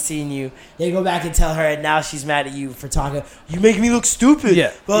person's seeing you, they go back and tell her, and now she's mad at you for talking. You make me look stupid.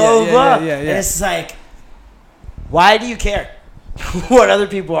 Yeah. Blah, blah, blah. Yeah. And it's like, why do you care what other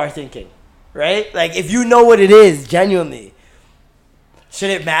people are thinking? Right? Like, if you know what it is, genuinely,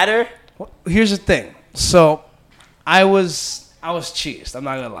 should it matter? Well, here's the thing. So, I was cheesed. I'm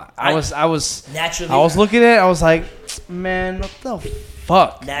not gonna lie. I was Naturally. I was looking at it. I was like, man, what the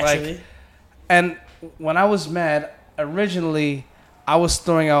fuck? Naturally. Like, and when I was mad, originally, I was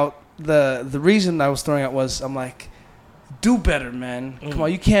throwing out the reason I was throwing out was I'm like, do better, man. Come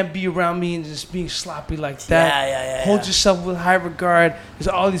on, you can't be around me and just being sloppy like that. Yeah. Hold yourself with high regard. There's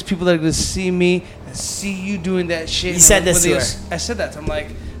all these people that are gonna see me and see you doing that shit. You said this to her. I said that. I'm like,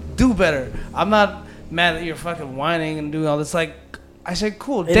 do better. I'm not mad that you're fucking whining and doing all this. Like, I said,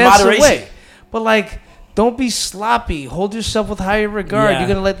 cool, In dance moderation. away. But like, don't be sloppy. Hold yourself with higher regard. Yeah. You're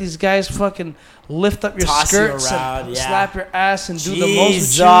gonna let these guys fucking lift up your Toss you skirts around, and yeah. slap your ass and do the most with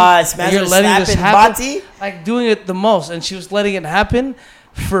Jesus, you. And man, you're you're letting this slapping happen, body? like doing it the most. And she was letting it happen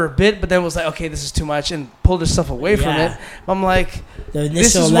for a bit, but then was like, okay, this is too much, and pulled herself away from Yeah. it. I'm like, The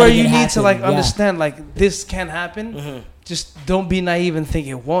this initial is where letting you it need to happen, like yeah. understand, like this can happen. Just don't be naive and think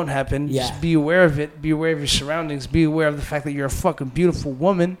it won't happen. Yeah. Just be aware of it. Be aware of your surroundings. Be aware of the fact that you're a fucking beautiful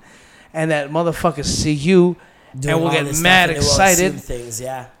woman, and that motherfuckers see you Doing and will all get this stuff mad and they will excited. assume things,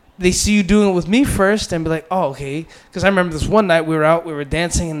 yeah. They see you doing it with me first and be like, oh, okay. Because I remember this one night we were out, we were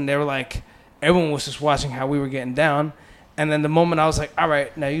dancing, and they were like, everyone was just watching how we were getting down. And then the moment I was like, all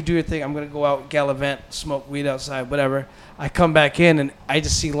right, now you do your thing. I'm going to go out, gallivant, smoke weed outside, whatever. I come back in, and I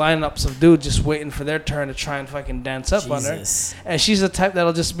just see lineups of dudes just waiting for their turn to try and fucking dance up on her. Jesus. And she's the type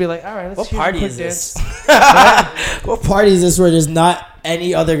that'll just be like, all right, let's What hear a party quick is dance. this? What party is this where there's not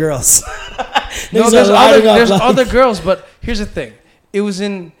any other girls? No, Niggas there's are lining up there's like- other girls, but here's the thing. It was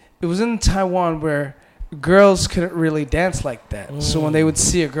in Taiwan where girls couldn't really dance like that. So when they would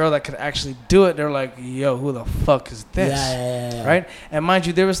see a girl that could actually do it, they're like, "Yo, who the fuck is this?" Yeah. Right? And mind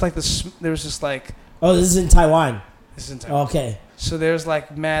you, there was just like Oh, this is in Taiwan. this is in Taiwan. Okay. So there's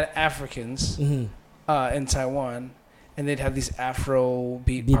like mad Africans Mm-hmm. in Taiwan, and they'd have these Afro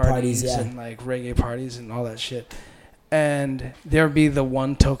beat Beat parties, parties, yeah. and like reggae parties and all that shit. And there'd be the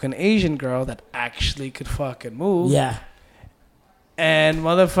one token Asian girl that actually could fucking move. Yeah. And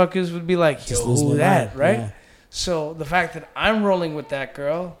motherfuckers would be like, yo, Just lose who my that, mind, right? yeah. So the fact that I'm rolling with that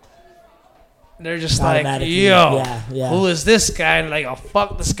girl, they're just like, Automatically, yo, yeah. who is this guy? And like, oh,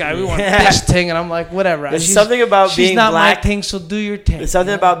 fuck this guy. We want Yeah. this thing. And I'm like, whatever. There's something about she's being not black. my thing, so do your thing. There's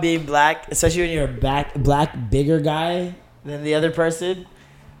something about being black, especially when you're a black bigger guy than the other person.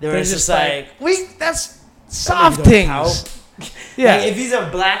 They're They're just like, that's that soft nigga don't things. count. Yeah. Like, if he's a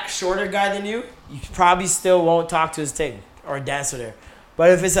black, shorter guy than you, you probably still won't talk to his thing or dance with her. But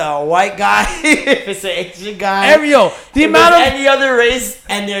if it's a white guy, if it's an Asian guy, the if amount it's of any other race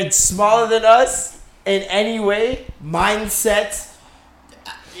and they're smaller than us in any way, mindset,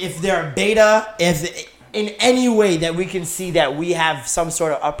 if they're beta, if in any way that we can see that we have some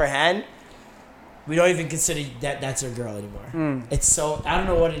sort of upper hand, we don't even consider that's our girl anymore. It's so, I don't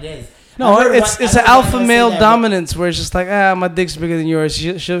know what it is. No, it's an alpha male dominance where it's just like, my dick's bigger than yours.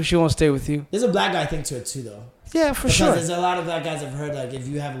 She won't stay with you. There's a black guy thing to it too, though. Yeah, for sure. There's a lot of black guys I've heard, like, if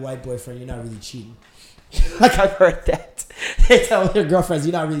you have a white boyfriend, you're not really cheating. Like, I've heard that. They tell their girlfriends,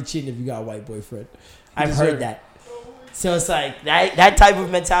 you're not really cheating if you got a white boyfriend. I've heard that. So it's like, that type of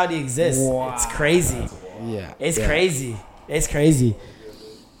mentality exists. Wow. It's crazy. Yeah. It's crazy. It's crazy.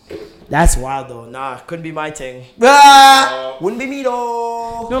 That's wild, though. Nah, couldn't be my thing. Wouldn't be me,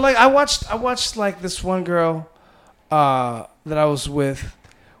 though. No, like, I watched like, this one girl that I was with.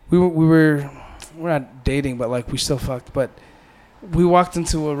 We're not dating, but, like, we still fucked. But we walked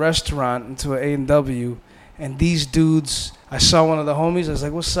into a restaurant, into an A&W, and these dudes, I saw one of the homies. I was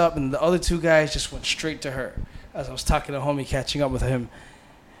like, what's up? And the other two guys just went straight to her as I was talking to a homie, catching up with him.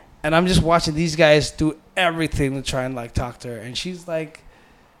 And I'm just watching these guys do everything to try and, like, talk to her. And she's like,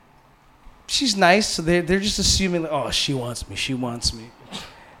 she's nice. So they're just assuming, like, oh, she wants me.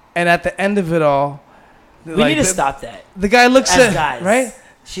 And at the end of it all, we need to stop that. The guy looks at guys, right?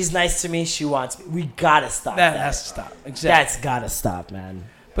 She's nice to me. She wants me. We gotta stop that. That has to stop. Exactly. That's gotta stop, man.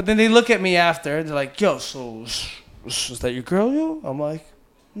 But then they look at me after. They're like, yo, so is that your girl, yo? I'm like,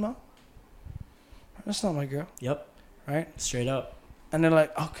 no. That's not my girl. Yep. Right? Straight up. And they're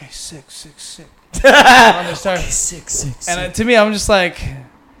like, okay, sick. Okay, sick. And to me, I'm just like,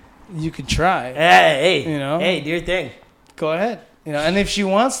 you can try. Hey. You know? Hey, do your thing. Go ahead. You know, and if she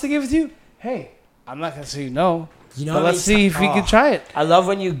wants to give it to you, hey, I'm not going to say no. You know, but let's see if we can try it. I love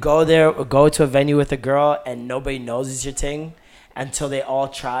when you go to a venue with a girl and nobody knows it's your thing until they all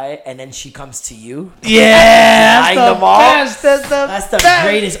try, and then she comes to you. Yeah, that's the best. That's the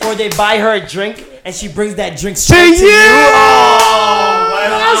greatest. Or they buy her a drink and she brings that drink straight to you. Oh,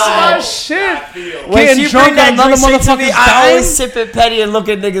 that's my shit. When she brings that drink straight to me, I always sip it petty and look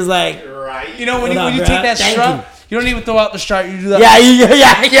at niggas like, right. You know, when you take that strut, you don't even throw out the strut. You do that.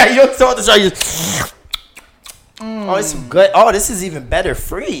 Yeah. You don't throw out the strut. You just... Oh, it's good. Oh, this is even better.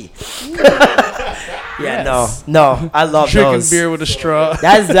 Free. Yes. No. I love drinking those. Beer with a straw.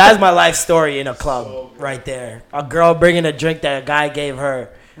 That's my life story in a club right there. A girl bringing a drink that a guy gave her.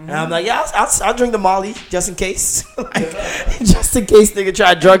 And I'm like, yeah, I'll drink the Molly just in case. Just in case nigga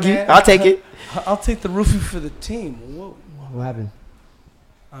try to drug you. I'll take it. I'll take the roofie for the team. Whoa. What happened?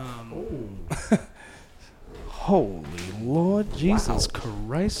 Holy Lord Jesus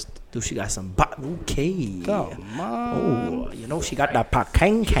Christ. Dude, she got some... Okay. Come on. Oh, you know she got that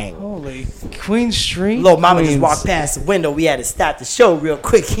pakang. Holy Queen Street. Little mama just walked past the window. We had to stop the show real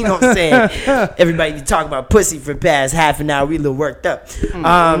quick. You know what I'm saying? Everybody be talking about pussy for the past half an hour. We a little worked up.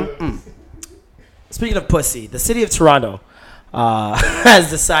 Speaking of pussy, the city of Toronto has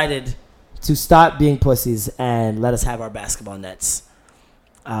decided to stop being pussies and let us have our basketball nets.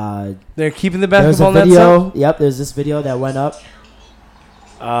 They're keeping the basketball nets up? Yep, there's this video that went up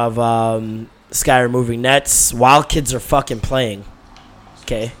of this guy removing nets while kids are fucking playing.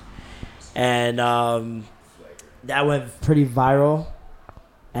 Okay. And that went pretty viral.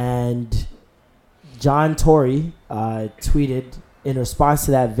 And John Tory tweeted in response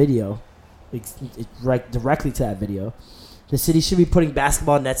to that video, directly to that video, the city should be putting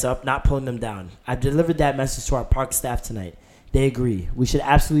basketball nets up, not pulling them down. I've delivered that message to our park staff tonight. They agree. We should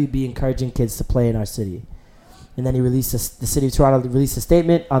absolutely be encouraging kids to play in our city. And then the city of Toronto released a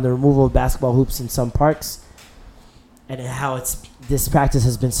statement on the removal of basketball hoops in some parks and how this practice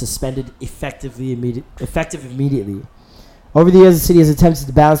has been suspended effective immediately. Over the years, the city has attempted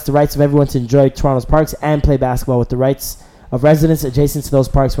to balance the rights of everyone to enjoy Toronto's parks and play basketball with the rights of residents adjacent to those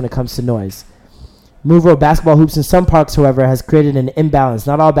parks when it comes to noise. Removal of basketball hoops in some parks, however, has created an imbalance.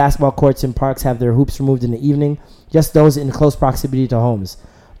 Not all basketball courts in parks have their hoops removed in the evening, just those in close proximity to homes.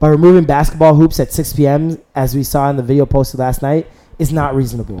 But removing basketball hoops at 6 p.m., as we saw in the video posted last night, is not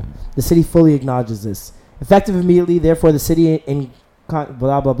reasonable. The city fully acknowledges this. Effective immediately, therefore, the city in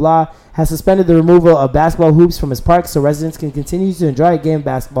has suspended the removal of basketball hoops from its parks so residents can continue to enjoy a game of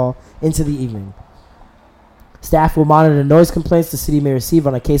basketball into the evening. Staff will monitor noise complaints the city may receive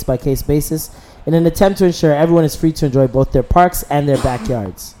on a case-by-case basis in an attempt to ensure everyone is free to enjoy both their parks and their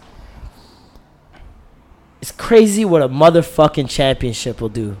backyards. It's crazy what a motherfucking championship will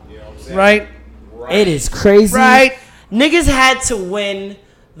do. You know what I'm saying? Right? It is crazy. Right? Niggas had to win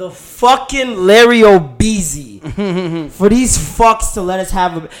the fucking Larry Obeezy for these fucks to let us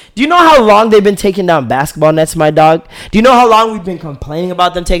have a... Do you know how long they've been taking down basketball nets, my dog? Do you know how long we've been complaining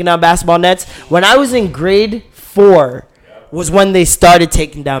about them taking down basketball nets? When I was in grade 4, was when they started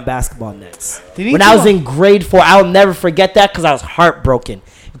taking down basketball nets. When I was in grade 4, I'll never forget that because I was heartbroken.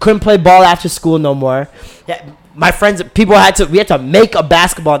 Couldn't play ball after school no more. Yeah, my friends, we had to make a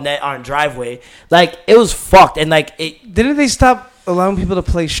basketball net on driveway. Like, it was fucked. And like, didn't they stop allowing people to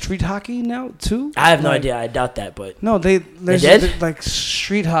play street hockey now too? I have no idea. I doubt that, but no, they did? Like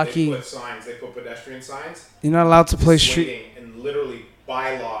street hockey. They put signs. They put pedestrian signs. You're not allowed to play street. And literally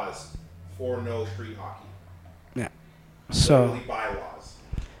bylaws for no street hockey. Yeah. So. Literally bylaws.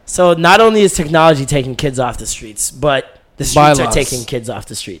 So not only is technology taking kids off the streets, but the streets are taking kids off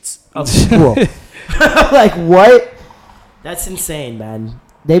the streets of school. Like, what? That's insane, man.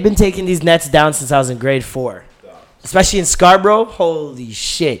 They've been taking these nets down since I was in grade 4. Especially in Scarborough. Holy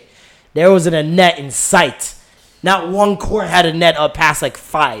shit. There wasn't a net in sight. Not one court had a net up past like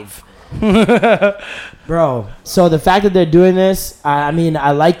 5. Bro. So the fact that they're doing this, I mean,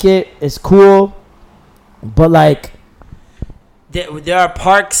 I like it. It's cool. But like, there are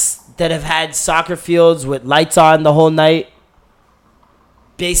parks that have had soccer fields with lights on the whole night.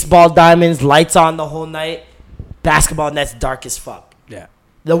 Baseball diamonds, lights on the whole night. Basketball nets dark as fuck. Yeah.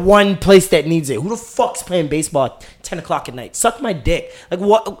 The one place that needs it. Who the fuck's playing baseball at 10 o'clock at night? Suck my dick. Like,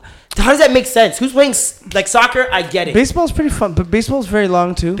 what? How does that make sense? Who's playing, like, soccer? I get it. Baseball's pretty fun, but baseball's very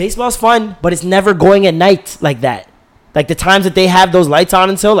long, too. Baseball's fun, but it's never going at night like that. Like, the times that they have those lights on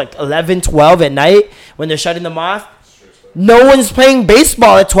until, like, 11, 12 at night when they're shutting them off. No one's playing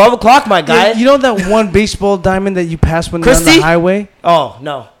baseball at 12 o'clock, my guy. Yeah, you know that one baseball diamond that you pass when you're on the highway? Oh,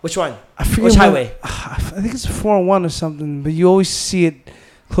 no. Which one? I forget which highway? I think it's 401 or something, but you always see it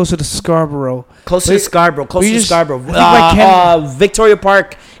closer to Scarborough. Closer to Scarborough. I Victoria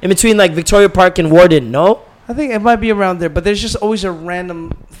Park. In between, like, Victoria Park and Warden, no? I think it might be around there, but there's just always a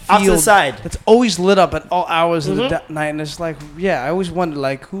random field off to the side that's always lit up at all hours of the night, and it's like, yeah, I always wonder,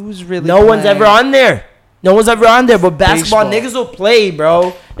 like, who's really No one's ever on there. No one's ever on there, but Baseball. niggas will play,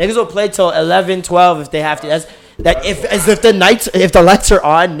 bro. Niggas will play till 11, 12 if they have to. If the lights are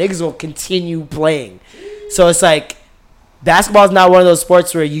on, niggas will continue playing. So it's like, basketball is not one of those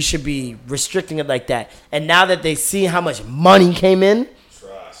sports where you should be restricting it like that. And now that they see how much money came in,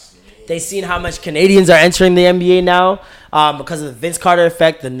 they seen how much Canadians are entering the NBA now because of the Vince Carter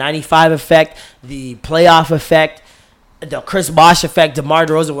effect, the 95 effect, the playoff effect, the Chris Bosh effect, DeMar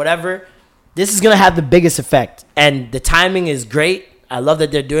DeRozan, whatever. This is going to have the biggest effect. And the timing is great. I love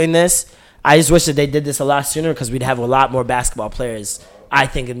that they're doing this. I just wish that they did this a lot sooner because we'd have a lot more basketball players, I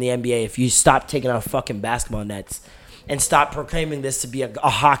think, in the NBA if you stop taking out fucking basketball nets and stop proclaiming this to be a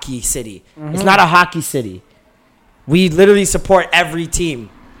hockey city. Mm-hmm. It's not a hockey city. We literally support every team.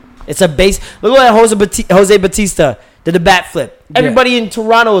 It's a base. Look at Jose Batista did the bat flip. Everybody in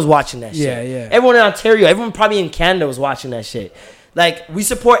Toronto was watching that shit. Yeah. Everyone in Ontario, everyone probably in Canada was watching that shit. Like, we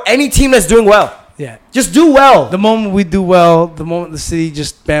support any team that's doing well. Yeah. Just do well. The moment we do well, the moment the city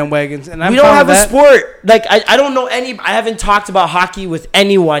just bandwagons. And we don't have a sport. Like, I don't know I haven't talked about hockey with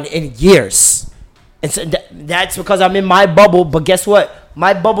anyone in years. And so that's because I'm in my bubble. But guess what?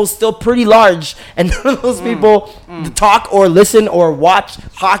 My bubble's still pretty large. And none of those people talk or listen or watch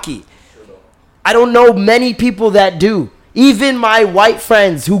hockey. I don't know many people that do. Even my white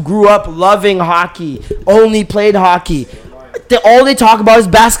friends who grew up loving hockey, only played hockey. All they talk about is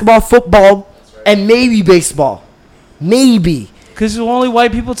basketball, football, and maybe baseball. Maybe. Because only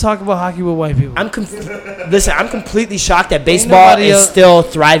white people talk about hockey with white people. Listen, I'm completely shocked that baseball is still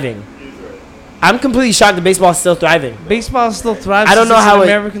thriving. I'm completely shocked that baseball is still thriving. Baseball still thrives. I don't know how it's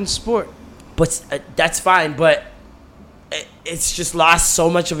an American sport. But that's fine. But it's just lost so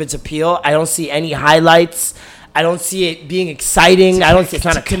much of its appeal. I don't see any highlights. I don't see it being exciting. I don't see it's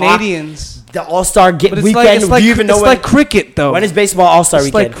not a Canadians. The All-Star weekend. It's like cricket, though. When is baseball All-Star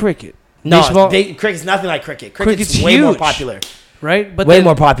weekend? It's like cricket. No, cricket's nothing like cricket. Cricket's way huge, more popular. Right? But way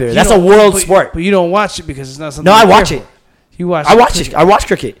more popular. That's a world sport. But you don't watch it because it's not something. No, I watch it. You watch. I watch it. I watch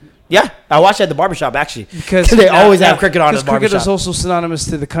cricket. Yeah, I watch it at the barbershop actually. Because they always have cricket on at the barbershop. Cricket is also synonymous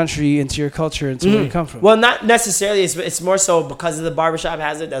to the country and to your culture and to where you come from. Well, not necessarily. It's more so because of the barbershop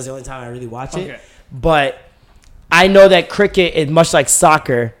has it. That's the only time I really watch it. But I know that cricket is much like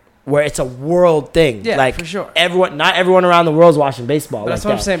soccer, where it's a world thing. Yeah, like, for sure. Not everyone around the world is watching baseball. That's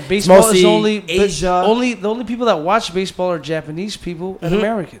like what that. I'm saying. Baseball is only Asia. The only people that watch baseball are Japanese people and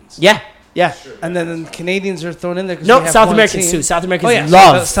Americans. Yeah. Yeah. And then Canadians are thrown in there. No, South Americans too. South Americans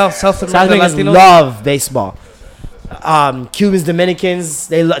love South Americans love baseball. Cubans, Dominicans,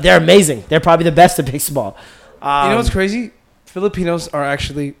 they're amazing. They're probably the best at baseball. You know what's crazy? Filipinos are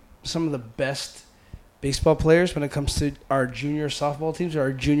actually some of the best baseball players when it comes to our junior softball teams or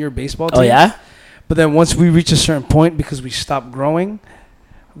our junior baseball teams. Oh, yeah? But then once we reach a certain point, because we stop growing,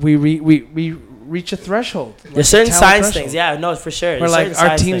 we reach a threshold. There's certain talent science threshold. things. Yeah, no, for sure. Where There's certain our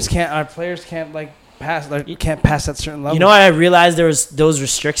science teams things. our players can't pass, can't pass that certain level. You know what I realized there was those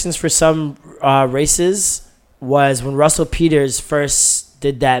restrictions for some races was when Russell Peters first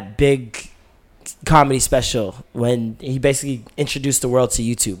did that big comedy special when he basically introduced the world to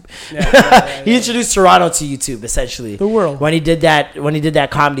YouTube. He introduced Toronto to YouTube essentially. The world. When he did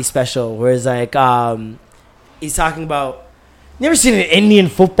that comedy special where it's like he's talking about, you ever seen an Indian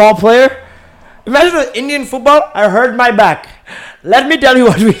football player? Imagine an Indian football. I heard my back. Let me tell you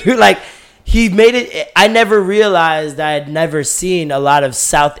what we do. Like, he made it. I never realized I had never seen a lot of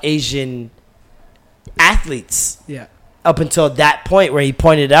South Asian athletes. Yeah. Up until that point where he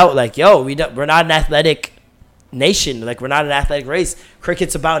pointed out, like, yo, we're not an athletic nation. Like, we're not an athletic race.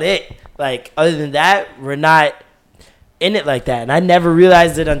 Cricket's about it. Like, other than that, we're not in it like that. And I never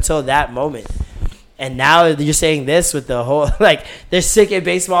realized it until that moment. And now you're saying this with the whole, like, they're sick at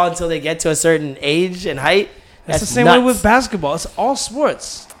baseball until they get to a certain age and height. That's the same way with basketball. It's all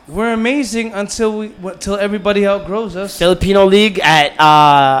sports. We're amazing until everybody outgrows us. Filipino League at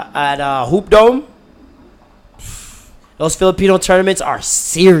Hoop Dome. Those Filipino tournaments are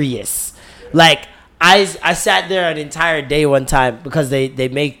serious. Like, I sat there an entire day one time because they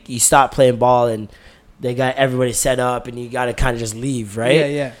make you stop playing ball and they got everybody set up and you got to kind of just leave, right? Yeah,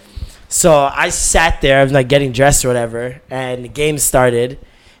 yeah. So I sat there, I was like getting dressed or whatever, and the game started,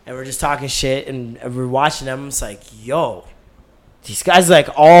 and we're just talking shit, and we're watching them. It's like, yo, these guys are like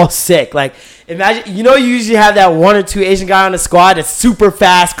all sick. Like, imagine, you usually have that one or two Asian guy on the squad that's super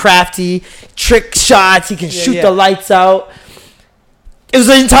fast, crafty, trick shots, he can shoot the lights out. It was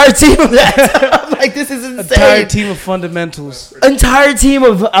an entire team of that. I'm like, this is insane. Entire team of fundamentals. Entire team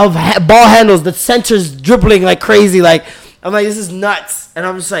of ball handles, the centers dribbling like crazy. Like, I'm like, this is nuts. And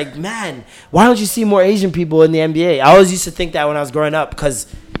I'm just like, man, why don't you see more Asian people in the NBA? I always used to think that when I was growing up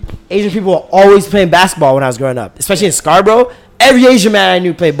because Asian people were always playing basketball when I was growing up. Especially in Scarborough. Every Asian man I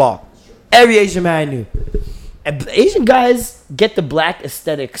knew played ball. Every Asian man I knew. And Asian guys get the black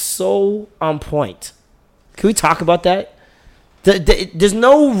aesthetic so on point. Can we talk about that? There's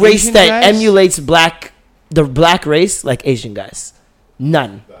no race Asian that guys? emulates the black race like Asian guys.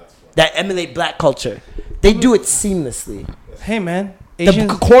 None. That emulate black culture. They do it seamlessly. Hey, man. The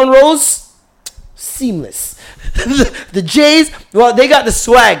Asians, cornrows, seamless. The Jays, well, they got the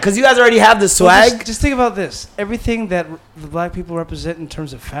swag because you guys already have the swag. just think about this. Everything that the black people represent in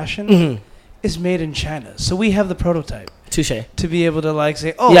terms of fashion is made in China. So we have the prototype Touche. to be able to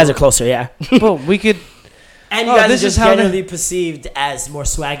say, oh, You guys are closer, yeah. boom, we could. And you Oh, guys this are is just how generally perceived as more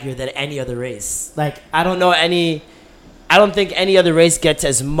swaggier than any other race. Like, I don't think any other race gets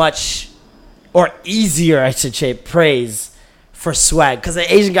as much or easier, I should say, praise for swag. Because an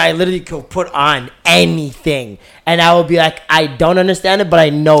Asian guy literally could put on anything. And I will be like, I don't understand it, but I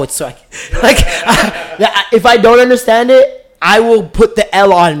know it's swag. Like, if I don't understand it, I will put the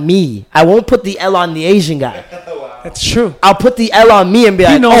L on me. I won't put the L on the Asian guy. That's true. I'll put the L on me and be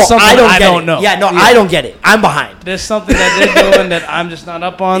like, knows something I don't I get don't it. know. Yeah, no, Yeah. I don't get it. I'm behind. There's something that they're doing that I'm just not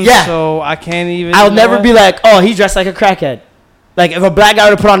up on. Yeah. So I can't even. I'll never be like, oh, he dressed like a crackhead. Like, if a black guy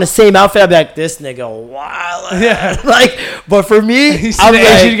were to put on the same outfit, I'd be like, this nigga wild. Yeah. Like, but for me, You see I'm the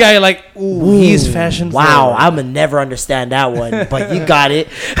like, Asian guy, you're like, ooh, he's fashion wow, forward. I'm going to never understand that one. But you got it.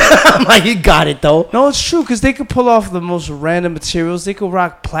 I'm like, you got it, though. No, it's true because they could pull off the most random materials. They could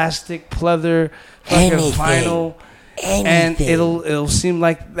rock plastic, pleather, fucking Anything. vinyl, and Anything. it'll seem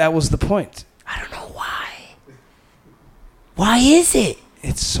like that was the point. I don't know why. Why is it?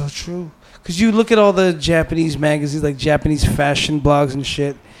 It's so true. Because you look at all the Japanese magazines, like Japanese fashion blogs and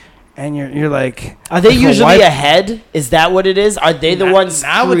shit, and you're like, Are they if a usually white- ahead? Is that what it is? Are they the ones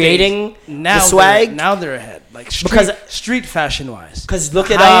nowadays- creating now the swag? Now they're ahead, like Because- street fashion wise. Because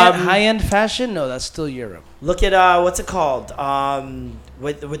look at high end fashion. No, that's still Europe. look at what's it called?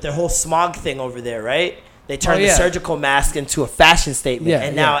 With their whole smog thing over there, right? They turned the yeah. surgical mask into a fashion statement, Yeah,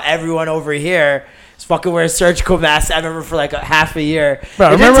 and now everyone over here is fucking wearing surgical masks. I remember for like half a year. Bro, It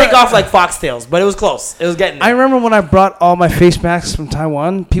didn't remember- take off like foxtails, but it was close. It was getting there. I remember when I brought all my face masks from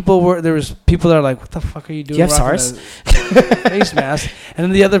Taiwan. There was people that were like, "What the fuck are you doing?" Do you have rocking SARS? a face mask, and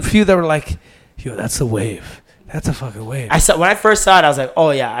then the other few that were like, "Yo, that's a wave. That's a fucking wave." When I first saw it, I was like,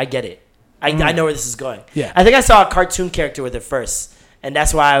 oh yeah, I get it. I know where this is going. Yeah. I think I saw a cartoon character with it first, and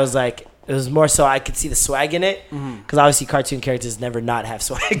that's why I was like, it was more so I could see the swag in it, because obviously cartoon characters never not have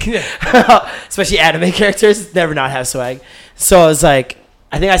swag. Especially anime characters never not have swag. So I was like,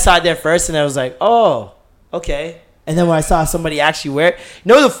 I think I saw it there first, and I was like, oh, okay. And then when I saw somebody actually wear it,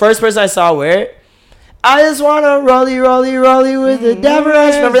 the first person I saw wear it, I just want to rolly with the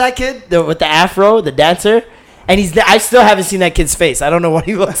Damaris. Remember that kid with the afro, the dancer? And I still haven't seen that kid's face. I don't know what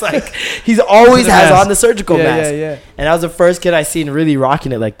he looks like. He's always has mask. on the surgical mask. Yeah. And that was the first kid I seen really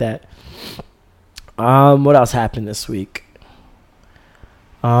rocking it like that. What else happened this week?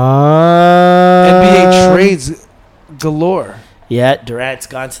 NBA trades galore. Yeah, Durant's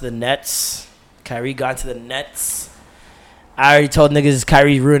gone to the Nets. Kyrie gone to the Nets. I already told niggas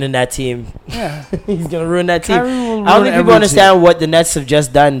Kyrie ruining that team. Yeah. He's going to ruin that team. Kyrie will I don't ruin think every people understand what the Nets have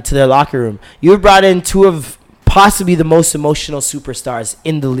just done to their locker room. You brought in two of possibly the most emotional superstars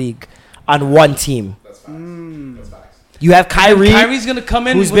in the league on one team. That's facts. That's facts. You have Kyrie's going to come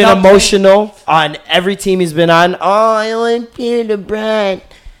in who's been emotional on every team he's been on. Oh, I want to play LeBron.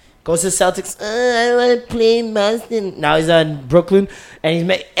 Goes to Celtics. I want to play Boston. Now he's on Brooklyn,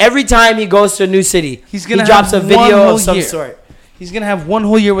 and every time he goes to a new city, he drops a video of some sort. He's gonna have one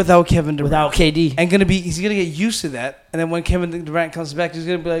whole year without Kevin Durant, without KD, and he's gonna get used to that. And then when Kevin Durant comes back, he's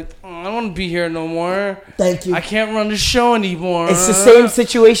gonna be like, I don't want to be here no more. Thank you. I can't run the show anymore. It's the same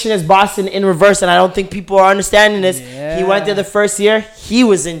situation as Boston in reverse, and I don't think people are understanding this. Yeah. He went there the first year. He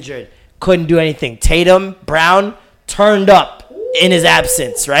was injured, couldn't do anything. Tatum, Brown turned up in his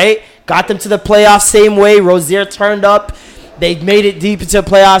absence, right? Got them to the playoffs same way. Rozier turned up. They made it deep into the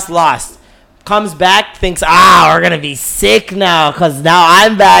playoffs, lost. Comes back, thinks, we're going to be sick now because now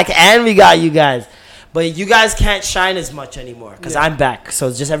I'm back and we got you guys. But you guys can't shine as much anymore because I'm back.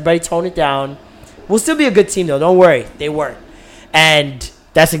 So just everybody tone it down. We'll still be a good team, though. Don't worry. They weren't. And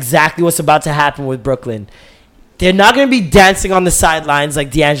that's exactly what's about to happen with Brooklyn. They're not going to be dancing on the sidelines like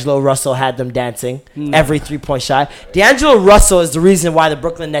D'Angelo Russell had them dancing every three-point shot. D'Angelo Russell is the reason why the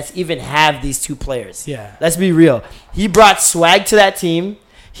Brooklyn Nets even have these two players. Yeah. Let's be real. He brought swag to that team.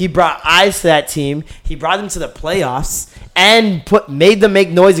 He brought eyes to that team. He brought them to the playoffs and made them make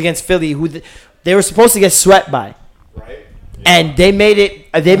noise against Philly, who they were supposed to get swept by. Right. And they made it.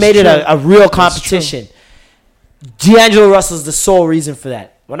 A real competition. D'Angelo Russell is the sole reason for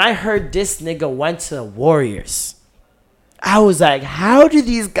that. When I heard this nigga went to the Warriors, I was like, how do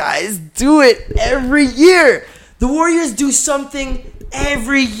these guys do it every year? The Warriors do something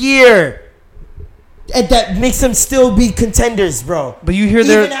every year. And that makes them still be contenders, bro. But you hear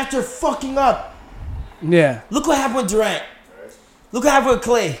even after fucking up. Yeah. Look what happened with Durant. Look what happened with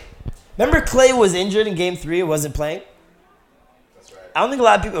Clay. Remember Clay was injured in Game 3 and wasn't playing? That's right. I don't think a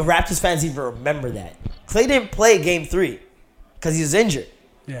lot of people, Raptors fans, even remember that. Clay didn't play Game 3 because he was injured.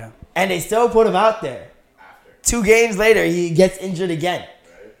 Yeah. And they still put him out there. After. 2 games later, he gets injured again.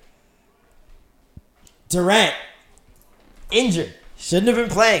 Right. Durant, injured. Shouldn't have been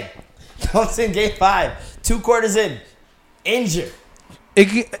playing. Comes in Game 5. 2 quarters in. Injured.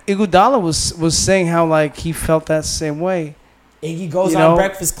 Iguodala was saying how like he felt that same way. Iggy goes on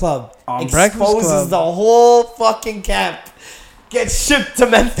Breakfast Club. On exposes Breakfast Club. the whole fucking camp. Gets shipped to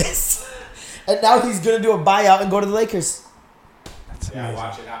Memphis. And now he's going to do a buyout and go to the Lakers. That's Yeah, amazing.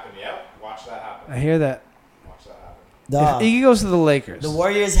 watch it happen. Yep. Watch that happen. I hear that. Watch that happen. Dog. If Iggy goes to the Lakers. The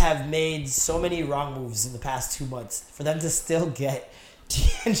Warriors have made so many wrong moves in the past 2 months. For them to still get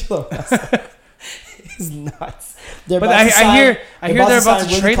D'Angelo Russell is nuts. But I hear they're about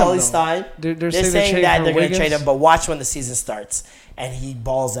to trade him, though. Stein. They're saying that they're going to Wiggins. trade him, but watch when the season starts and he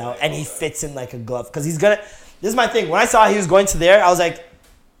balls out and he fits in like a glove. Because he's going to... This is my thing. When I saw he was going to there, I was like,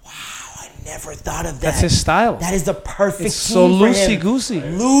 wow, I never thought of that. That's his style. That is the perfect It's team so for him. loosey-goosey.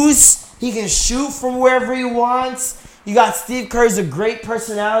 Loose. He can shoot from wherever he wants. You got Steve Kerr's a great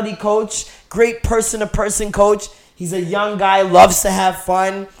personality coach, great person-to-person coach. He's a young guy, loves to have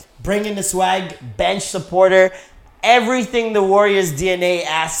fun, bring in the swag, bench supporter. Everything the Warriors' DNA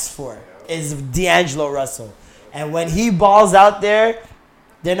asks for is D'Angelo Russell. And when he balls out there,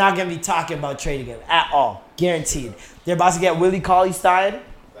 they're not going to be talking about trading him at all. Guaranteed. They're about to get Willie Cauley-Stein.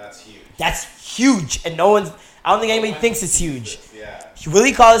 That's huge. That's huge. And I don't think anybody thinks it's huge. Yeah.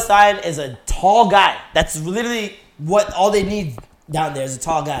 Willie Cauley-Stein is a tall guy. That's literally what all they need down there is a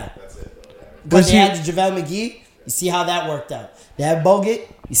tall guy. That's it. Though, yeah. Because they had JaVale McGee, you see how that worked out. They had Bogut,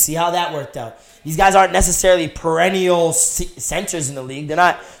 you see how that worked out. These guys aren't necessarily perennial centers in the league. They're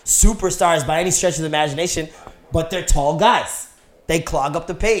not superstars by any stretch of the imagination, but they're tall guys. They clog up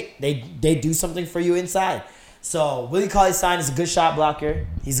the paint. They do something for you inside. So Willie Cauley-Stein is a good shot blocker.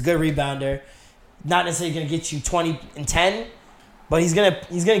 He's a good rebounder. Not necessarily going to get you 20 and 10, but he's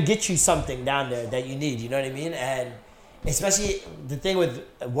gonna get you something down there that you need. You know what I mean? And especially the thing with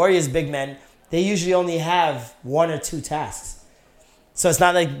Warriors big men, they usually only have 1 or 2 tasks. So it's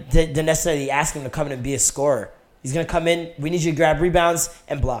not like they're necessarily asking him to come in and be a scorer. He's gonna come in. We need you to grab rebounds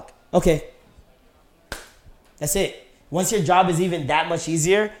and block. Okay, that's it. Once your job is even that much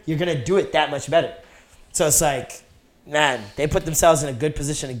easier, you're gonna do it that much better. So it's like man, they put themselves in a good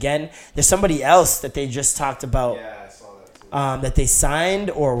position again. There's somebody else that they just talked about Yeah, I saw that too. that they signed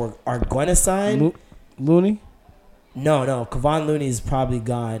or are going to sign. Looney? No, Kevon Looney is probably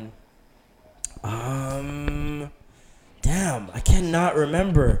gone. Damn, I cannot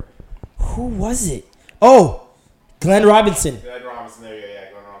remember. Who was it? Oh, Glenn Robinson Glenn Robinson, there, yeah,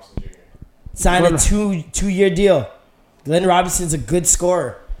 Glenn Robinson Jr. signed a two-year deal. Glenn Robinson's a good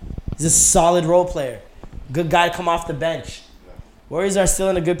scorer. He's a solid role player. Good guy to come off the bench. Warriors are still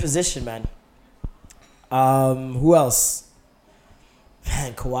in a good position, man. Who else?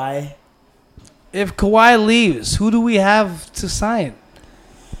 Man, Kawhi. If Kawhi leaves, who do we have to sign?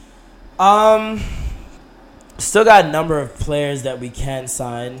 Still got a number of players that we can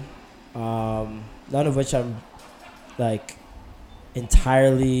sign. None of which I'm like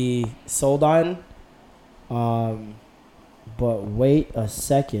entirely sold on. But wait a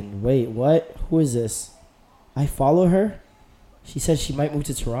second. Wait, what? Who is this? I follow her. She said she might move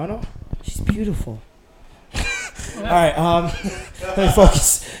to Toronto. She's beautiful. All right. Let me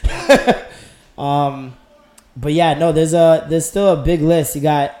focus. But yeah, no. There's still a big list. You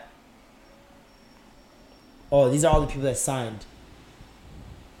got. Oh, these are all the people that signed.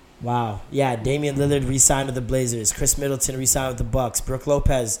 Wow. Yeah, Damian Lillard re-signed with the Blazers. Chris Middleton re-signed with the Bucks. Brooke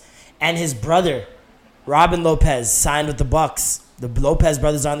Lopez and his brother, Robin Lopez, signed with the Bucks. The Lopez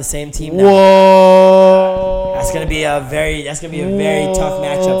brothers are on the same team now. Whoa! That's gonna be a very tough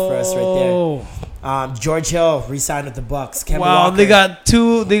matchup for us right there. George Hill re-signed with the Bucks. Kemba Wow, Walker.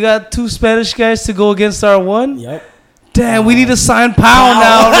 they got two Spanish guys to go against our one. Yep. Damn, we need to sign Powell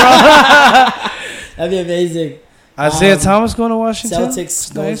now, bro. That'd be amazing. Isaiah Thomas going to Washington.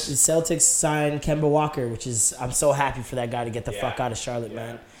 Celtics signed Kemba Walker, which is I'm so happy for that guy to get the fuck out of Charlotte,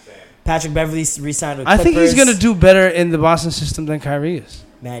 man. Same. Patrick Beverly re-signed with I Clippers. think he's gonna do better in the Boston system than Kyrie is.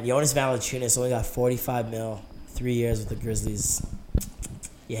 Man, Jonas Valanciunas only got $45 million, 3 years with the Grizzlies.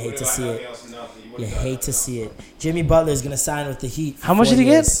 You hate to see it. You hate to see it. Jimmy Butler is gonna sign with the Heat. For How much 4 did he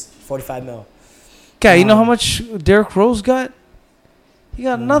get? years. $45 million. Okay, you know how much Derrick Rose got? He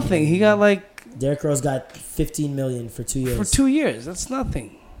got nothing. He got like Derrick Rose got $15 million for 2 years. for 2 years. That's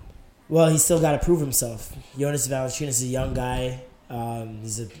nothing. Well, he's still got to prove himself. Jonas Valanciunas is a young guy.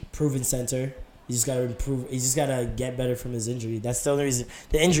 He's a proven center. He just got to improve. He just got to get better from his injury. That's the only reason.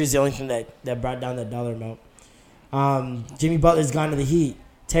 The injury is the only thing that brought down that dollar amount. Jimmy Butler's gone to the Heat.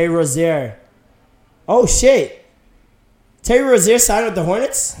 Terry Rozier. Oh shit! Terry Rozier signed with the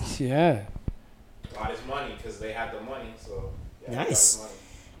Hornets. Yeah. Got his money because they had the money. So yeah, Nice. got his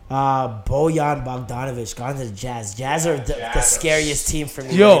money. Bojan Bogdanovic gone to the Jazz. Jazz are the scariest team for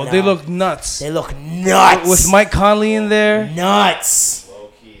me. Yo, right they now. look nuts. They look nuts With Mike Conley in there. nuts.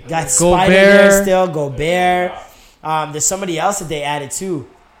 Low key. Got Gobert. Spider there still. Gobert. There's somebody else that they added too.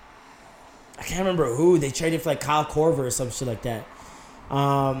 I can't remember who. They traded for like Kyle Korver or some shit like that.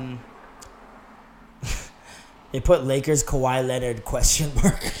 They put Lakers Kawhi Leonard ?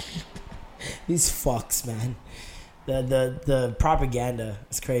 These fucks, man. The propaganda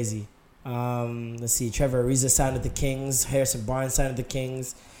is crazy. Let's see. Trevor Ariza signed with the Kings. Harrison Barnes signed with the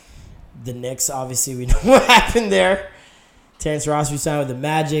Kings. The Knicks, obviously, we know what happened there. Terrence Ross signed with the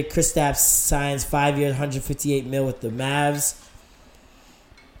Magic. Kristaps signs 5 years, $158 million with the Mavs.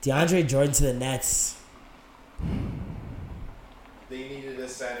 DeAndre Jordan to the Nets. They needed a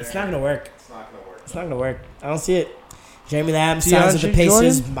center. It's not gonna work. It's not gonna work. It's not gonna work. I don't see it. Jeremy Lamb signs with the DeAndre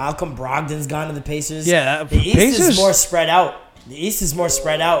Pacers. Jordan? Malcolm Brogdon's gone to the Pacers. Yeah, the East Pacers. is more spread out. The East is more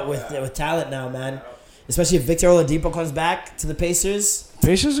spread out with talent now, man. Especially if Victor Oladipo comes back to the Pacers.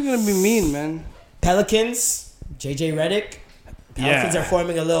 Pacers are gonna be mean, man. Pelicans, JJ Redick. Pelicans Yeah. are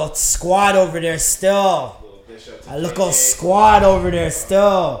forming a little squad over there still. Little Bishop to A little JJ. squad over there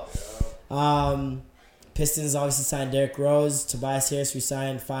still. Pistons obviously signed Derrick Rose. Tobias Harris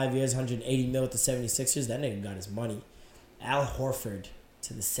resigned 5 years, $180 million with the 76ers. That nigga got his money. Al Horford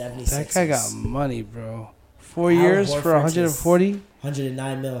to the 76ers. That guy got money, bro. 4 Al years for Horford to 140.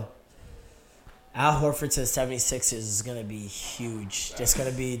 109 mil. Al Horford to the 76ers is gonna be huge. That's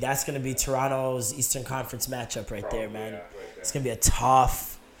gonna be Toronto's Eastern Conference matchup right there, man. It's gonna be a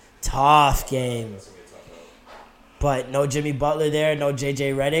tough game. But no Jimmy Butler there, no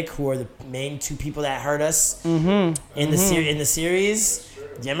JJ Redick, who are the main two people that hurt us in the series.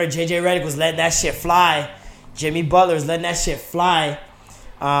 Remember, JJ Redick was letting that shit fly. Jimmy Butler was letting that shit fly.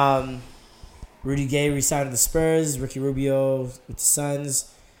 Rudy Gay re-signed with the Spurs. Ricky Rubio with the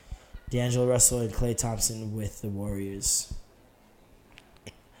Suns. D'Angelo Russell and Klay Thompson with the Warriors.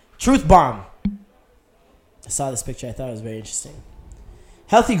 Truth bomb. I saw this picture. I thought it was very interesting.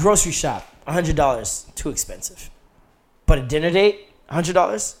 Healthy grocery shop, $100. Too expensive. But a dinner date,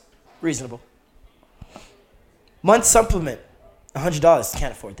 $100? Reasonable. Month supplement, $100.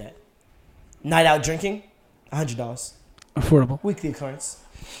 Can't afford that. Night out drinking, $100. Affordable. Weekly occurrence.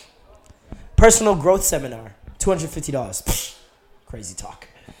 Personal growth seminar, $250. Pfft, crazy talk.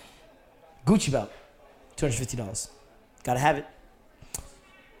 Gucci belt, $250. Gotta have it.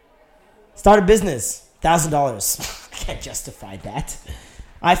 Start a business, $1,000. I can't justify that.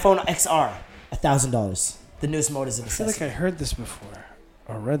 iPhone XR, $1,000. The newest mode is a I feel necessity. like I heard this before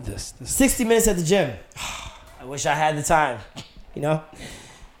or read this. 60 minutes at the gym. I wish I had the time.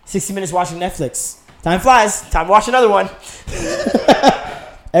 60 minutes watching Netflix. Time flies. Time to watch another one.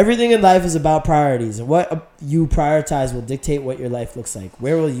 Everything in life is about priorities, and what you prioritize will dictate what your life looks like.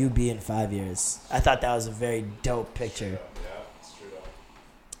 Where will you be in 5 years? I thought that was a very dope picture.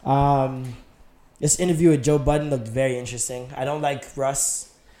 This interview with Joe Budden looked very interesting. I don't like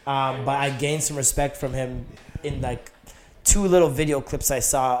Russ, but I gained some respect from him in like 2 little video clips I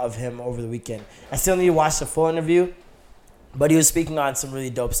saw of him over the weekend. I still need to watch the full interview, but he was speaking on some really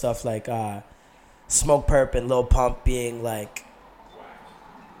dope stuff like Smoke Perp and Lil Pump being like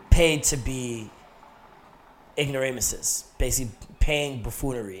paid to be ignoramuses, basically paying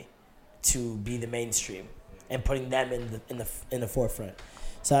buffoonery to be the mainstream and putting them in the forefront.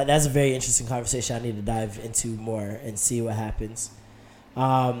 So that's a very interesting conversation I need to dive into more and see what happens.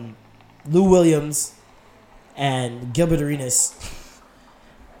 Lou Williams and Gilbert Arenas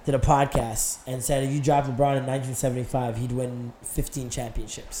did a podcast and said if you dropped LeBron in 1975, he'd win 15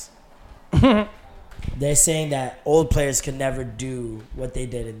 championships. They're saying that old players could never do what they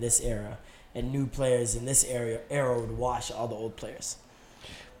did in this era, and new players in this era would wash all the old players.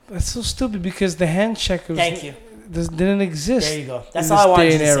 That's so stupid because the hand check Thank you. didn't exist. There you go. That's in all I this wanted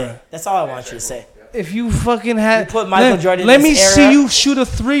day you to and say. era. That's all I want you to say. If you fucking had, You put Michael Jordan in let me this see era. you shoot a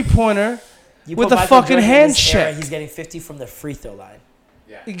 3-pointer You with put a Michael fucking Jordan in hand this era, check. he's getting 50 from the free throw line.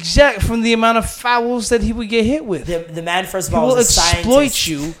 Exact from the amount of fouls that he would get hit with. The man, first of He all, will was a exploit scientist.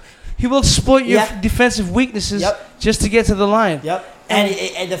 you. He will exploit your Yep. defensive weaknesses Yep. just to get to the line. Yep.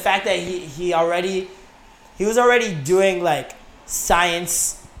 And the fact that he was already doing like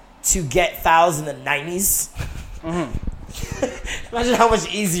science to get fouls in the 90s. Imagine how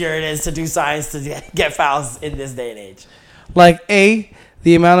much easier it is to do science to get fouls in this day and age. Like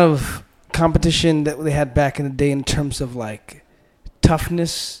the amount of competition that they had back in the day in terms of like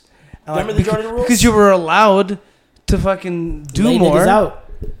toughness. And, Remember like, the Jordan rules? Because you were allowed to fucking do Lay more. niggas out.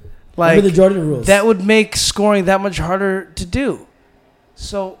 Like Remember the Jordan rules? that would make scoring that much harder to do.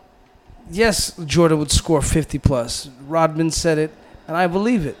 So, yes, Jordan would score 50 plus. Rodman said it, and I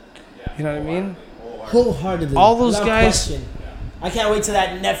believe it. You know what I mean? Wholeheartedly. All those Without guys- question. I can't wait till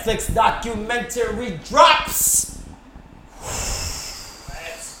that Netflix documentary drops.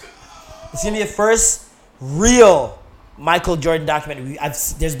 It's gonna be the first real Michael Jordan documentary.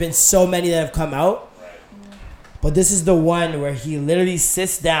 There's been so many that have come out, but this is the one where he literally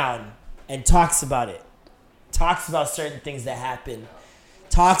sits down and talks about it. Talks about certain things that happened.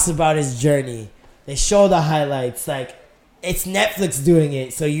 Talks about his journey. They show the highlights. Like, it's Netflix doing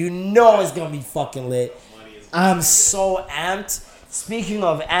it, so you know it's gonna be fucking lit. I'm so amped. Speaking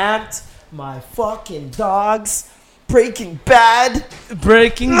of amped, my fucking dogs, Breaking Bad.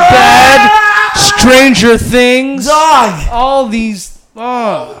 Breaking Bad, Stranger Things, Dog! all these.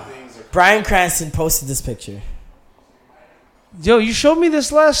 Oh. Bryan Cranston posted this picture. Yo, you showed me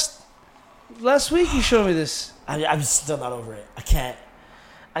this last week. You showed me this. I'm still not over it. I can't.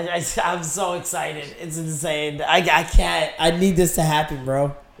 I'm so excited. It's insane. I can't. I need this to happen,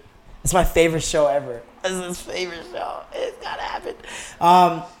 bro. It's my favorite show ever. This is his favorite show. It's gotta happen.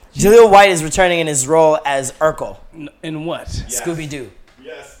 Jaleel White is returning in his role as Urkel, In what? Scooby Doo.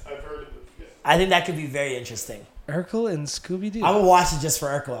 Yes, I've heard of it. Yes. I think that could be very interesting. Urkel and Scooby Doo. I'm gonna watch it just for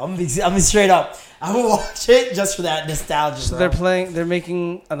Urkel. I'm gonna be straight up. I'm gonna watch it just for that nostalgia. So bro. they're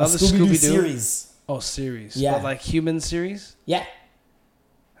making A another Scooby-Doo Scooby Doo series. Oh, series. Yeah. What, like human series? Yeah.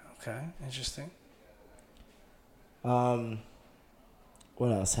 Okay, interesting.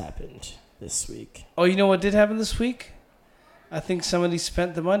 What else happened this week? Oh, you know what did happen this week? I think somebody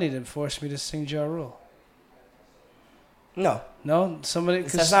spent the money to force me to sing Ja Rule. No, No, somebody.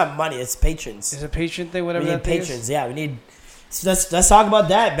 that's not money. It's patrons. It's a patron thing, We whatever need that thing patrons. Yeah, we need. So let's talk about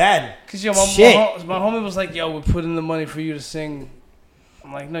that, man. Because yo, Shit. my homie was like, "Yo, we're putting the money for you to sing."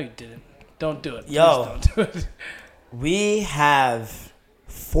 I'm like, "No, you didn't. Don't do it. Please Yo. don't do it." We have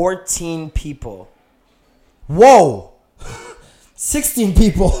 14 people. Whoa, 16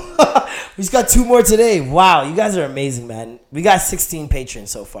 people. We just got 2 more today. Wow, you guys are amazing, man. We got 16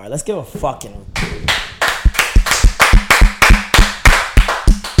 patrons so far. Let's give a fucking.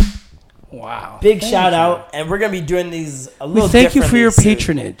 Wow. Big Thank shout you. out, and we're gonna be doing these a We little. thank you for your differently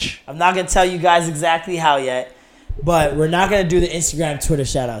soon. patronage. I'm not gonna tell you guys exactly how yet, But we're not going to do the Instagram, Twitter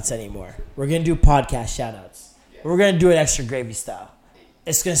shout-outs anymore. We're going to do podcast shout-outs. We're going to do it extra gravy style.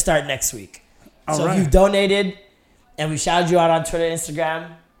 It's going to start next week. So if you've donated and we shouted you out on Twitter and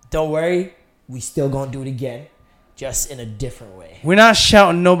Instagram, don't worry. We still going to do it again, just in a different way. We're not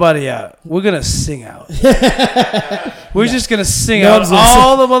shouting nobody out. We're going to sing out. We're just going to sing out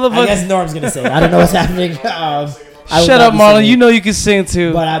all the motherfuckers. I guess Norm's going to sing. I don't know what's happening. Shut up, Marlon. You know you can sing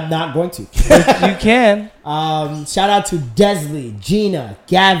too. But I'm not going to. You can. Shout out to Desley, Gina,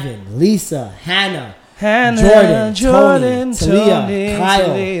 Gavin, Lisa, Hannah, Jordan, Talia,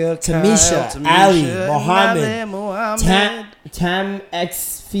 Kyle, Tamisha, Ali, Mohammed, Tam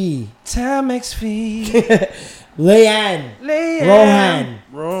XV, Leanne, Rohan,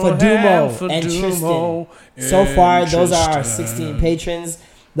 Fadumo, and Tristan. So far, those are our 16 patrons.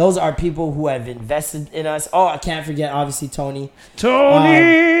 Those are people who have invested in us. Oh, I can't forget, obviously, Tony.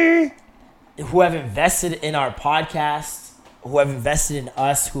 Who have invested in our podcast, who have invested in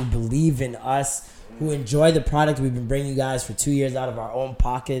us, who believe in us, who enjoy the product we've been bringing you guys for 2 years out of our own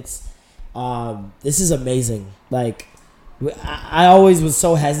pockets. This is amazing. Like, I always was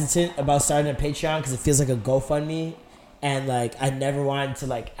so hesitant about starting a Patreon because it feels like a GoFundMe. And, like, I never wanted to,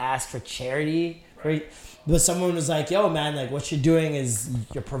 like, ask for charity. Right? But someone was like, yo, man, like, what you're doing is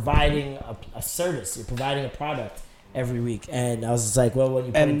you're providing a service. You're providing a product every week. And I was just like, well, when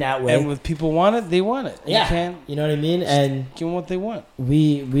you put it that way. And when people want it, they want it. Yeah. You know what I mean? And give them what they want.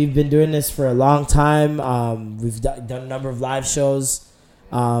 We've been doing this for a long time. We've done a number of live shows.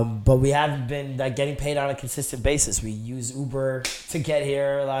 But we haven't been, like, getting paid on a consistent basis. We use Uber to get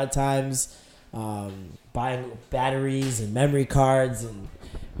here a lot of times. Buying batteries and memory cards, and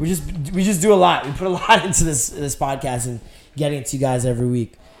we just do a lot. We put a lot into this podcast and getting it to you guys every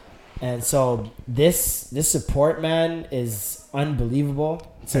week. And so this support, man, is unbelievable.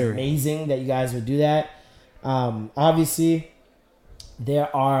 It's amazing that you guys would do that. Obviously,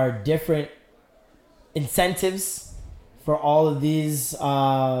 there are different incentives for all of these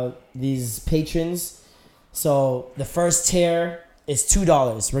patrons. So the first tier is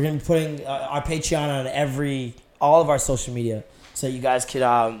 $2. We're gonna be putting our Patreon on all of our social media, so you guys could,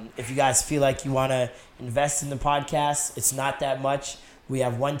 if you guys feel like you want to invest in the podcast, it's not that much. We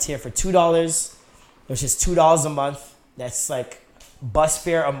have one tier for $2, which is $2 a month. That's like bus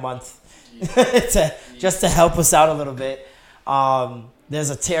fare a month, just to help us out a little bit.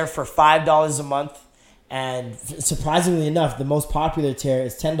 There's a tier for $5 a month, and surprisingly enough, the most popular tier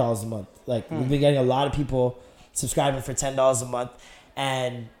is $10 a month. Like, we've been getting a lot of people subscribing for $10 a month.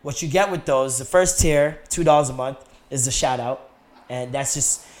 And what you get with those, the first tier, $2 a month, is the shout out. And that's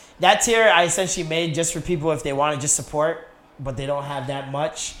just, that tier I essentially made just for people if they want to just support, but they don't have that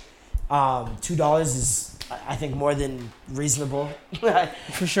much. $2 is, I think, more than reasonable.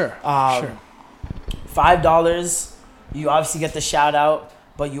 For sure. $5, you obviously get the shout out,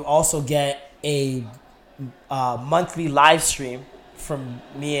 but you also get a monthly live stream from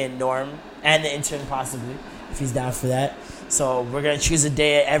me and Norm and the intern possibly, if he's down for that. So we're going to choose a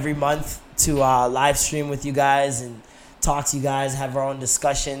day every month to live stream with you guys and talk to you guys, have our own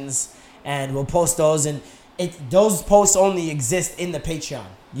discussions, and we'll post those. And those posts only exist in the Patreon.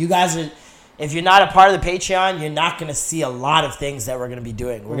 You guys are, if you're not a part of the Patreon, you're not going to see a lot of things that we're going to be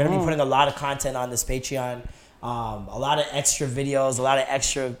doing. We're going to be putting a lot of content on this Patreon, a lot of extra videos, a lot of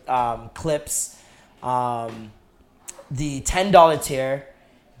extra clips. The $10 tier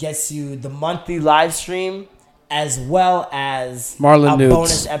gets you the monthly live stream as well as Marlon a nudes.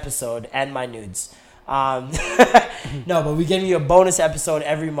 Bonus episode and my nudes. No, but we give you a bonus episode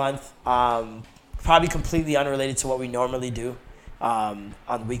every month, probably completely unrelated to what we normally do on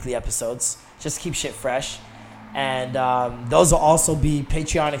weekly episodes. Just keep shit fresh. And those will also be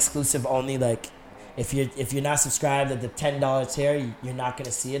Patreon exclusive only. Like, if you're not subscribed at the $10 tier, you're not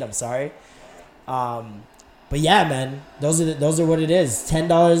gonna see it. I'm sorry. But yeah, man, those are what it is. $10,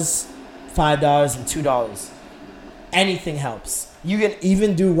 $5, and $2. Anything helps. You can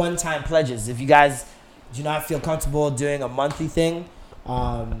even do one-time pledges. If you guys do not feel comfortable doing a monthly thing,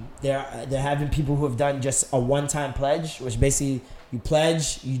 there have been people who have done just a one-time pledge, which basically you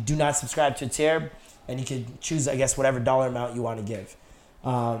pledge, you do not subscribe to a tier, and you can choose, I guess, whatever dollar amount you want to give.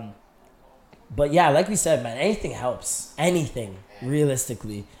 But yeah, like we said, man, anything helps. Anything,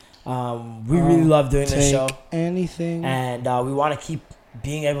 realistically. We really love doing this show. Anything. And we want to keep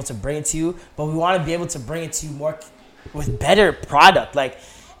being able to bring it to you, but we want to be able to bring it to you more with better product. Like,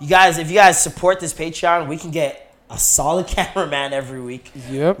 you guys, if you guys support this Patreon, we can get a solid cameraman every week.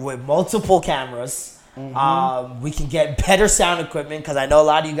 Yep. With multiple cameras. We can get better sound equipment because I know a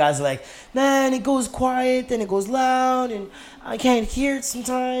lot of you guys are like, man, it goes quiet, then it goes loud, and I can't hear it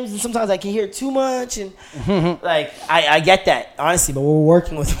sometimes, and sometimes I can hear it too much, and like I get that, honestly, but we're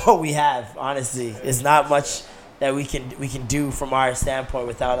working with what we have. Honestly, there's not much that we can do from our standpoint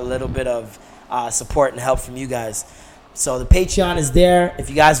without a little bit of support and help from you guys. So the Patreon is there. If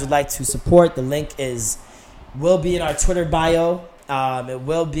you guys would like to support, the link will be in our Twitter bio. It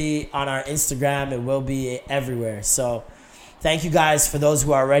will be on our Instagram. It will be everywhere. So thank you guys for those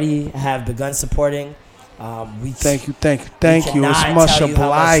who already have begun supporting. Thank you. It's much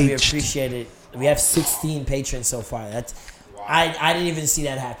obliged. We appreciate it. We have 16 patrons so far. I didn't even see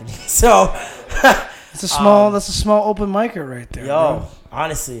that happening. So that's a small open micer right there. Bro.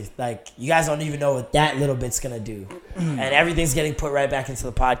 Honestly, like you guys don't even know what that little bit's gonna do, and everything's getting put right back into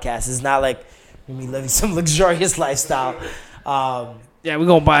the podcast. It's not like we're living some luxurious lifestyle. Yeah, we're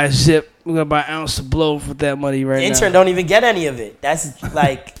gonna buy a zip. We're gonna buy an ounce of blow with that money right now. The intern don't even get any of it. That's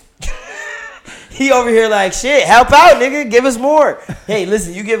like he over here like shit. Help out, nigga. Give us more. Hey,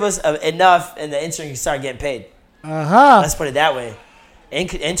 listen, you give us enough, and the intern can start getting paid. Let's put it that way.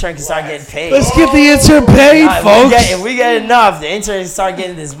 Intern can start getting paid. Let's get the intern paid, folks. If we get enough, the intern can start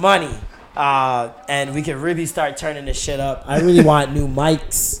getting this money. And we can really start turning this shit up. I really want new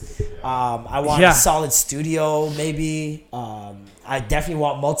mics. I want a solid studio, maybe. I definitely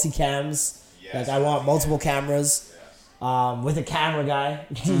want multi-cams. Like, I want multiple cameras. With a camera guy.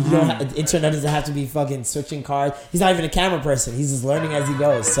 Intern doesn't have to be fucking switching cards. He's not even a camera person. He's just learning as he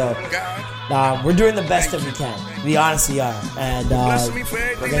goes. So, we're doing the best that we can. We honestly are. And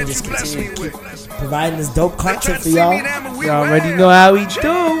we're going to just continue to keep providing this dope content for y'all. Y'all already know how we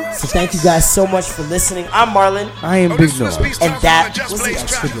do. So thank you guys so much for listening. I'm Marlon. I am Big Noah. And that was the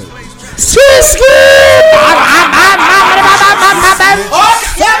Extra Grade.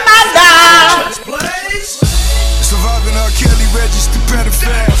 Surviving R. Kelly registered better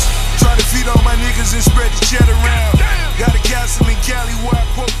fast. Try to feed all my niggas and spread the cheddar around. Got a castle in Cali where I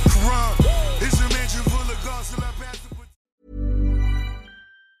quote the Quran. It's a mansion full of gossip.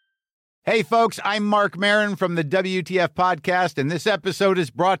 Hey, folks, I'm Mark Maron from the WTF Podcast, and this episode is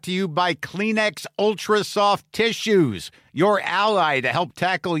brought to you by Kleenex Ultra Soft Tissues, your ally to help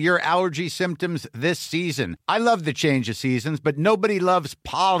tackle your allergy symptoms this season. I love the change of seasons, but nobody loves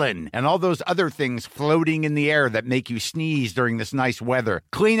pollen and all those other things floating in the air that make you sneeze during this nice weather.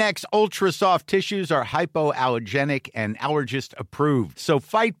 Kleenex Ultra Soft Tissues are hypoallergenic and allergist approved, so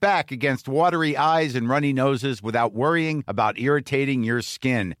fight back against watery eyes and runny noses without worrying about irritating your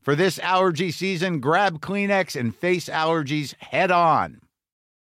skin. For this allergy season, grab Kleenex and face allergies head on.